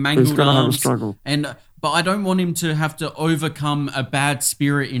have like He's mangled going to have a arms. struggle. But I don't want him to have to overcome a bad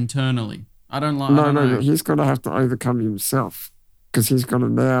spirit internally. I don't like. No, I don't know. but he's going to have to overcome himself because he's going to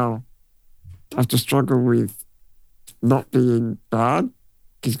now have to struggle with not being bad.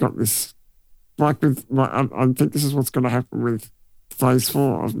 He's got this, I think this is what's going to happen with Phase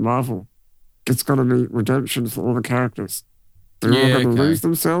 4 of Marvel. It's going to be redemption for all the characters. They're all going to lose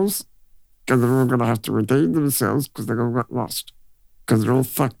themselves, and they're all going to have to redeem themselves because they all got lost. Because they're all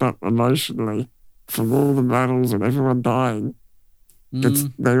fucked up emotionally from all the battles and everyone dying.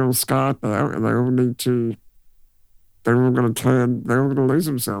 They're all scarred now, and they're all going to lose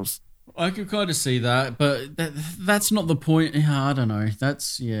themselves. I could kind of see that, but that's not the point. Yeah, I don't know.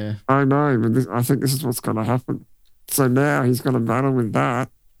 Yeah. I know, but I think this is what's going to happen. So now he's going to battle with that.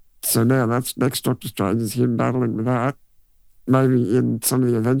 So now that's next Doctor Strange is him battling with that. Maybe in some of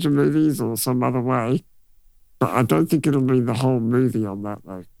the Avenger movies or some other way. But I don't think it'll be the whole movie on that,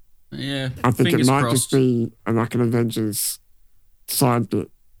 though. Yeah. I think it fingers might crossed. just be like an Avengers side bit.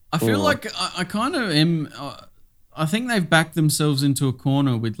 I feel or- like I kind of am. I think they've backed themselves into a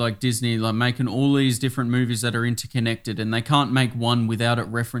corner with like Disney, like making all these different movies that are interconnected, and they can't make one without it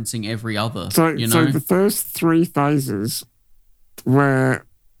referencing every other. So the first 3 phases were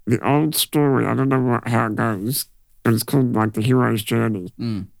the old story. I don't know how it goes, but it's called like the hero's journey.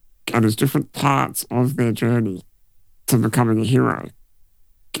 Mm. And there's different parts of their journey to becoming a hero.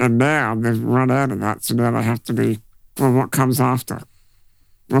 And now they've run out of that, so now they have to be, well, what comes after?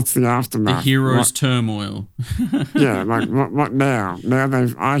 what's the aftermath? The hero's turmoil. Yeah, like what now? Now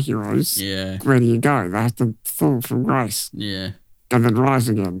they are heroes. Yeah. Where do you go? They have to fall from grace. Yeah. And then rise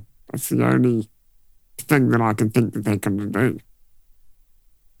again. That's the only thing that I can think that they can do.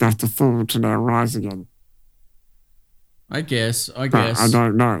 They have to fall to now rise again. I guess. But I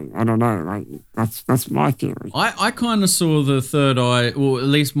don't know. Like, that's my theory. I kind of saw the third eye, or at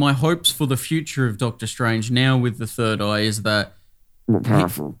least my hopes for the future of Doctor Strange now with the third eye is that More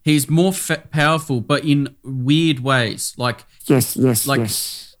powerful. he's more powerful, but in weird ways. Like, Yes.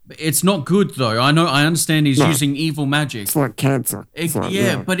 it's not good though. I understand he's No. using evil magic. It's like cancer.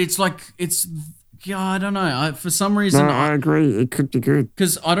 But it's like, I don't know. For some reason, No, I agree. It could be good.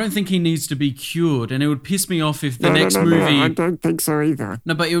 because I don't think he needs to be cured, and it would piss me off if the No, next no, movie. I don't think so either.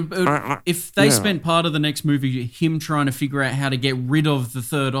 No, but if they spent part of the next movie him trying to figure out how to get rid of the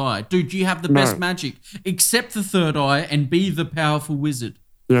third eye, dude, you have the best magic. Accept the third eye and be the powerful wizard.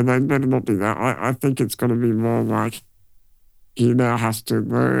 Yeah, they better not do that. I think it's going to be more like he now has to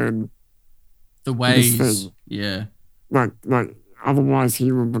learn The ways. thing. Yeah. Like otherwise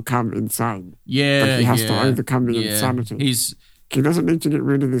he will become insane. Yeah. Like he has to overcome the yeah. insanity. He's He doesn't need to get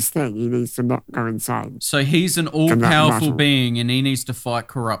rid of this thing. He needs to not go insane. So he's an all-powerful being, and he needs to fight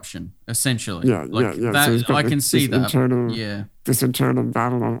corruption, essentially. Yeah. That, So he's got I can see that. This internal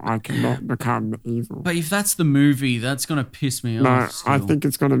battle of I cannot become evil. But if that's the movie, that's gonna piss me No, off. Still. I think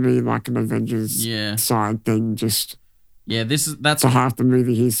it's going to be like an Avengers side thing. Just that's for half the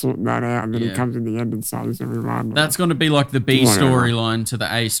movie he's sorting that out, and then he Yeah. comes in the end and saves everyone. That's going to be like the B Whatever. storyline to the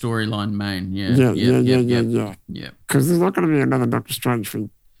A storyline main. Yeah. Yeah. Because there's not going to be another Doctor Strange thing.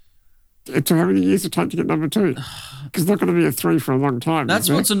 How many years it take to get number 2? Because it's not going to be a 3 for a long time. That's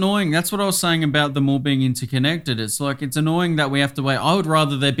what's annoying. That's what I was saying about them all being interconnected. It's like, it's annoying that we have to wait. I would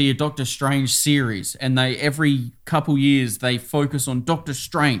rather there be a Doctor Strange series and they every couple years they focus on Doctor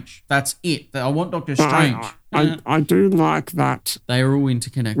Strange. That's it. I want Doctor Strange. I do like that They are all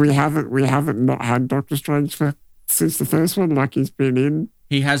interconnected. we haven't not had Doctor Strange since the first one. Like he's been in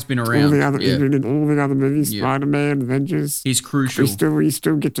He has been around. He's been in all the other movies, Spider-Man, Avengers. He's crucial. We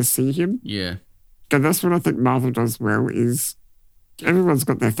still get to see him. Yeah. And that's what I think Marvel does well is everyone's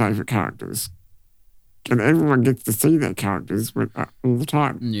got their favourite characters. And everyone gets to see their characters all the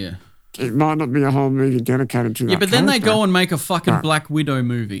time. Yeah. It might not be a whole movie dedicated to that. Yeah, but then they character. go and make a fucking Black Widow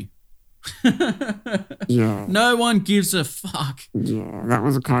movie. Yeah. No one gives a fuck. Yeah, that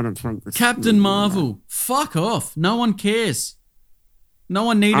was a kind of pointless. Captain Marvel. Fuck off. No one cares. No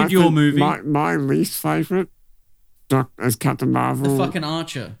one needed your think movie. My least favourite as Captain Marvel. The fucking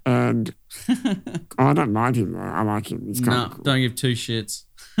Archer. And I don't mind him though. I like him. He's kind of cool. Don't give two shits.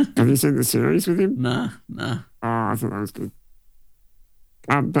 Have you seen the series with him? Nah. Oh, I thought that was good.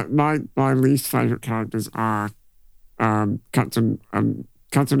 But my least favourite characters are Captain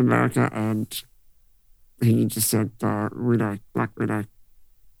America and who you just said, Black Widow.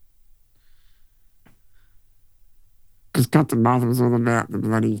 Because Captain Marvel was all about the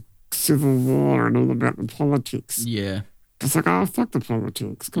bloody Civil War and all about the politics. Yeah. It's like, oh, fuck the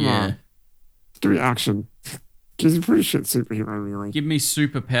politics. Come Yeah. on. Give me action. He's a pretty shit superhero, really. Give me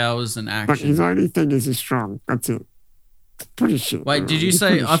superpowers and action. But his only thing is he's strong. That's it. Pretty shit. Wait, did you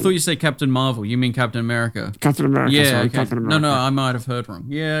say? I thought you said Captain Marvel. You mean Captain America? Captain America. Yeah, Sorry, okay. Captain America. No, I might have heard wrong.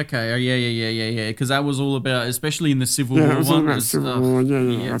 Yeah, okay. Oh, yeah. Because that was all about, especially in the Civil War Yeah, it was all one. about Civil War.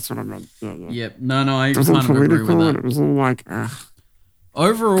 Yeah, that's what I meant. Yeah. Yep. No, I it was all kind of agree with political and that. it was all like,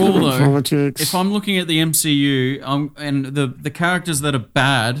 Overall, though, politics. if I'm looking at the MCU, and the characters that are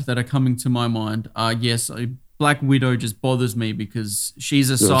bad that are coming to my mind are, yes, Black Widow just bothers me because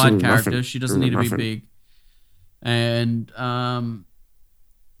she's a side character. Nothing. She doesn't need to be big. And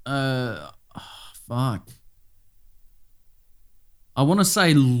fuck. I want to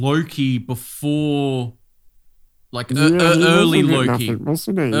say Loki before, like early Loki.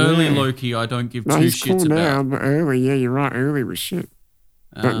 Early Loki, I don't give two he's shits cool now, about. but early, yeah, you're right. Early was shit.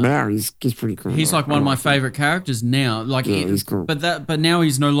 But now he's pretty cool. He's like one of my favorite characters now. Like, he's cool. But now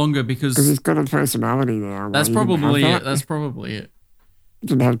he's no longer because he's got a personality now. That's probably it. That's probably it.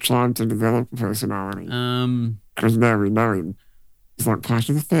 Didn't have time to develop a personality. Because now we know him. He's like part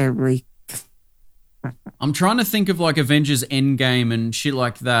of the family. I'm trying to think of like Avengers Endgame and shit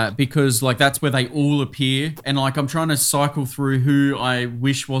like that because like that's where they all appear and like I'm trying to cycle through who I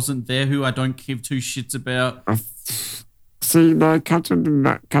wish wasn't there, who I don't give two shits about. See, no,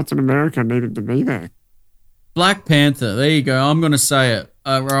 Captain America needed to be there. Black Panther. There you go. I'm gonna say it.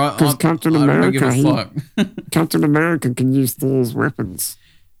 Because Captain America can use Thor's weapons,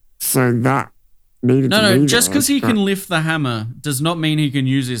 so that needed to No, be just there, because he but- can lift the hammer does not mean he can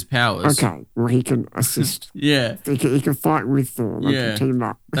use his powers. Okay, well, he can assist. Yeah, He can fight with Thor. They Yeah. can team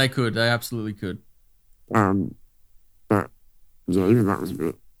up. they could. They absolutely could. But yeah, even that was a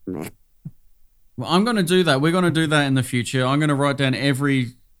bit meh. Well, I'm going to do that. We're going to do that in the future. I'm going to write down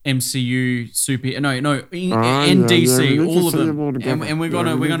every MCU and DC, we need to all of see them, them all together. and we're Yeah,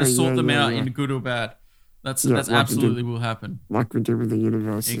 gonna we we're need gonna to- sort yeah, them yeah, out yeah. in good or bad. That's Yeah, that's like we absolutely will happen. Like we do with the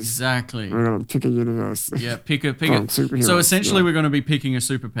universes. Exactly. We're gonna pick a universe. Yeah, pick a. From superheroes, So essentially, yeah. we're going to be picking a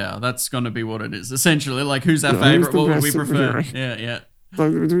superpower. That's going to be what it is. Essentially, like who's our Yeah, who's favorite? the What would best we prefer? superhero? Yeah. So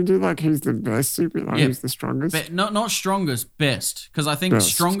do we do like who's the best superhero? Yeah. Who's the strongest? Not strongest, best. Because I think Best.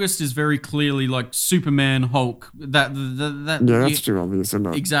 strongest is very clearly like Superman, Hulk. That Yeah, that's too obvious, isn't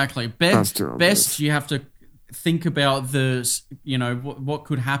it? exactly. That's too obvious. Best, you have to think about what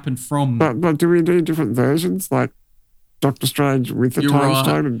could happen from. But do we do different versions, like Doctor Strange with the You're time right.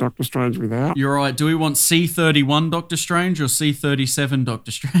 stone and Doctor Strange without? You're right. Do we want C31 Doctor Strange or C37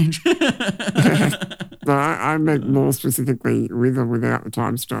 Doctor Strange? No, I meant more specifically with or without the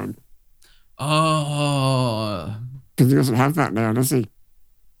time stone. Oh, Because he doesn't have that now, does he?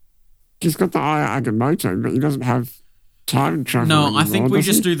 He's got the Eye Agamotto, but he doesn't have time travel. no, anymore, I think we does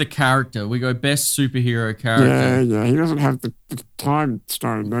just he? do the character. We go best superhero character. Yeah, he doesn't have the time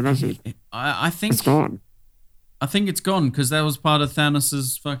stone, though, does he? I think It's gone. I think it's gone because that was part of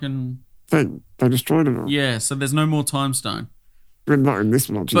Thanos's fucking They destroyed it all. yeah. So there's no more time stone. But not in this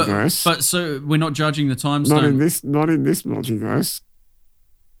multiverse. But so we're not judging the time not stone. in this multiverse.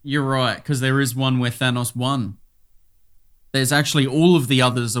 You're right because there is one where Thanos won. There's actually all of the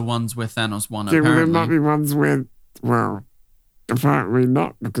others are ones where Thanos won. Yeah, well, there Apparently, might be ones where, well, apparently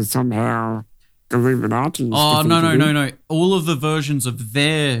not, because somehow Illuminati. oh no! All of the versions of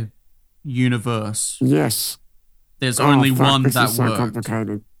their universe, Yes. there's Oh, only fuck, one this that is so worked.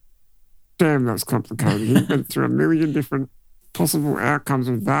 complicated. Damn, that's complicated. He went through a million different possible outcomes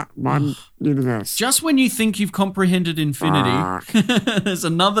of that one universe. Just when you think you've comprehended infinity, Fuck. there's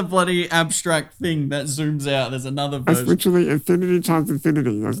another bloody abstract thing that zooms out. There's another That's version. literally infinity times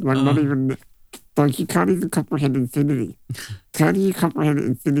infinity. That's like not even like you can't even comprehend infinity. How do you comprehend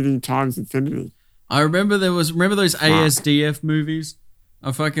infinity times infinity? I remember remember those ASDF movies?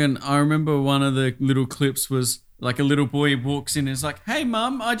 I remember one of the little clips was like a little boy walks in and is like, "Hey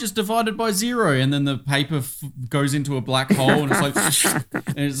mum, I just divided by 0." And then the paper goes into a black hole and it's like,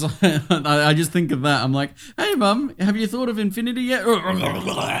 and it's like I just think of that. I'm like, "Hey mum, have you thought of infinity yet?"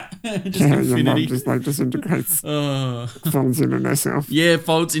 Just Your mum infinity. just like disintegrates, Oh. falls in on herself. Yeah,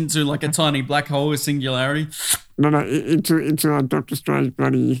 folds into like a tiny black hole with singularity. No, into a Doctor Strange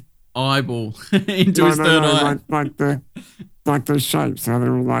bloody Eyeball into his third eye. like those shapes. How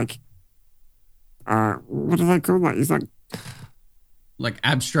they're all like, what do they call that? It's Like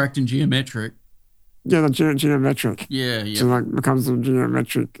abstract and geometric. yeah, the geometric. Yeah. So like becomes all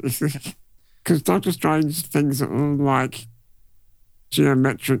geometric. Because Doctor Strange things are all like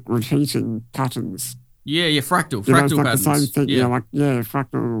geometric repeating patterns. Yeah, fractal. You know, Fractal it's like patterns. the same thing. Yeah.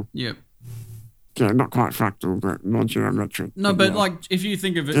 Fractal. Yeah. Yeah, not quite fractal, but more geometric. No, but yeah. like if you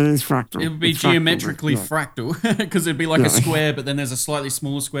think of It it, is fractal. it would be It's fractal, but geometrically yeah. fractal because it'd be like Yeah. a square, but then there's a slightly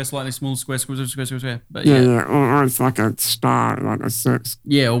smaller square, slightly smaller square. But Yeah, yeah, yeah. Or it's like a star, like a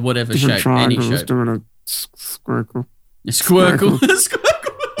yeah, or whatever different shape, any triangles shape. doing a squircle. A squircle.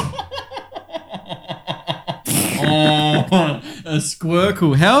 Oh, a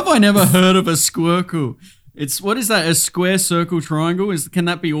squircle. How have I never heard of a squircle? It's what is that? A square, circle, triangle? Can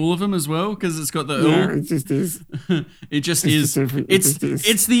that be all of them as well? Because it's got the Yeah, it just is. It just It's is. just every- it It's just is.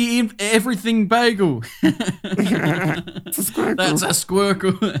 it's the everything bagel. It's a squircle. That's a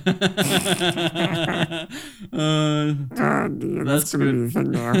squircle. Yeah, That's that's going to be the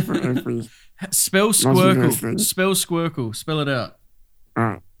thing now for every. Spell Multiverse squircle. thing. Spell squircle. Spell it out.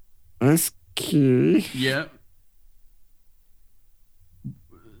 Alright. SQ. Yeah.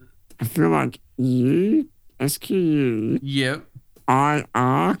 I feel like SQU. Yeah.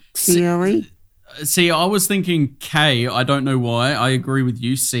 IRCLE. See, I was thinking K. I don't know why. I agree with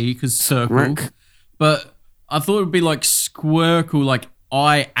you. C, because circle. Rick. But I thought it would be like squircle, like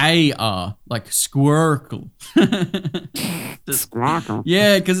IAR, like squircle. Squircle.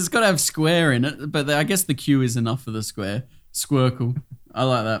 Yeah, because it's got to have square in it. But I guess the Q is enough for the square. Squircle. I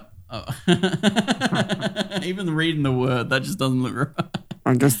like that. Oh. Even reading the word, that just doesn't look right.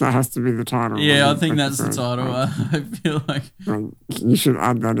 I guess that has to be the title. Yeah, I of think the that's the episode. title. I feel like Well, you should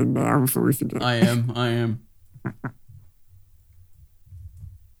add that in there before we forget. I am.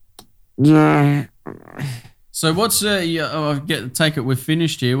 Yeah. So what's take it. We're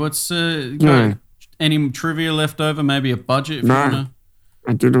finished here. What's Yeah. got any trivia left over? Maybe a budget if No. you wanna.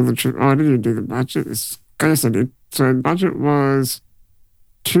 I did all the trip. Oh, I didn't even do the budget. Yes, I did. So budget was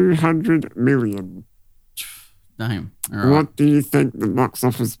 200 million. Damn. All right. What do you think the box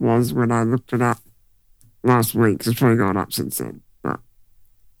office was when I looked it up last week? It's probably gone up since then. But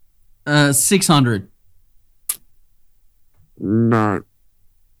 600. no,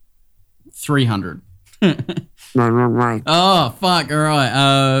 300. no, wrong way. Oh, fuck. All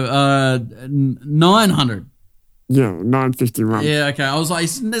right. 900. Yeah, 951. Yeah, okay. I was like,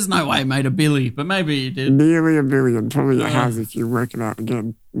 there's no way it made a billy, but maybe it did. Nearly a billion. Probably it Yeah. has if you work it out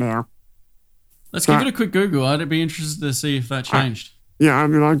again now. Let's give it a quick Google. I'd be interested to see if that changed. Yeah, I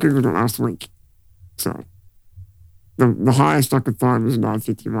mean, I googled it last week. So the highest I could find was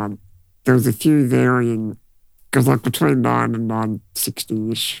 951. There was a few varying, because like between 9 and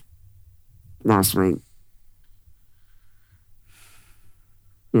 960-ish last week.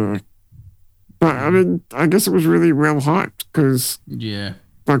 Yeah. But I mean, I guess it was really well hyped because Yeah.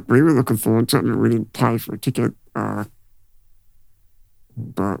 like we were looking forward to it and we didn't pay for a ticket. But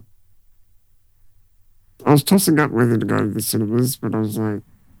I was tossing up whether to go to the cinemas, but I was like,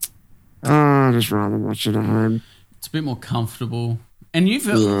 I'd just rather watch it at home. It's a bit more comfortable. And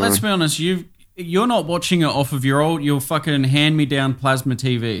let's be honest, you're not watching it off of your fucking hand-me-down plasma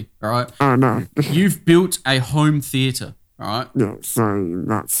TV, all right? Oh, no. You've built a home theater, all right? Yeah, so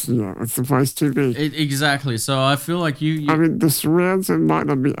it's the place to be. Exactly. So I feel like you I mean, the surround sound might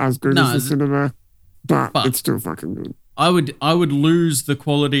not be as good as the cinema, but but- it's still fucking good. I would lose the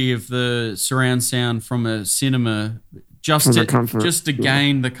quality of the surround sound from a cinema just For to the comfort, just to yeah.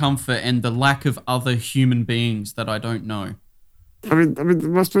 gain the comfort and the lack of other human beings that I don't know. I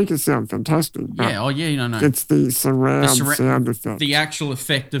mean, my speakers sound fantastic. But Yeah. Oh yeah. No. it's the surround sound effect. The actual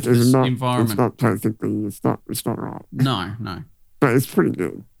effect of It's this not, environment. It's not perfectly. It's not right. No. But it's pretty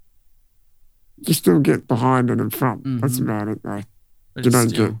good. You still get behind and in front. That's about it, though. But You it's don't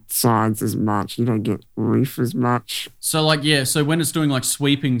still- get sides as much. You don't get roof as much. So so when it's doing like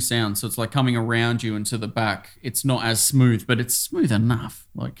sweeping sounds, so it's like coming around you and to the back, it's not as smooth, but it's smooth enough.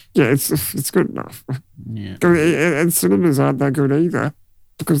 Like Yeah, it's good enough. yeah. And cinemas aren't that good either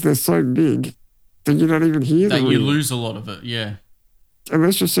because they're so big that you don't even hear That them. you lose a lot of it, yeah.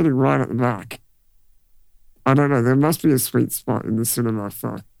 Unless you're sitting right at the back. I don't know. There must be a sweet spot in the cinema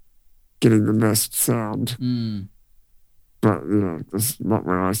for getting the best sound. Mm. But, that's not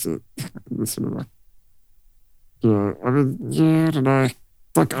where I sit in the cinema. Yeah, I mean, yeah, I don't know.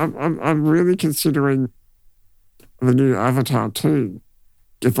 Like, I'm really considering the new Avatar 2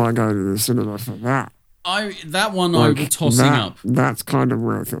 if I go to the cinema for that. That one Like, I'm tossing up. That's kind of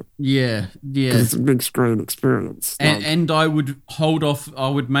worth it. Yeah. 'Cause it's a big screen experience. Like, And I would hold off. I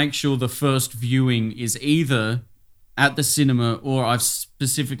would make sure the first viewing is either at the cinema or I've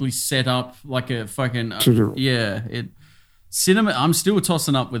specifically set up like a fucking To do it. cinema. I'm still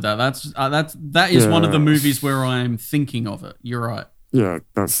tossing up with that. That is one of the Yeah. movies where I'm thinking of it. You're right. yeah,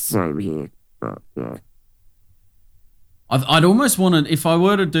 that's the same here. But, yeah. I'd almost want to, if I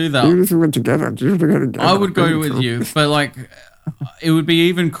were to do that, Even if we went together, do you want to go together? I would go That'd be with cool. you. But like, it would be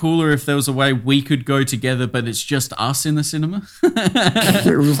even cooler if there was a way we could go together, but it's just us in the cinema.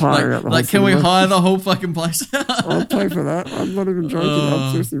 We'll just hire out the whole Can we cinema. hire the whole fucking place? I'll pay for that. I'm not even joking.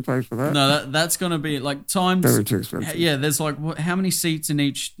 I'll seriously pay for that. No, that's gonna be like times. Very too expensive. Yeah, there's like how many seats in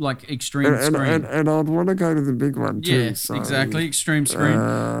each like extreme and, screen? and I'd want to go to the big one too. Yeah, so, exactly. Extreme screen.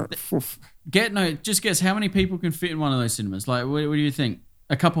 oof. Just guess how many people can fit in one of those cinemas. Like, what do you think?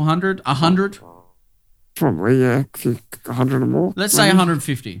 A couple hundred? 100? Probably, yeah. 100 or more. Let's say maybe.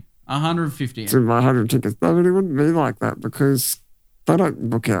 150. 150. To my 100 tickets. No, but it wouldn't be like that because they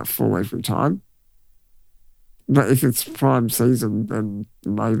don't book out full every time. But if it's prime season, then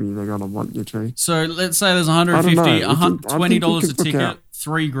maybe they're gonna want you to. So let's say there's I don't 150, know. I think you $20 a could book ticket, out.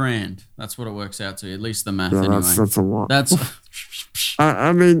 $3,000. That's what it works out to. At least the math, Yeah, anyway. that's a lot. That's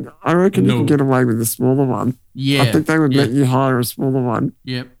I mean, I reckon you No. can get away with the smaller one. yeah. I think they would yeah. let you hire a smaller one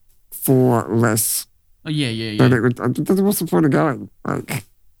Yep. for less. Oh, yeah. Then it would. What's the point of going? Like,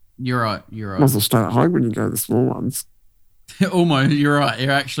 You're right. might as well stay at home when you go to the small ones. Almost. You're right.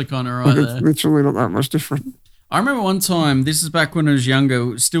 You're actually kind of right Like, there. it's literally not that much different. I remember one time, this is back when I was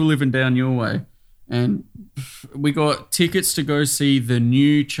younger, still living down your way, and we got tickets to go see the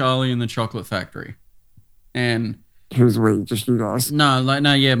new Charlie and the Chocolate Factory. And Who's we? Just you guys. no, my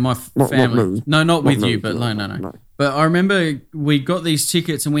Not family. me. No, not with me, you, but yeah, no. But I remember we got these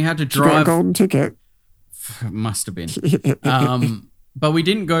tickets and we had to You got a drive. golden ticket. Must have been. But we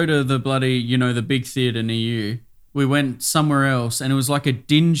didn't go to the bloody, the big theater near you. We went somewhere else, and it was like a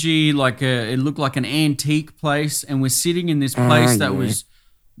dingy, it looked like an antique place, and we're sitting in this place that yeah. was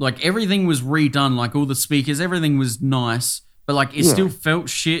like everything was redone, like all the speakers, everything was nice, but like it still felt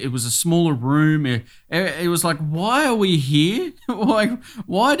shit. It was a smaller room. It was like, why are we here? Like,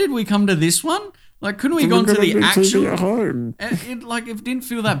 why did we come to this one? Like, couldn't we gone to the actual? At home. It didn't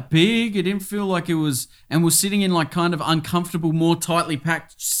feel that big. It didn't feel like it was, and we're sitting in like kind of uncomfortable, more tightly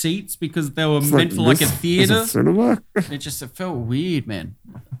packed seats because they were meant for like a theater. It felt weird, man.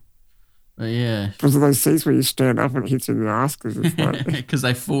 But yeah, because of those seats where you stand up and it hits you in the ass because it's like because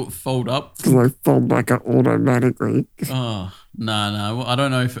they fold up. Because they fold back up automatically. Oh no, I don't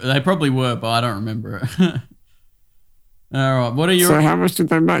know if they probably were, but I don't remember it. All right, what are your? So how much did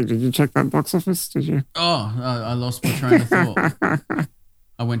they make? Did you check that box office? Did you? Oh, I lost my train of thought.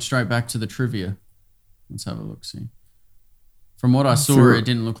 I went straight back to the trivia. Let's have a look. See, from what I saw, it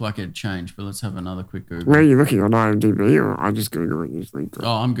didn't look like it changed. But let's have another quick Google. Where are you looking, on IMDb, or I just Google it usually?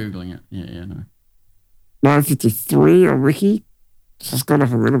 Oh, I'm googling it. Yeah, no. 953 on Wiki. So it's gone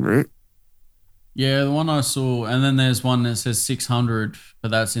up a little bit. Yeah, the one I saw, and then there's one that says 600,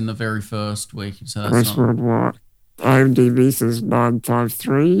 but that's in the very first week. So that's not. What? IMDb says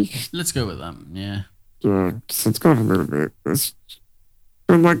 953. Let's go with that. Yeah. Yeah, so it's gone up a little bit.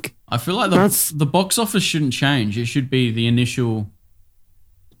 But like, I feel like the box office shouldn't change. It should be the initial.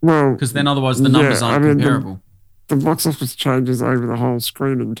 Well, because then otherwise the numbers aren't comparable. The box office changes over the whole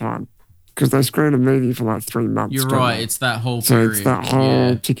screening time because they screen a movie for like 3 months. You're right. It's that whole period. So it's that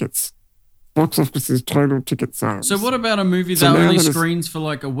whole tickets. Box office is total ticket sales. So what about a movie that only screens for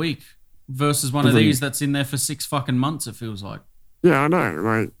like a week versus one of these that's in there for 6 fucking months? It feels like. Yeah, I know.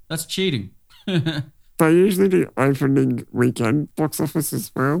 Like that's cheating. They usually do opening weekend box office as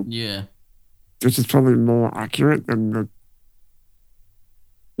well. Yeah. Which is probably more accurate than the.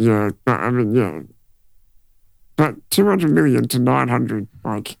 Yeah, but I mean, yeah. But 200 million to 900,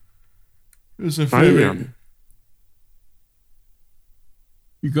 like. It's a fair.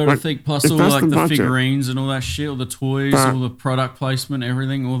 You got to think, plus all like the figurines and all that shit, all the toys, all the product placement,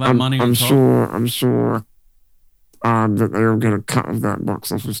 everything, all that money on top. I'm sure that they'll get a cut of that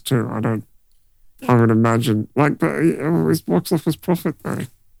box office too. I would imagine. Like, but is box office profit though?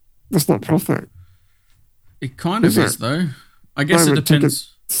 That's not profit. It kind of is though. I guess it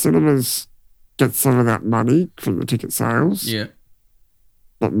depends. Cinemas get some of that money from the ticket sales. Yeah.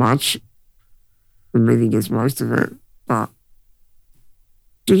 Not much. The movie gets most of it, but.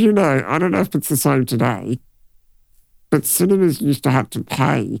 Did you know, I don't know if it's the same today, but cinemas used to have to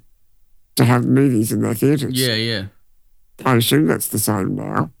pay to have movies in their theatres. Yeah. I assume that's the same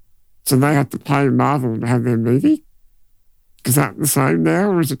now. So they have to pay Marvel to have their movie? Is that the same now,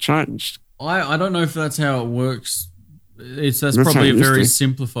 or has it changed? I don't know if that's how it works. That's probably a very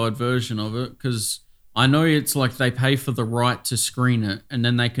simplified version of it, because I know it's like they pay for the right to screen it and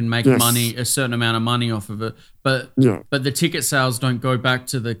then they can make money, a certain amount of money off of it. But the ticket sales don't go back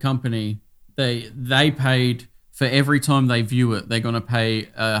to the company. They paid for every time they view it, they're going to pay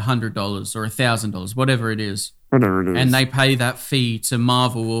 $100 or $1,000, whatever it is. And they pay that fee to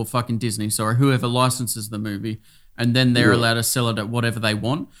Marvel or fucking Disney, whoever licenses the movie. And then they're allowed to sell it at whatever they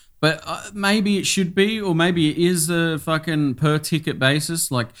want. But maybe it should be, or maybe it is a fucking per ticket basis.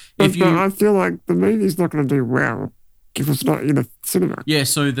 Like, but I feel like the movie's not going to do well if it's not in a cinema. Yeah,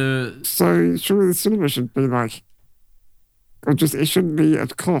 so surely the cinema should be like, or just it shouldn't be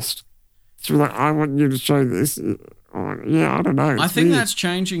at cost. So like, I want you to show this. Yeah, I don't know. I think that's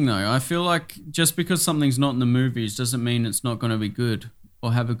changing though. I feel like just because something's not in the movies doesn't mean it's not going to be good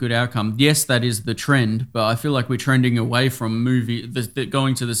or have a good outcome. Yes, that is the trend, but I feel like we're trending away from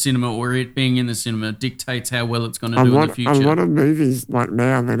going to the cinema or it being in the cinema dictates how well it's going to do in the future. A lot of movies like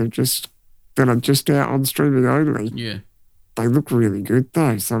now that are just out on streaming only. Yeah. They look really good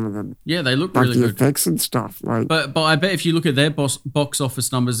though, some of them. Yeah, they look really good. Like the effects and stuff. Like, but I bet if you look at their box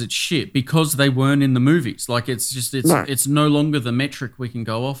office numbers, it's shit because they weren't in the movies. Like it's no longer the metric we can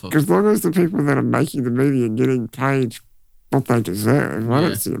go off of. As long as the people that are making the movie are getting paid what they deserve, I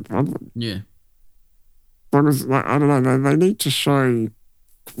don't see a problem. Yeah. As long as, like, I don't know, they need to show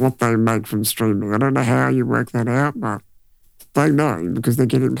what they make from streaming. I don't know how you work that out, but they know because they're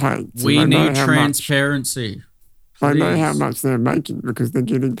getting paid. So we need transparency. They know how much they're making because they're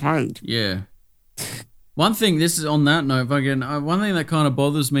getting paid. Yeah. One thing, this is on that note, one thing that kind of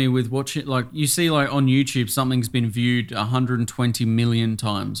bothers me with watching, like, you see, like, on YouTube, something's been viewed 120 million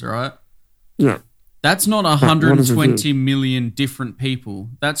times, right? Yeah. That's not 120 million different people.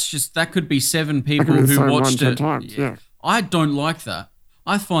 That could be 7 people who watched it. Times, yeah. I don't like that.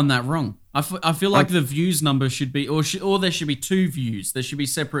 I find that wrong. I feel like the views number should be, or there should be 2 views. There should be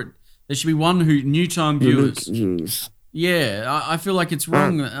separate. There should be one new time viewers. Yeah, I feel like it's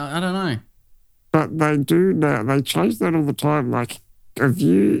wrong. I don't know. But they do now. They change that all the time. Like, a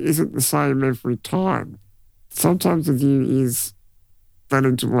view isn't the same every time. sometimes the view is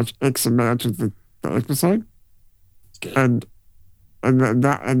planning to watch X amount of the episode, and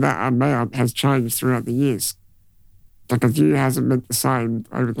that amount has changed throughout the years. Like a view hasn't been the same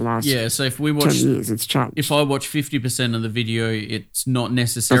over the last So if we 10 watch, years. It's changed. if I watch 50% of the video, it's not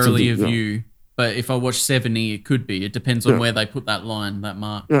necessarily a view. But if I watch 70, it could be. It depends on where they put that line, that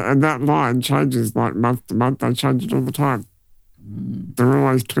mark. Yeah, and that line changes like month to month. They change it all the time. They're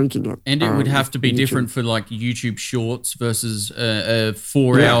always tweaking it. And it would have to be YouTube. different for like YouTube Shorts versus a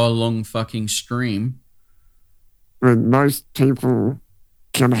 4-hour long fucking stream. When most people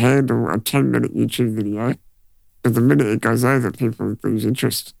can handle a 10-minute YouTube video, but the minute it goes over, people lose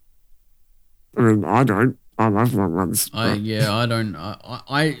interest. I mean, I don't. I love long ones. I don't.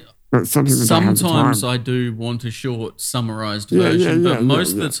 But some people don't have the Sometimes time. I do want a short summarized version, but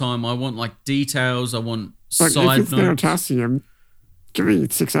most of the time I want like details. I want Like, side if it's notes. Veritasium, give me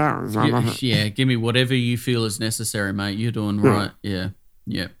 6 hours. I love it. Yeah, give me whatever you feel is necessary, mate. You're doing right. Yeah.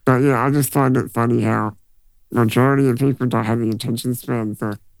 But yeah, I just find it funny how majority of people don't have the attention span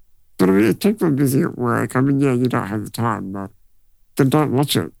for. But I mean, if people are busy at work, I mean, yeah, you don't have the time, but then don't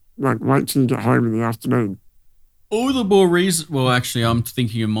watch it. Like, wait till you get home in the afternoon. All the more reason. Well, actually, I'm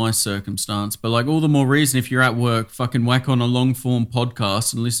thinking of my circumstance, but like all the more reason if you're at work, fucking whack on a long form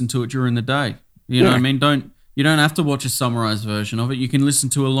podcast and listen to it during the day. You know what I mean? You don't have to watch a summarized version of it. You can listen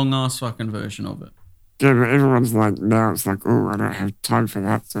to a long ass fucking version of it. Yeah, but everyone's like, now it's like, oh, I don't have time for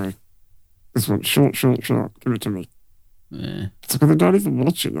that, so this one, short, give it to me. Yeah. It's like, well, they don't even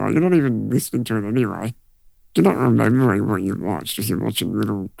watch it. Like, you're not even listening to it anyway. You're not remembering what you watched if you're watching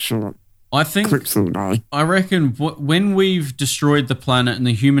little short I think clips all day. I reckon when we've destroyed the planet and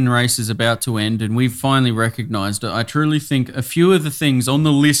the human race is about to end and we've finally recognized it, I truly think a few of the things on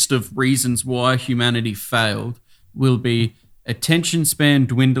the list of reasons why humanity failed will be attention span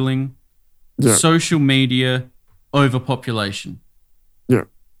dwindling, social media, overpopulation. Yeah.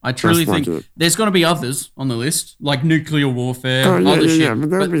 I truly think there's going to be others on the list, like nuclear warfare, other shit,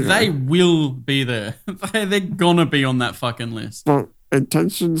 but they will be there. They're going to be on that fucking list. Well,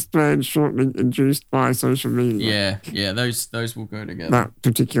 attention span shortening induced by social media. Yeah, those will go together. That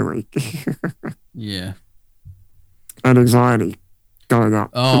particularly. Yeah. And anxiety going up.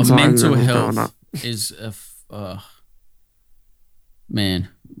 Oh, Anxiety mental levels health going up. is man,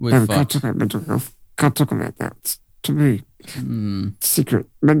 we're Can't fucked. talk about mental health. Can't talk about that. It's, to me, secret.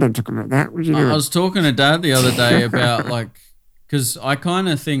 Men don't talk about that. What you doing? I was talking to Dad the other day about like, because I kind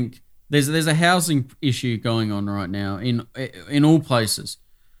of think there's a housing issue going on right now in all places.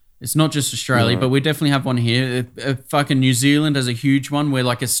 It's not just Australia, but we definitely have one here. Fucking New Zealand has a huge one where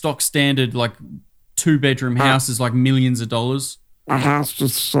like a stock standard like 2-bedroom house is like millions of dollars. A house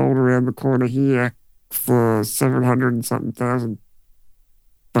just sold around the corner here for 700 and something thousand.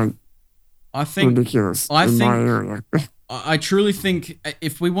 Like, I think ridiculous my area. I truly think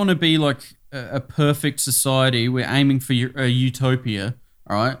if we want to be like a perfect society, we're aiming for a utopia,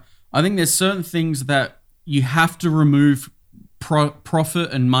 all right? I think there's certain things that you have to remove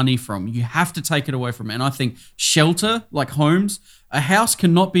profit and money from. You have to take it away from it. And I think shelter, like homes, a house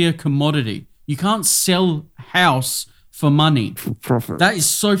cannot be a commodity. You can't sell house for money. For profit. That is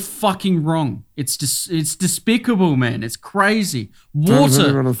so fucking wrong. It's despicable, man. It's crazy.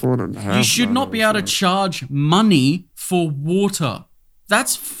 Water. You should not be able to charge money for water.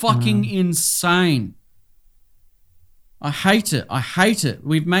 That's fucking insane. I hate it.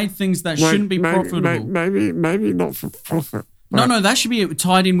 We've made things that shouldn't be profitable. Maybe not for profit. No, that should be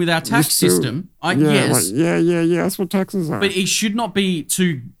tied in with our tax system. Yes. That's what taxes are. But it should not be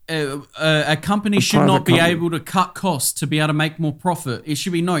a company should not be able to cut costs to be able to make more profit. It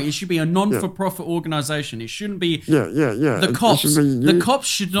should be a non-for-profit organization. It shouldn't be the cops. The cops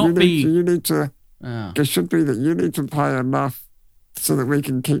should not be. It should be that you need to pay enough so that we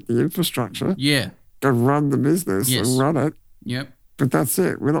can keep the infrastructure. Yeah. And run the business and run it. Yep. But that's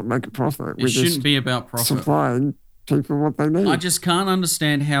it. We're not making profit. It shouldn't be about profit. Supplying people what they need. I just can't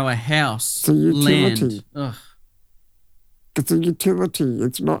understand how a house, it's a utility. Land. It's a utility.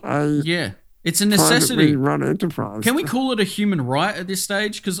 It's not a it's a necessity. Run enterprise. Can we call it a human right at this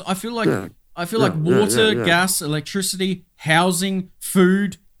stage? Because I feel like water, gas, electricity, housing,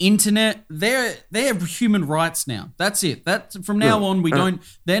 food, internet, they're human rights now. That's it. From now on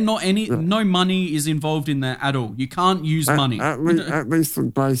no money is involved in that at all. You can't use money. At least for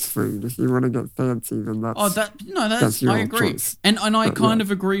base food. If you want to get fancy, then that's your I agree. Choice. And I kind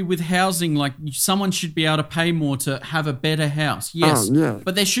of agree with housing. Like someone should be able to pay more to have a better house. Yes.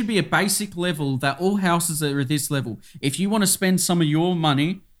 But there should be a basic level that all houses are at this level. If you want to spend some of your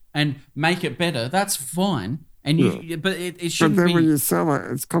money and make it better, that's fine. And but it shouldn't be. But then when you sell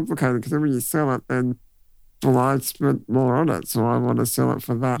it, it's complicated because then when you sell it, then Well, I spent more on it, so I want to sell it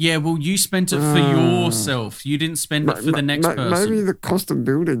for that. Yeah, well, you spent it for yourself. You didn't spend it for the next person. Maybe the cost of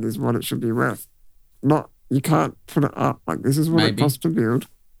building is what it should be worth. Not, you can't put it up like this is what it costs to build.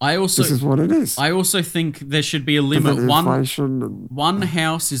 This is what it is. I also think there should be a limit. One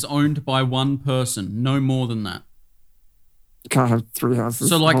house is owned by one person, no more than that. You can't have 3 houses.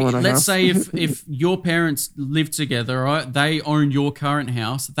 So, like, let's say if your parents live together, right? They own your current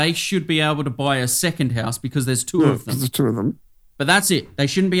house. They should be able to buy a second house because there's two of them. There's 2 of them. But that's it. They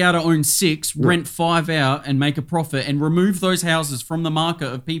shouldn't be able to own 6, rent 5 out, and make a profit, and remove those houses from the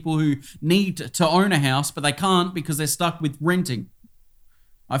market of people who need to own a house, but they can't because they're stuck with renting.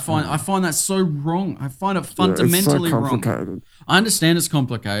 I find that so wrong. I find it fundamentally wrong. I understand it's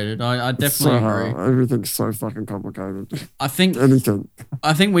complicated. I definitely agree. Everything's so fucking complicated. I think anything.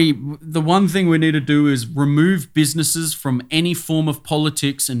 I think the one thing we need to do is remove businesses from any form of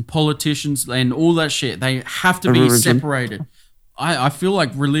politics and politicians and all that shit. They have to be separated. I feel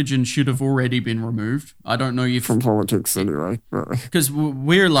like religion should have already been removed. I don't know if... From politics anyway. Because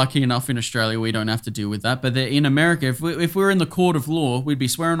we're lucky enough in Australia, we don't have to deal with that. But in America, if we're in the court of law, we'd be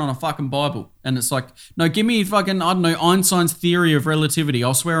swearing on a fucking Bible. And it's like, no, give me fucking, I don't know, Einstein's theory of relativity.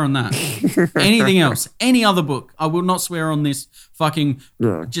 I'll swear on that. Anything else, any other book, I will not swear on this fucking...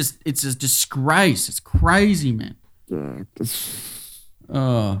 Yeah. Just, it's a disgrace. It's crazy, man. Yeah.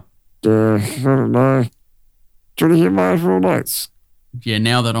 Oh. Yeah, I don't know. Do you want to hear my overall notes? Yeah,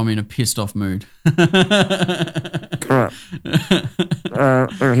 now that I'm in a pissed off mood. All right.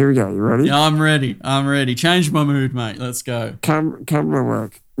 Here we go. You ready? Yeah, I'm ready. Change my mood, mate. Let's go. Camera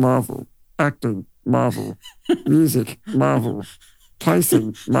work, Marvel. Acting, Marvel. Music, Marvel.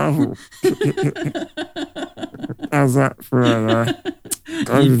 Pacing, Marvel. How's that for a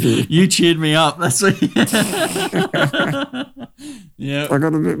overview? You cheered me up. That's what. Yeah. I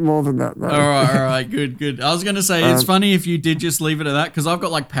got a bit more than that, though. All right. Good. I was going to say, it's funny if you did just leave it at that, because I've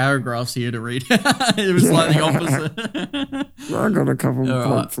got like paragraphs here to read. It was like the opposite. I got a couple of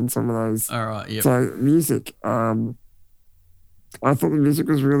points on some of those. All right, yeah. So, music. I thought the music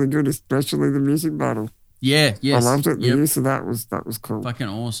was really good, especially the music battle. Yeah, yes. I loved it. The use of that was cool. Fucking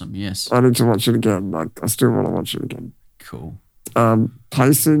awesome, yes. I need to watch it again. I still want to watch it again. Cool.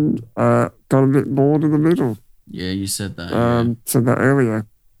 Pacing, got a bit bored in the middle. Yeah, you said that. Said that earlier.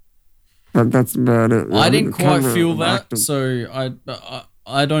 But that's about it. I didn't quite feel that, acting. So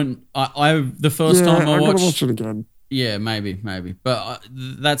I don't. The first time I watched. I'm gonna watch it again. Yeah, maybe, but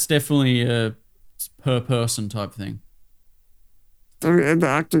that's definitely a per person type thing. I mean, and the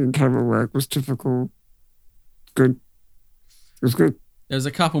acting and camera work was typical. Good. It was good. There's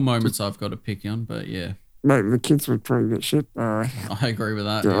a couple moments I've got to pick on, but yeah. Mate, the kids were pretty good shit. I agree with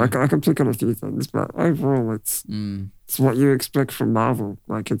that. Yeah, I can pick on a few things, but overall, it's what you expect from Marvel.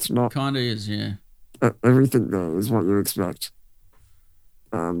 Like, it's not. Kind of is, yeah. Everything there is what you expect.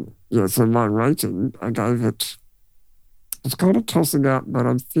 So my rating, I gave it. It's kind of tossing up, but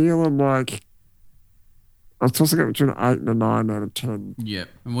I'm feeling like I was tossing up between an 8 and a 9 out of 10. Yeah,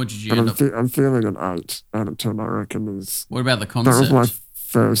 and what did you end up? I'm feeling an 8 out of 10. I reckon is. What about the concept? That was my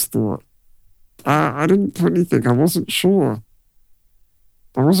first thought. I didn't put anything. I wasn't sure.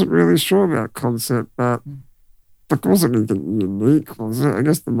 I wasn't really sure about concept, but it wasn't anything unique, was it? I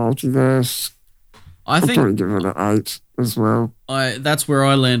guess the multiverse. I'd probably give it an 8 as well. That's where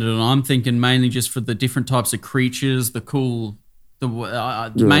I landed on. I'm thinking mainly just for the different types of creatures, the cool,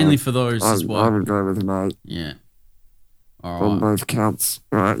 mainly for those as well. I would go with an 8. Yeah. All right. On both counts.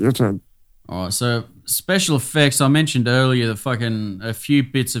 All right, your turn. All right, so special effects. I mentioned earlier a few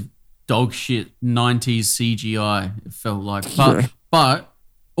bits of dog shit 90s CGI, it felt like. But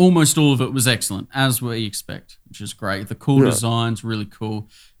almost all of it was excellent, as we expect, which is great. The cool designs, really cool,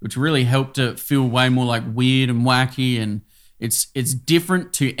 which really helped it feel way more like weird and wacky, and it's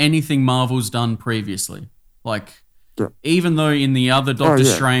different to anything Marvel's done previously. Like, even though in the other Doctor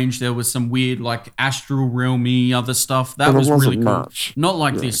Strange there was some weird, like, astral realmy other stuff, that was really cool. Much. Not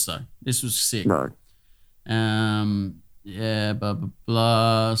like this, though. This was sick. No. Yeah, blah, blah,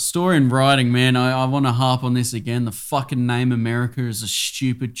 blah. Story and writing, man. I want to harp on this again. The fucking name America is a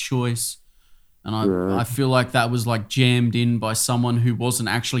stupid choice. And I feel like that was like jammed in by someone who wasn't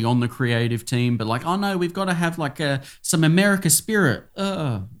actually on the creative team. But like, oh no, we've got to have like some America spirit.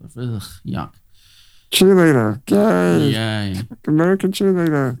 Yuck. Cheerleader. Yay. Yay. American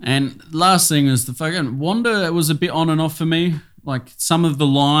cheerleader. And last thing is the fucking Wanda was a bit on and off for me. Like some of the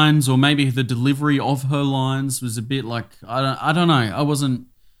lines, or maybe the delivery of her lines, was a bit like I don't know. I wasn't.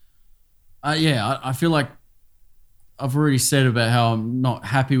 I feel like I've already said about how I'm not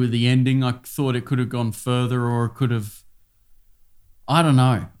happy with the ending. I thought it could have gone further, or it could have. I don't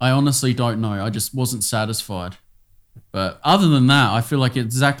know. I honestly don't know. I just wasn't satisfied. But other than that, I feel like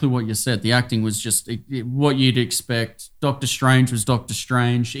exactly what you said. The acting was just what you'd expect. Doctor Strange was Doctor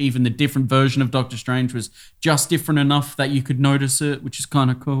Strange. Even the different version of Doctor Strange was just different enough that you could notice it, which is kind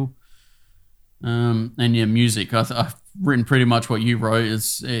of cool. And yeah, music. I've written pretty much what you wrote.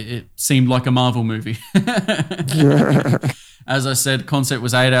 It seemed like a Marvel movie. Yeah. As I said, concept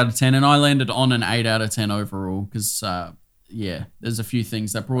was 8 out of 10, and I landed on an 8 out of 10 overall because, yeah, there's a few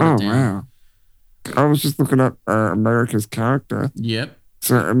things that brought it down. Wow. I was just looking up America's character. Yep.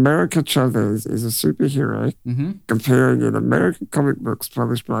 So America Chavez is a superhero comparing in American comic books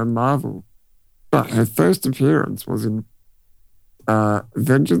published by Marvel. But her first appearance was in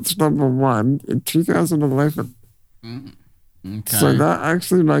Vengeance #1 in 2011. Okay. So that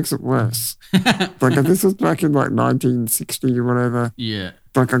actually makes it worse. Like if this was back in like 1960 or whatever, Yeah.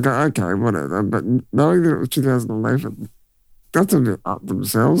 like I go, okay, whatever. But knowing that it was 2011, that's a bit up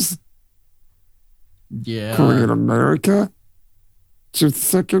themselves. Yeah. Calling it America. She was the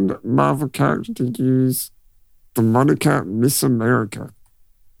second Marvel character to use the moniker Miss America.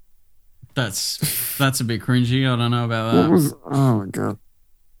 That's a bit cringy. I don't know about What that. was, oh my God.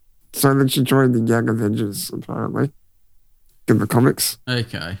 So then she joined the Young Avengers, apparently, in the comics.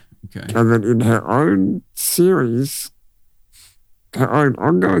 Okay. And then in her own series, her own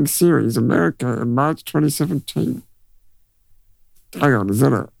ongoing series, America, in March 2017. Hang on, is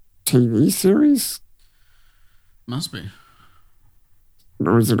that a TV series? Must be.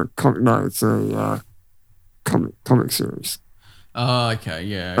 Or is it a comic? No, it's a comic series. Oh, okay.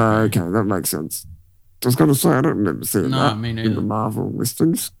 Yeah. Okay, that makes sense. I was going to say, I don't remember seeing that me in neither. the Marvel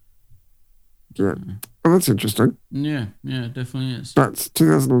listings. Yeah. Oh, that's interesting. Yeah, it definitely is. But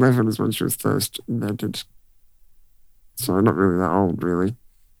 2011 is when she was first invented. So not really that old, really.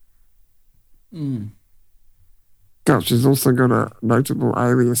 God, she's also got a notable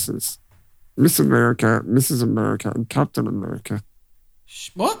aliases. Miss America, Mrs. America, and Captain America.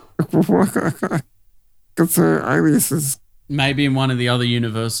 What? Because her aliases. Maybe in one of the other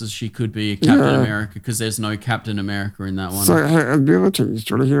universes she could be a Captain America because there's no Captain America in that one. So her abilities,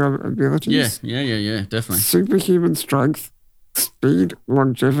 do you want to hear her abilities? Yeah, definitely. Superhuman strength, speed,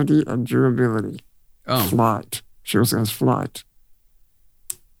 longevity, and durability. Oh. Flight. She also has flight.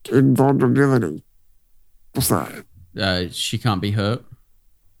 Invulnerability. What's that? She can't be hurt.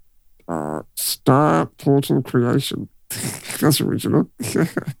 Star portal creation. That's original.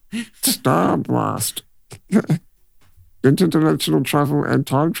 Star blast. Interdimensional travel and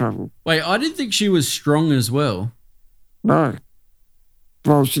time travel. Wait, I didn't think she was strong as well. No.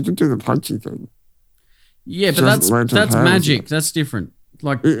 Well, she did do the punchy thing. Yeah, She but hasn't that's learned her powers magic. yet. That's different.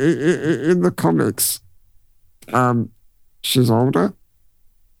 Like, In the comics, she's older.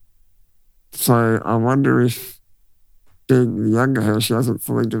 So I wonder if being the younger her, she hasn't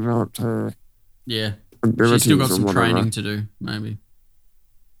fully developed her yeah, abilities. she's still got or some whatever. training to do, maybe.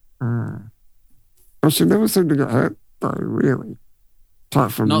 Well, she never seemed to get hurt, though, really.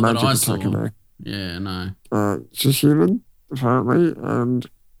 Apart from Not that magic I saw. attacking her. Yeah, no. She's human, apparently, and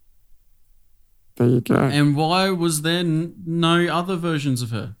there you go. And why was there no other versions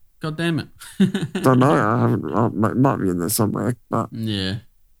of her? God damn it. Don't know. I haven't. It might be in there somewhere, but Yeah.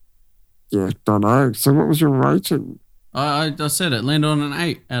 yeah, don't know. So, what was your rating I said it. Landed on an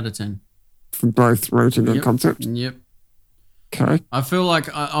 8 out of 10. for both rating and concept? Yep. Okay. I feel like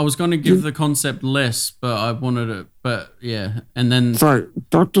I was going to give the concept less, but I wanted it. But yeah. And then, So,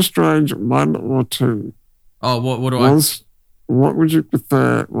 Doctor Strange 1 or 2? what do What would you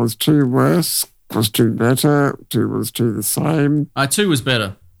prefer? Was 2 worse? Was 2 better? 2 was 2 the same? 2 was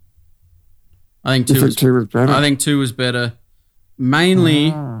better. I think You 2 think was 2 was better? I think 2 was better.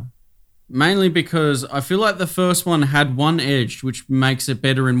 Mainly because I feel like the first one had one edge, which makes it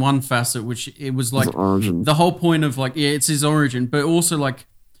better in one facet, which it was like His origin. the whole point of like, yeah, it's his origin, but also like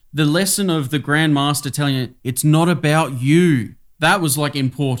the lesson of the Grand Master telling it, it's not about you. That was like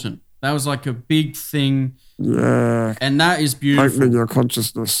important. That was like a big thing. Yeah. And that is beautiful. Opening your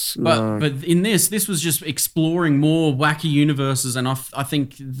consciousness. But in this was just exploring more wacky universes, and I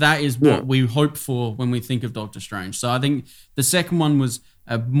think that is what we hope for when we think of Doctor Strange. So I think the second one was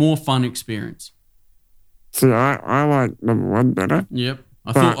a more fun experience. See, I like number 1 better. Yep,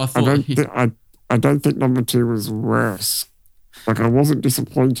 I But thought I don't think number 2 was worse. Like, I wasn't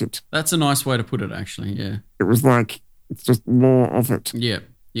disappointed. that's a nice way to put it. Actually, yeah, It was like, it's just more of it. yep.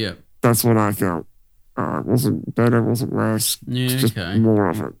 That's what I felt. It wasn't better, it wasn't worse. Yeah, It's just okay. more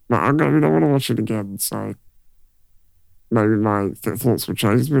of it. But I want to watch it again, so maybe my thoughts will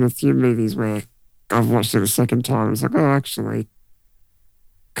change. There's been a few movies where I've watched it a second time. It's like, oh, actually,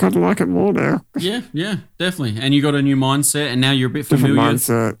 kind of like it more now. Yeah, definitely. And you got a new mindset, and now you're a bit Different familiar,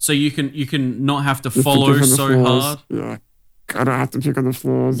 mindset. so you can not have to Just follow forgive the so flaws. hard. Yeah. I don't have to pick on the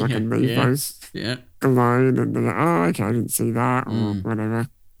flaws. I can leave those Yeah. alone and be like, oh, okay, I didn't see that or whatever.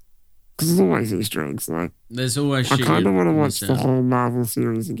 Because there's always Easter eggs, like. There's always I shit. kind of want to you watch miss the out. whole Marvel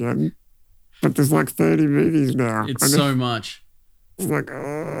series again. But there's like 30 movies now. It's and so much. it's like,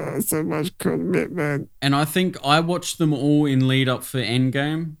 oh, so much commitment. And I think I watched them all in lead up for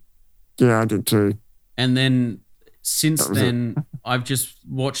Endgame. Yeah, I did too. And then since That was then, I've just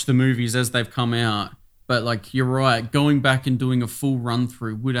watched the movies as they've come out. But like, you're right, going back and doing a full run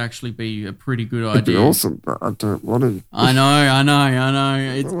through would actually be a pretty good It'd be idea. awesome, but I don't want to. I know.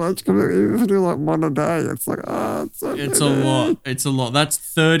 It's, Even if I do like one a day, it's like, oh, it's so it's a many lot. It's a lot. That's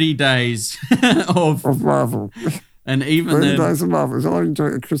 30 days of, of Marvel. and even 30 then, days of Marvel. Is I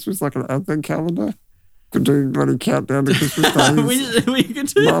enjoy Christmas like an advent calendar? Could do bloody countdown to Christmas days. we could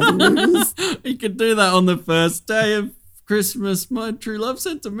do Marvel movies. we could do that on the first day of Christmas. My true love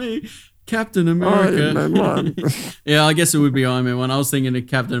sent to me, Captain America. Iron Man 1. Yeah, I guess it would be Iron Man 1. I was thinking of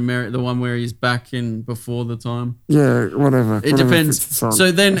Captain America, the one where he's back in before the time. Yeah, whatever. It Whatever depends. fits the song. So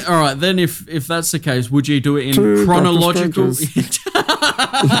then, all right, then if that's the case, would you do it in 2 chronological? Doctor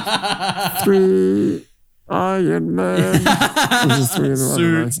 3 Iron Man. Just 3 in one,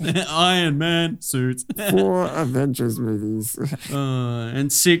 Suits, Iron Man suits, 4 Avengers movies.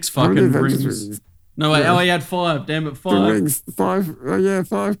 and 6 How many fucking Avengers rings. movies? No wait, Yeah. he had 5. Damn it, The 5. rings. 5. Oh, yeah,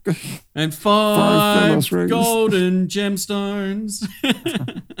 5. And 5 Thanos rings. golden gemstones.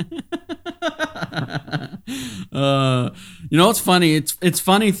 You know what's funny? It's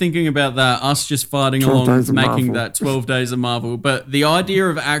funny thinking about that. Us just fighting 12 along, Days of making Marvel. that 12 days of Marvel. But the idea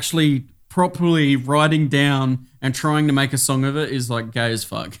of actually properly writing down and trying to make a song of it is like gay as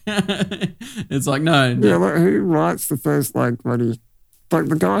fuck. It's like no. Yeah, like who writes the first like bloody like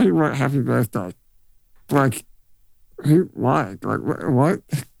the guy who wrote Happy Birthday? Like who? Why? Like what?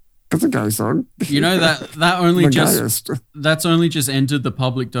 That's a gay song. You know that only The just gayest. that's only just entered the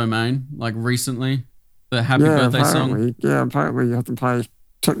public domain like recently. The Happy Birthday song. apparently. Yeah, apparently you have to pay.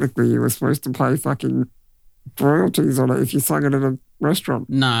 Technically, you were supposed to pay fucking royalties on it if you sang it in a restaurant.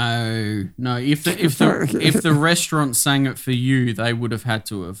 No. If the restaurant sang it for you, they would have had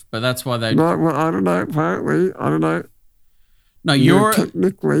to have. But that's why they. No, well, I don't know. Apparently, I don't know. No,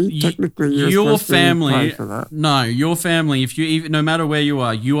 technically, you're your supposed to family. pay for that. No, your family. If you even no matter where you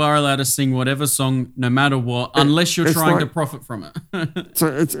are allowed to sing whatever song, no matter what, unless you're it's trying to like- profit from it. So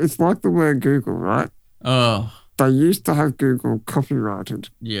it's like the word Google, right? Oh, They used to have Google copyrighted,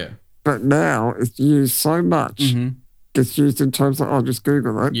 yeah. but now it's used so much. Mhm. It's used in terms of, oh, just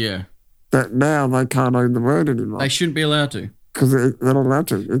Google it, Yeah. that now they can't own the word anymore They shouldn't be allowed to. because they're not allowed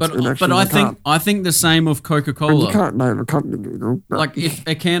to. But I think the same of And Coca-Cola. you can't name a company Google. But Like if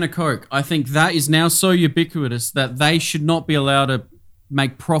a can of Coke, I think that is now so ubiquitous that they should not be allowed to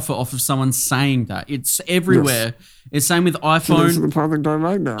make profit off of someone saying that. It's everywhere. It's same with it's in iPhone. the public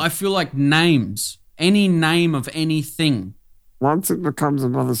domain now. I feel like names, any name of anything. Once it becomes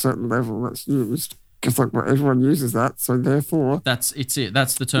above a certain level that's used, because like well, everyone uses that, so therefore That's it.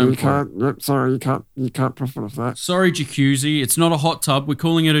 That's the term you for it. can't. Yep, sorry, you can't profit off that. Sorry, jacuzzi. It's not a hot tub. We're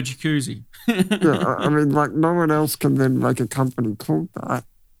calling it a jacuzzi. Yeah, I mean, like no one else can then make a company called that.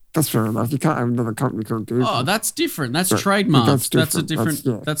 That's fair enough. You can't have another company called Google. Oh, that's different. That's But trademark. that's That's a different.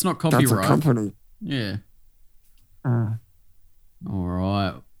 different. That's not That's a copyright. company. Yeah. All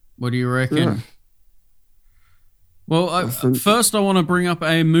right. What do you reckon? Yeah. Well, I think- first I want to bring up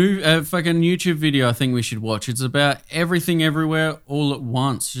a fucking YouTube video I think we should watch. It's about everything everywhere all at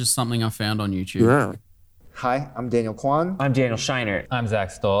once. It's just something I found on YouTube. Yeah. Hi, I'm Daniel Kwan. I'm Daniel Scheinert. I'm Zach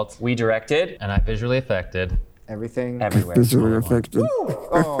Stoltz. We directed, and I visually affected Everything. everywhere. Visually affected.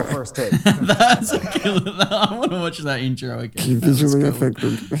 Oh, first take. That's a killer. I want to watch that intro again. You That was visually cool.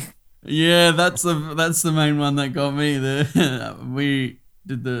 affected. Yeah, that's the main one that got me. We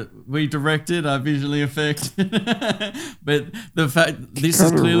directed, I visually affect. But the fact this is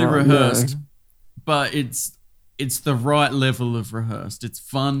Kinda clearly right, rehearsed, yeah. but it's the right level of rehearsed. It's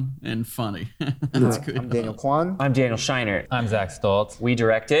fun and funny. That's Hi, good. I'm Daniel Kwan. I'm Daniel Scheinert. I'm Zach Stoltz. We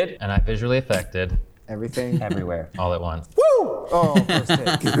directed, and I visually affected Everything. everywhere all at once. Oh, first take.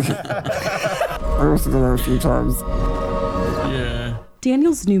 I also done that a few times. Yeah.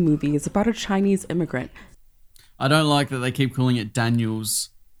 Daniel's new movie is about a Chinese immigrant I don't like that they keep calling it Daniels,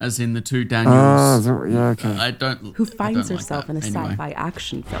 as in the two Oh, Daniels. yeah, okay. I don't. who I finds don't like herself that. in a Anyway. sci-fi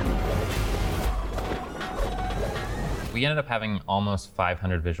action film. We We ended up having almost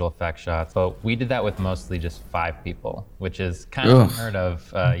 500 visual effects shots, but we did that with mostly just 5 people, which is kind of unheard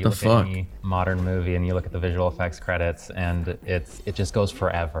of. You look at any modern movie and you look at the visual effects credits, and it just goes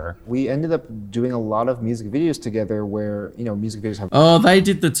forever. We ended up doing a lot of music videos together where, music videos have... Oh, they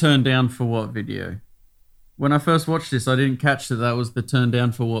did the turn down for what video? When I first watched this, I didn't catch that was the turn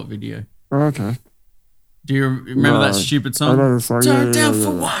down for what video. Oh, okay. Do you remember that stupid song? I know the song. Turn down for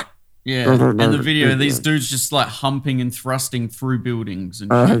what? Yeah, I don't know and the the video, video. these dudes just like humping and thrusting through buildings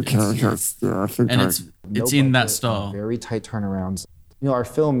and shit. Okay, yes, yeah, I think And I, it's no in that budget, style. Very tight turnarounds. Our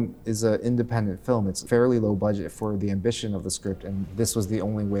film is an independent film. It's fairly low budget for the ambition of the script, and this was the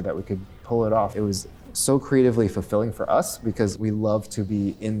only way that we could pull it off. It was so creatively fulfilling for us because we love to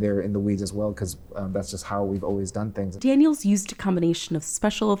be in there in the weeds as well, because that's just how we've always done things. Daniels used a combination of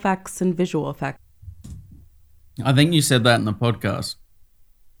special effects and visual effects. I think you said that in the podcast.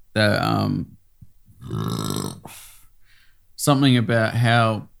 That something about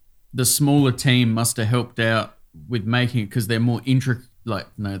how the smaller team must have helped out with making it because they're more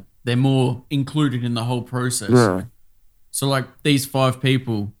they're more included in the whole process. yeah, So like these 5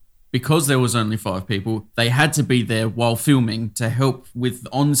 people, because there was only 5 people, they had to be there while filming to help with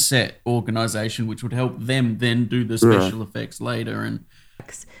on-set organization, which would help them then do the special effects later. And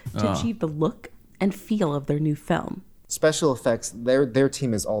to achieve the look and feel of their new film. Special effects, their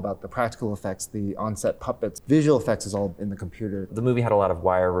team is all about the practical effects, the on-set puppets. Visual effects is all in the computer. The movie had a lot of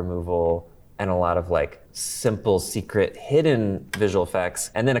wire removal and a lot of like simple, secret, hidden visual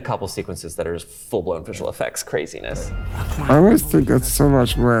effects, and then a couple sequences that are just full-blown visual effects craziness. I always think it's so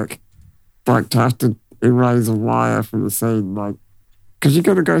much work, like to have to erase a wire from the scene, like, because you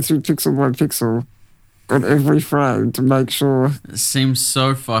got to go through pixel by pixel on every frame to make sure. it seems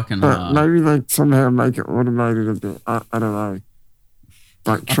so fucking But hard. maybe they somehow make it automated a bit. I don't know.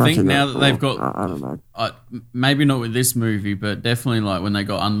 Like I tracking think now it, that they've or- got, I don't know. maybe not with this movie, but definitely like when they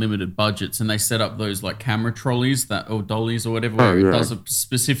got unlimited budgets and they set up those like camera trolleys or dollies or whatever, where yeah. it does a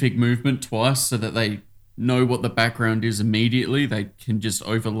specific movement twice so that they know what the background is immediately. They can just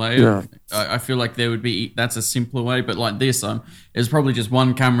overlay it. Yeah. I feel like that's a simpler way, but like this, it's probably just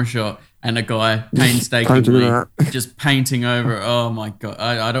one camera shot and a guy painstakingly Painting it out. just painting over. Oh my god,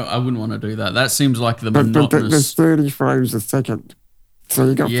 I wouldn't want to do that. That seems like the But monotonous. there's 30 frames a second. So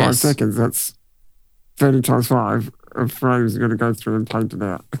you got 5 Yes. seconds. That's 30 times 5 of frames you're going to go through and paint it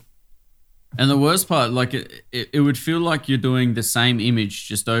out. And the worst part, like it would feel like you're doing the same image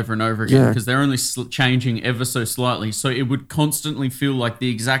just over and over again Yeah. because they're only changing ever so slightly. So it would constantly feel like the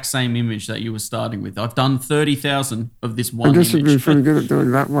exact same image that you were starting with. I've done 30,000 of this I one guess you'd be image. pretty good at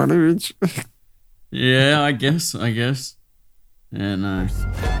doing that one image. Yeah, I guess. Yeah, no.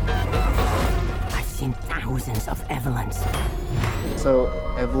 I've seen thousands of Evelyns. So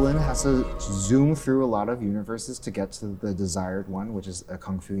Evelyn has to zoom through a lot of universes to get to the desired one, which is a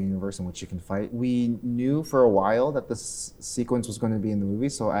kung fu universe in which you can fight. We knew for a while that this sequence was going to be in the movie,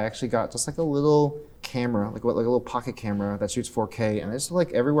 so I actually got just like a little camera, like a little pocket camera that shoots 4K, and I just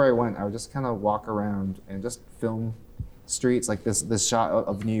like everywhere I went, I would just kind of walk around and just film streets. Like this shot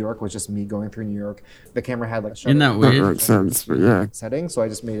of New York was just me going through New York. The camera had like Isn't that That weird? makes sense, but yeah. setting, so I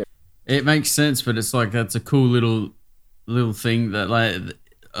just made it. It makes sense, but it's like that's a cool little thing that like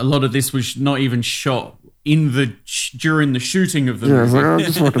a lot of this was not even shot in during the shooting of the Yeah, it's movie. like, I'm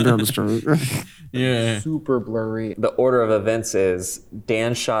just walking down the street. Yeah. Super blurry. The order of events is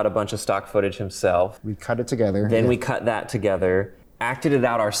Dan shot a bunch of stock footage himself. We cut it together. Then we cut that together, acted it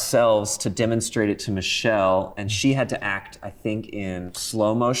out ourselves to demonstrate it to Michelle, and she had to act, I think, in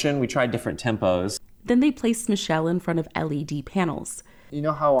slow motion. We tried different tempos. Then they placed Michelle in front of LED panels. You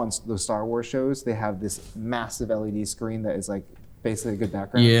know how on the Star Wars shows they have this massive LED screen that is like basically a good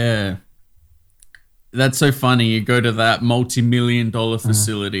background? Yeah. That's so funny. You go to that multi-million-dollar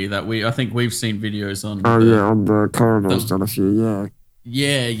facility that I think we've seen videos on. Oh, yeah, on the corridors, done a few, yeah.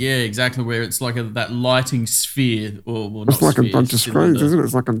 Yeah, exactly. Where it's like that lighting sphere, or well, It's not like a sphere, bunch of cylinder. screens, isn't it?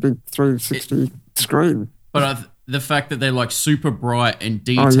 It's like a big 360 screen. But the fact that they're like super bright and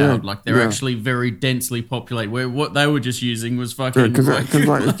detailed, like they're yeah. actually very densely populated. Where what they were just using was Yeah, fucking. because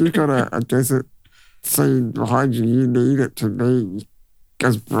like, if you've got a desert scene behind you, you need it to be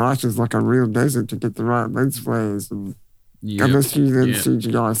as bright as like a real desert to get the right lens flares. And Yep, unless you then yep.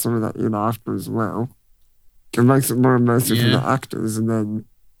 CGI some of that in after as well, it makes it more immersive for Yeah. the actors. And then,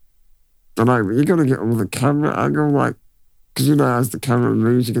 I don't know, but you got to get all the camera angle, like, because as the camera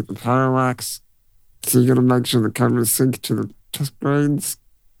moves, you get the parallax. So you got to make sure the cameras sync to the screens.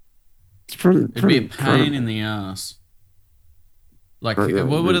 It's pretty. It'd be a pain in the ass. Like, But yeah,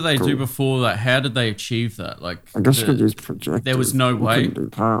 what did they do cool. before that? How did they achieve that? Like, I guess you could use projectors. there was no You way. couldn't do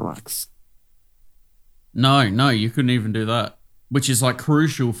parallax. No, you couldn't even do that. Which is like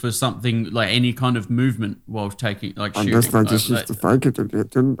crucial for something like any kind of movement while taking like shooting. I guess they just used to fake it a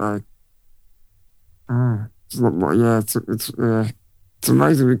bit, didn't they? It's not more, yeah, it's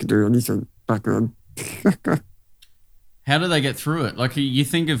amazing we could do anything back then. How do they get through it? Like you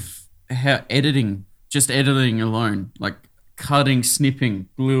think of how just editing alone, like cutting, snipping,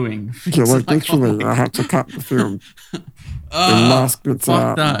 gluing. Yeah, like literally, I had to cut the film. The mask bits fuck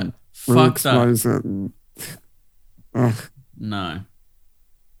out. That. Fuck that. It and, No.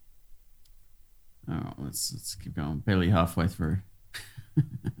 Oh, let's keep going. Barely halfway through.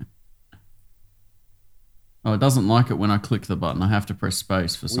 Oh, it doesn't like it when I click the button. I have to press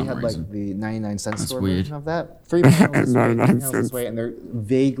space for some reason. We had like the 99-cent store weird. version of that. 3 panels this way, 3 99 panels this way, and they're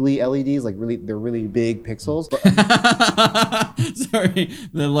vaguely LEDs, like they're really big pixels. Sorry,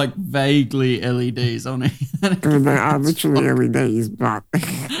 they're like vaguely LEDs on it. they are literally LEDs, but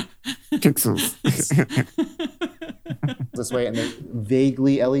pixels. This way, and they're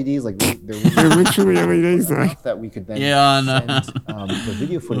vaguely LEDs, like they're literally LEDs, enough that we could then send the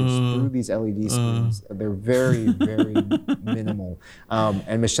video footage through these LED screens. They're very, very minimal,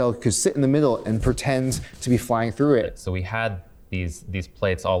 and Michelle could sit in the middle and pretend to be flying through it. So we had these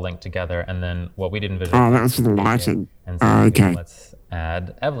plates all linked together, and then what we did in visual. Oh, that was for the lighting. And so okay. Let's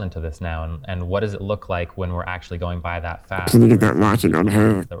add Evelyn to this now, and what does it look like when we're actually going by that fast? Can you get that lighting on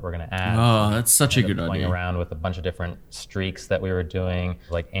her? That we're gonna add. Oh, that's such a good idea. Playing around with a bunch of different streaks that we were doing,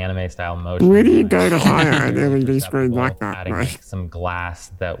 like anime style motion. Where do you go to hire an LED screen like that? Adding like some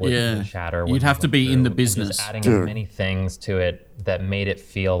glass that would shatter. You'd have to be in the business. Just adding as many things to it that made it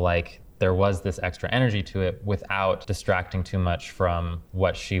feel like there was this extra energy to it without distracting too much from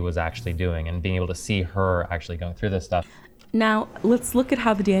what she was actually doing and being able to see her actually going through this stuff. Now, let's look at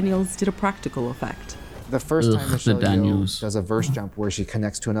how the Daniels did a practical effect. The first time Michelle Yeoh does a verse jump where she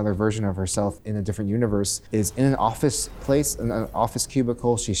connects to another version of herself in a different universe is in an office place, in an office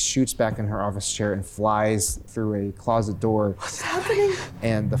cubicle. She shoots back in her office chair and flies through a closet door. What's happening?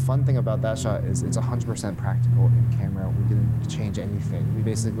 And the fun thing about that shot is it's 100% practical in camera. We didn't change anything. We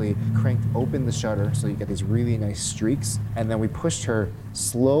basically cranked open the shutter so you get these really nice streaks, and then we pushed her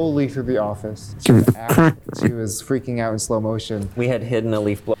slowly through the office to act that she was freaking out in slow motion. We had hidden a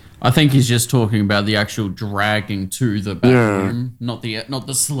leaf blower. I think he's just talking about the actual dragging to the bathroom, not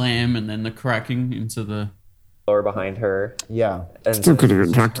the slam and then the cracking into the blower behind her. Yeah. And still could have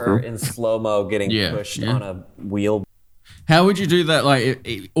been her practical. in slow-mo getting pushed on a wheel. How would you do that,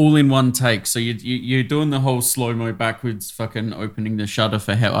 like all in one take? So you're doing the whole slow mo backwards, fucking opening the shutter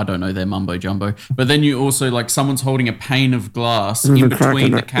for how I don't know their mumbo jumbo, but then you also like someone's holding a pane of glass in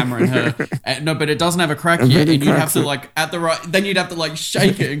between the camera and her. No, but it doesn't have a crack yet, and you'd have to like then you'd have to like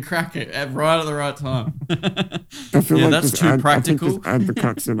shake it and crack it right at the right time. I feel like that's too practical. I think just add the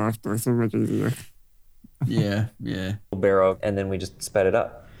cracks in after, so much easier. Yeah. Barrow, and then we just sped it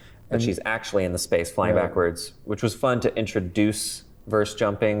up. But she's actually in the space flying backwards, which was fun to introduce verse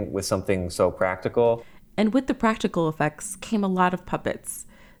jumping with something so practical. And with the practical effects came a lot of puppets,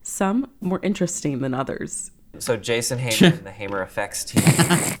 some more interesting than others. So Jason Hamer and the Hamer Effects team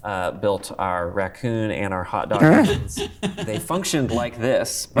built our raccoon and our hot dog engines. They functioned like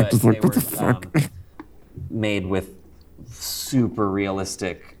this, but they were made with super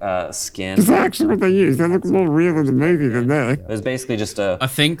realistic skin. Is that actually what they use? They look more real in the movie than there. It was basically just I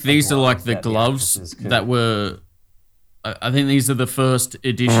think these are like the gloves that were. I think these are the first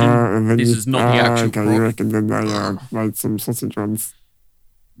edition. This is not the actual. Okay, you reckon then they made some sausage ones?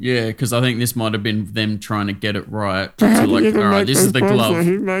 Yeah, because I think this might have been them trying to get it right. So like, all right, this is the glove.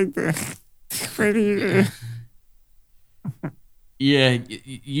 Who made that? Where do you? Yeah,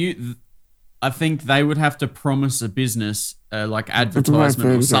 you. I think they would have to promise a business, like advertisement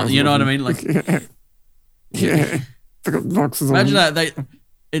or something. You know what I mean? Like, yeah. They got boxes imagine on. that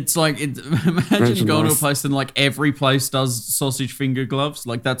imagine going to a place and like every place does sausage finger gloves.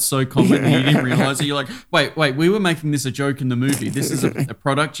 Like that's so common. You didn't realize it. You're like, wait, we were making this a joke in the movie. This is a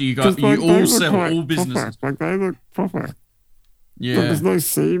product you got. Like, you all sell all businesses. Like they look proper. Yeah. Like, there's no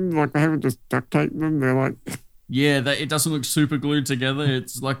seam. Like they haven't just duct taped them. They're like. Yeah, it doesn't look super glued together.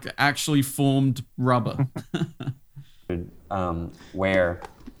 It's like actually formed rubber. Where?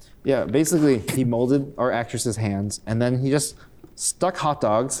 Yeah, basically he molded our actress's hands and then he just stuck hot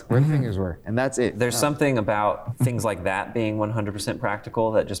dogs where the fingers were, and that's it. There's something about things like that being 100%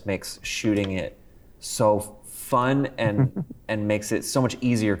 practical that just makes shooting it so fun and makes it so much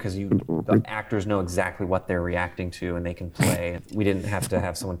easier because the actors know exactly what they're reacting to and they can play. We didn't have to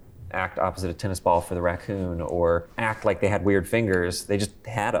have someone act opposite a tennis ball for the raccoon or act like they had weird fingers. They just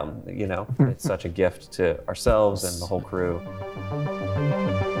had them, you know? It's such a gift to ourselves and the whole crew.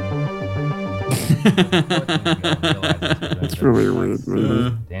 It's really a weird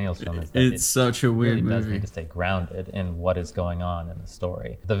movie. Daniel's film is that It's such a weird really does movie. need to stay grounded in what is going on in the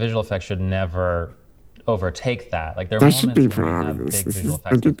story. The visual effects should never overtake that. Like there are They moments should be when we proud have of this. big This visual is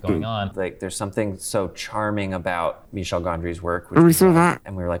effects that's ridiculous. going on. Like there's something so charming about Michel Gondry's work. Oh, we saw that.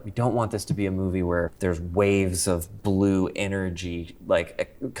 And we were like, we don't want this to be a movie where there's waves of blue energy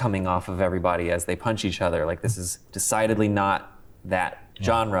like coming off of everybody as they punch each other. Like this is decidedly not that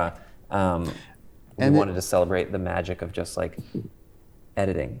genre. We wanted to celebrate the magic of just like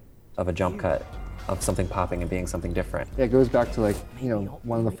editing, of a jump cut, of something popping and being something different. Yeah, it goes back to like,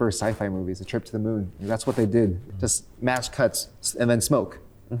 one of the first sci-fi movies, A Trip to the Moon. That's what they did. Just match cuts and then smoke.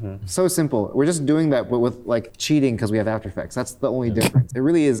 So simple. We're just doing that with like cheating because we have After Effects. That's the only difference. It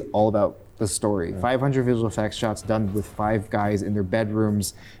really is all about the story. 500 visual effects shots done with 5 guys in their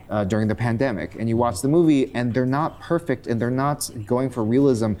bedrooms during the pandemic. And you watch the movie and they're not perfect and they're not going for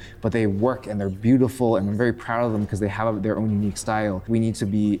realism, but they work and they're beautiful and I'm very proud of them because they have their own unique style. We need to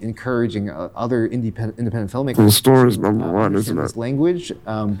be encouraging other independent filmmakers. The story's number one, isn't This it? language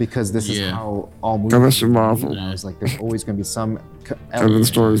because this is Yeah. how all Unless movies you're are Marvel. made now. It's like there's always going to be some And the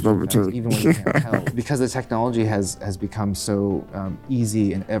story's number two. even when you can't tell, because the technology has become so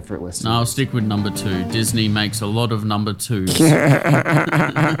easy and effortless. to No, I'll use. stick with number 2. Disney makes a lot of number 2s.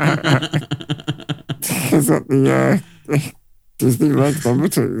 Is that the Disney makes number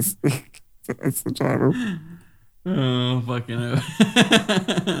 2s? That's the title. Oh, fucking hell.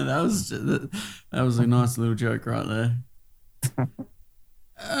 that was a nice little joke right there.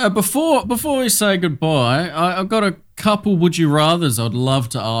 Before we say goodbye, I've got a couple would you rathers I'd love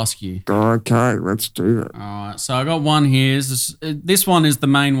to ask you. Okay, let's do that. All right, so I got one here. This one is the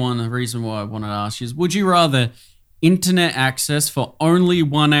main one. The reason why I wanted to ask you is: would you rather internet access for only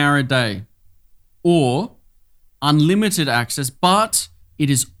 1 hour a day, or unlimited access, but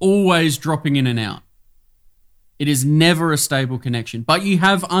it is always dropping in and out? It is never a stable connection, but you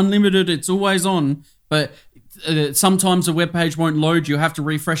have unlimited. It's always on, but sometimes a web page won't load. You have to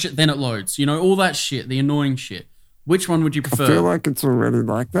refresh it, then it loads. You know, all that shit, the annoying shit. Which one would you prefer? I feel like it's already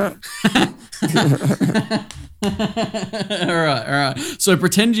like that. all right. So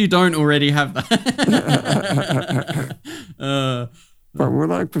pretend you don't already have that. But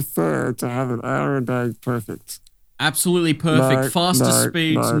would I prefer to have an hour a day perfect? Absolutely perfect. No, Faster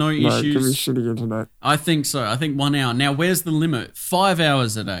speeds, no Give me issues. shitty internet. I think so. I think 1 hour. Now, where's the limit? 5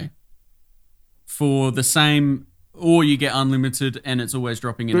 hours a day for the same, or you get unlimited and it's always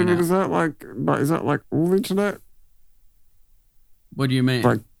dropping in and Is out. that like all internet? What do you mean?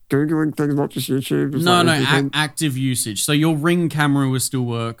 Like Googling things, not just YouTube? Just No, like no, everything? active usage. So your Ring camera will still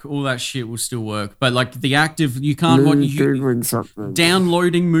work. All that shit will still work. But like the active, you can't watch. Me Googling something.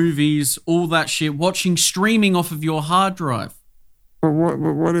 Downloading movies, all that shit, watching streaming off of your hard drive. But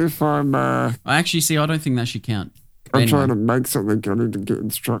what if I'm I actually see. I don't think that should count. I'm Anyway. trying to make something, I need to get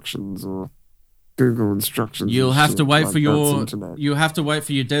instructions or Google instructions. You'll and have shit to wait like for that's your. internet. You have to wait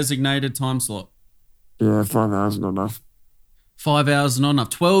for your designated time slot. Yeah, 5 hours not enough. 5 hours not enough.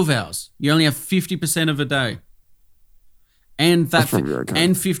 12 hours. You only have 50% of a day. And that That's probably okay.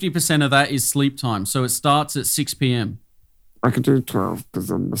 and 50% of that is sleep time. So it starts at 6 p.m. I could do 12 because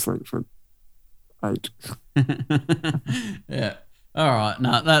I'm asleep for 8. Yeah. All right.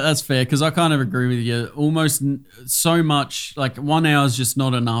 No, that's fair because I kind of agree with you. Almost so much, like 1 hour is just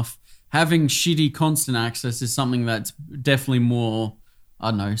not enough. Having shitty constant access is something that's definitely more,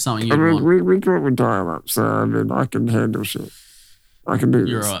 I don't know, something you I mean, want. we grew up with dial-up, so I mean, I can handle shit. I can do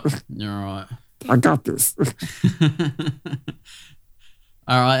You're this. right. You're right. I got this.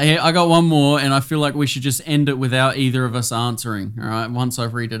 All right, here, I got one more, and I feel like we should just end it without either of us answering. All right, once I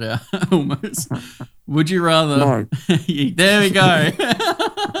read it out, almost. Would you rather? No. There we go.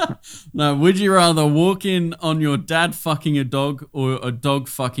 No, would you rather walk in on your dad fucking a dog or a dog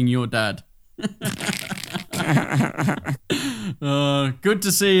fucking your dad? Good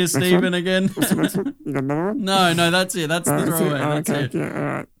to see you, Stephen, again. What's the next one? You got another one? No, that's it. That's the That's it? throwaway. That's Okay, it. yeah, all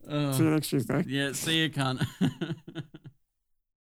right. See you next Tuesday. Yeah, see you, cunt.